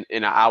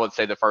 in I would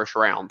say the first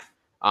round.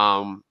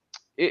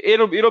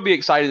 It'll be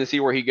exciting to see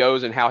where he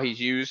goes and how he's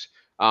used.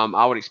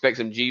 I would expect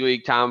some G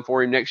League time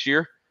for him next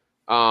year.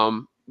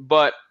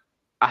 But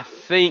I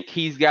think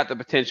he's got the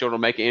potential to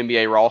make an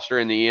NBA roster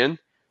in the end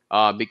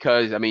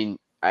because, I mean,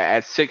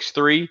 at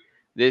 6'3",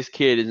 this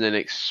kid is an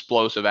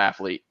explosive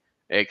athlete.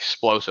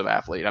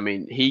 I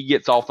mean, he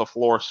gets off the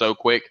floor so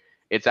quick.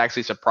 It's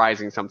actually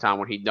surprising sometimes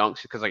when he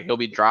dunks because he'll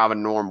be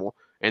driving normal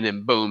and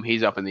then boom,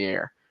 he's up in the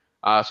air.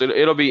 So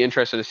it'll be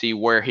interesting to see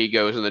where he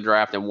goes in the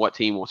draft and what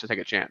team wants to take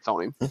a chance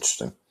on him.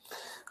 Interesting.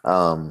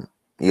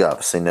 You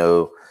obviously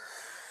know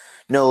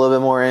a little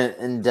bit more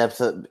in depth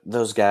of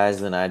those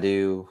guys than I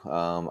do.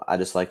 I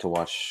just like to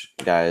watch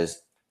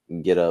guys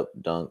get up,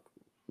 dunk,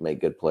 make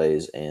good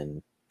plays,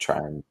 and try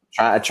and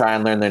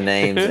learn their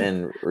names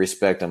and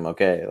respect them.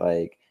 Okay,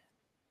 like.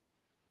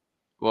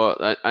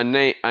 Well, a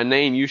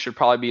name you should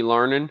probably be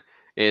learning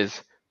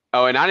is.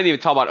 Oh, and I didn't even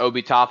talk about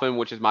Obi Toppin,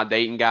 which is my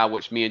Dayton guy,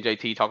 which me and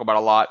JT talk about a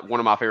lot. One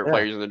of my favorite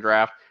players in the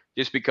draft,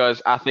 just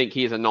because I think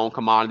he is a known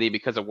commodity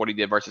because of what he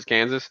did versus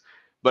Kansas.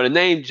 But a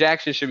name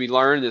Jackson should be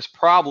learned is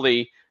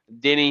probably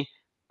Denny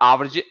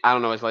Avdija. I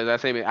don't know his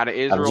last name out of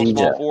Israel,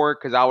 small forward,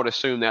 because I would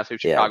assume that's who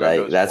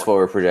Chicago goes that's for. What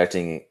we're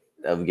projecting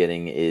of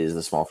getting is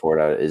the small forward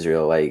out of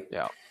Israel. Like,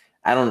 yeah.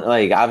 I don't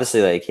like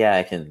obviously like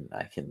I can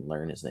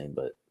learn his name,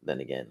 but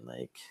then again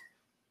like.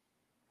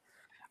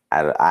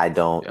 I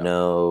don't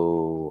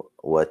know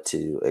what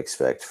to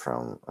expect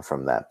from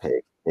that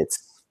pick.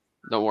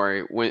 Don't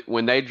worry.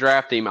 When they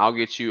draft him, I'll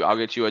get you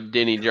a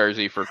Denny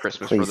jersey for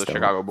Christmas for the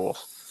Chicago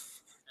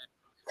Bulls.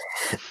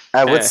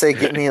 I would say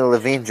get me a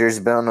Levine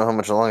jersey, but I don't know how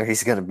much longer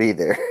he's going to be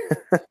there.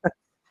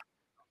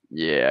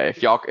 Yeah,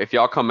 if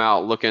y'all come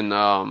out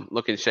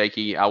looking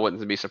shaky, I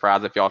wouldn't be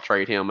surprised if y'all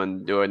trade him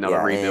and do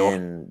another rebuild.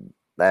 And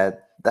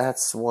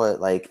that's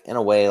what like in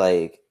a way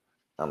like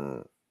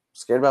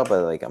scared about,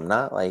 but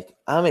like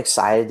I'm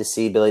excited to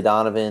see Billy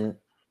Donovan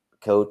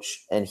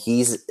coach, and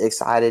he's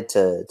excited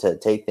to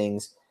take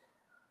things.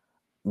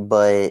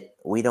 But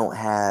we don't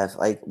have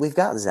we've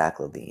got Zach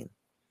LaVine,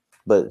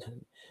 but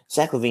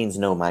Zach LaVine's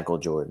no Michael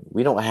Jordan.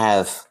 We don't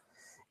have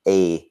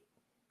an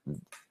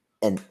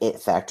it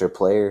factor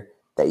player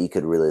that you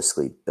could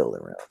realistically build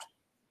around.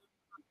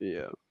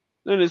 Yeah.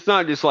 And it's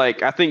not just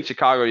like I think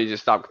Chicago needs to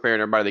stop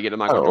comparing everybody to get to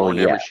Michael Jordan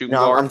every shooting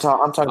guard. I'm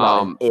talking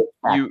about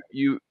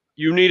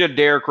you need a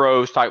Derrick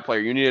Rose type player.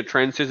 You need a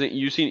transcendent.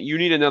 You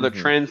need another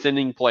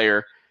transcending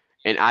player,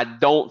 and I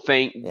don't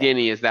think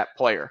Denny is that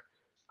player.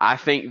 I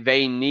think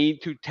they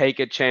need to take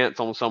a chance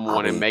on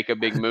someone and make a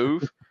big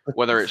move,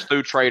 whether it's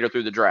through trade or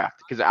through the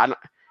draft.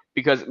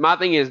 Because my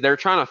thing is they're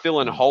trying to fill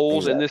in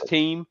holes in this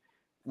team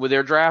with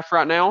their draft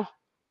right now.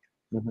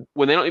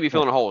 When they don't need to be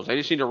filling holes, they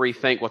just need to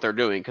rethink what they're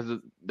doing because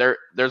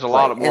there's a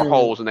lot of more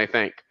holes than they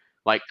think.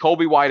 Like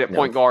Kobe White at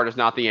point guard is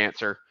not the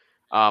answer.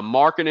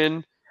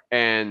 Markkanen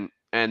and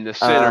the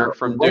center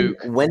from Duke.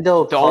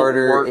 Wendell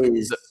Carter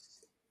is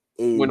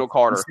Wendell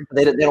Carter.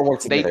 They don't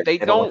work together. They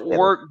don't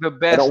work the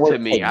best to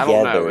me. I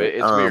don't know.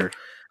 It's weird.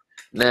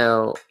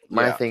 Now,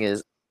 my thing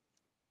is,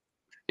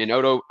 and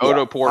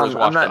Otto Porter's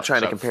I'm not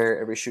trying to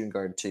compare every shooting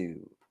guard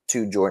to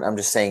Jordan. I'm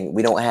just saying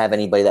we don't have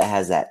anybody that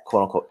has that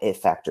quote unquote it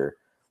factor.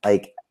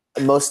 Like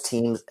most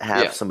teams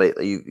have somebody.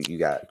 You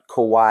got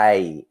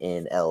Kawhi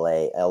in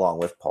LA along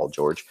with Paul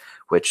George,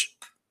 which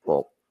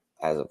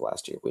as of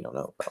last year, we don't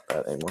know about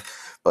that anymore.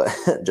 But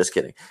just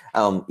kidding.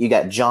 You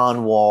got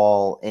John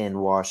Wall in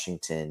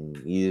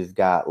Washington. You've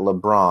got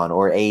LeBron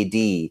or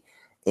AD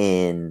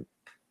in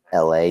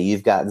LA.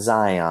 You've got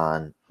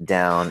Zion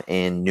down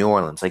in New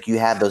Orleans. Like you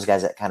have those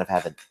guys that kind of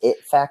have an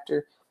it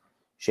factor.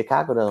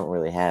 Chicago doesn't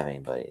really have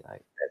anybody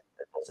like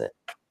that does it.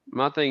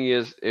 My thing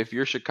is, if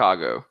you're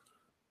Chicago,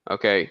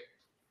 okay,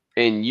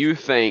 and you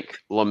think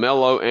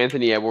LaMelo,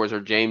 Anthony Edwards, or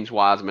James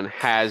Wiseman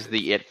has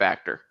the it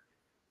factor,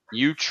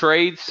 you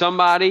trade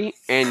somebody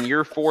and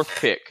your fourth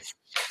pick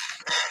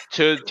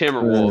to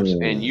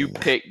Timberwolves, and you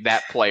pick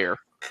that player,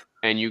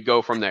 and you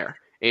go from there.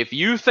 If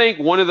you think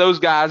one of those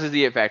guys is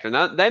the it factor,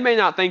 now, they may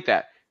not think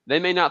that. They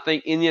may not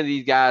think any of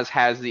these guys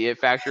has the it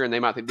factor, and they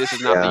might think this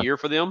is not the year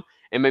for them,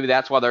 and maybe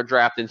that's why they're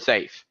drafting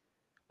safe.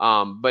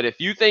 But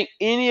if you think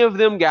any of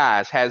them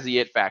guys has the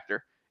it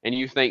factor, and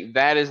you think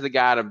that is the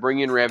guy to bring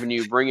in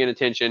revenue, bring in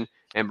attention,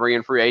 and bring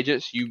in free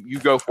agents, you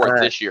go for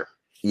it this year.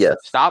 Yes.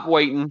 Stop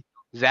waiting.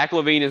 Zach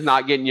LaVine is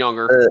not getting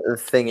younger. The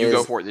thing you is,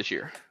 go for it this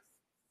year.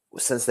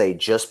 Since they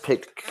just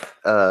picked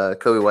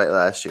Kobe White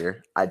last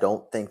year, I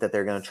don't think that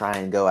they're going to try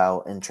and go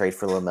out and trade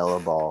for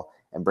LaMelo Ball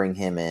and bring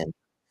him in.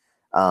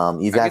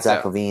 You've got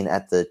Zach LaVine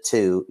at the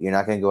 2. You're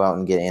not going to go out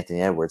and get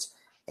Anthony Edwards.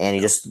 And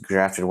you just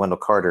drafted Wendell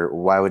Carter.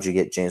 Why would you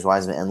get James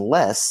Wiseman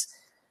unless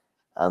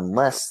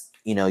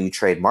you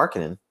trade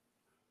Markkanen,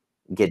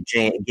 get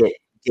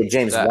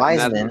James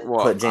Wiseman,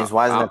 put James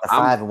Wiseman at the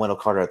 5 and Wendell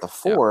Carter at the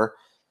 4.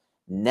 Yeah.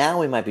 Now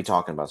we might be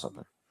talking about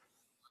something.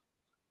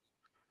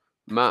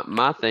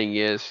 My thing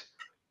is,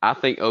 I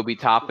think Obi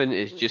Toppin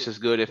is just as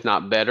good, if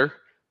not better,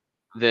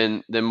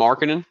 than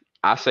Markkanen.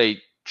 I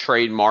say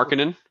trade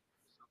Markkanen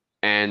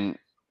and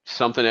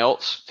something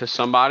else to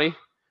somebody,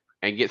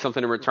 and get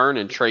something in return,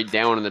 and trade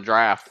down in the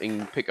draft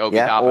and pick Obi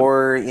Toppin.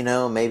 Or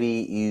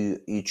maybe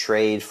you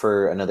trade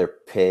for another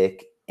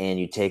pick and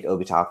you take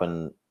Obi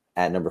Toppin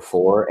at number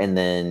 4, and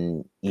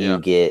then you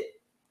get,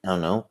 I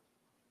don't know,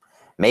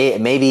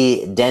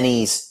 maybe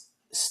Denny's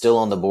still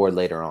on the board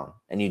later on,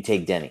 and you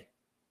take Denny.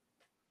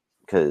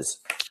 Because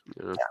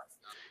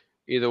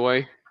either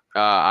way,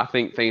 I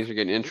think things are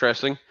getting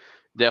interesting.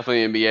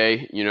 Definitely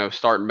NBA.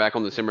 Starting back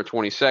on December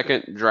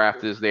 22nd.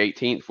 Draft is the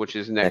 18th, which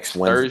is next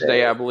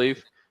Thursday, I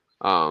believe.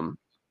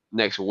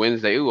 Next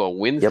Wednesday. Ooh, a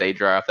Wednesday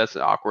draft. That's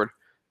awkward.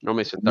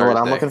 Normally it's a Thursday. You know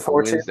what I'm looking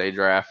forward to? Wednesday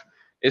draft.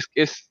 It's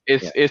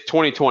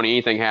 2020.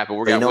 Anything happen?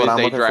 We got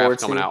Wednesday draft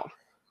coming out.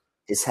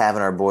 Is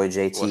having our boy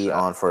JT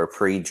on for a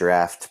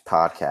pre-draft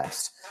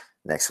podcast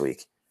next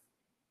week.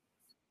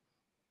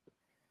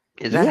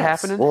 Is that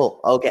happening? Well,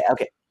 okay.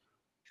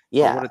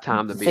 Yeah. Oh, what a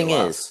time to be alive. The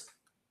thing is,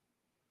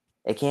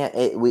 it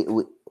can't. We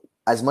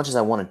as much as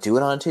I want to do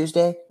it on a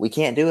Tuesday, we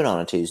can't do it on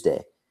a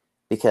Tuesday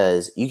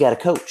because you got to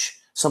coach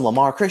some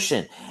Lamar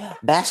Christian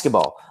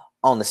basketball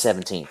on the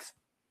 17th.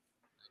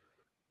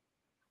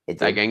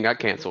 That game got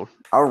canceled.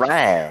 All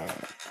right.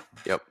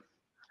 Yep.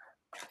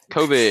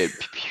 COVID.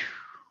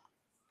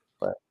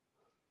 But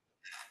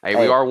hey,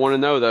 we are 1-0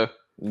 though.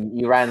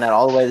 You're riding that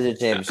all the way to the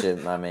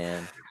championship, my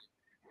man.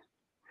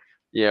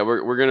 Yeah,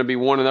 we're going to be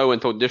 1-0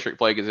 until district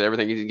play because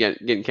everything is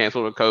getting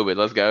canceled with COVID.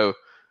 Let's go.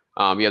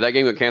 That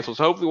game got canceled.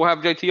 So hopefully we'll have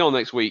JT on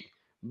next week.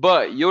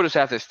 But you'll just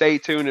have to stay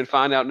tuned and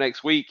find out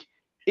next week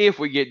if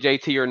we get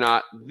JT or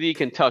not. The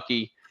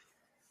Kentucky.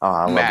 Oh,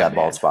 I love that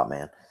bald spot,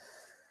 man.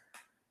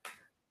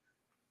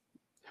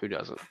 Who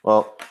doesn't?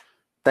 Well,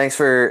 thanks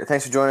for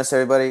joining us,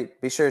 everybody.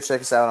 Be sure to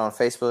check us out on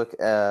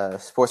Facebook,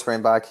 Sports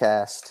Brain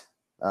Podcast.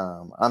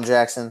 I'm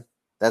Jackson.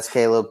 That's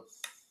Caleb.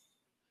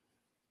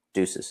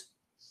 Deuces.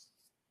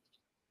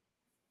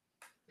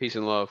 Peace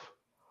and love.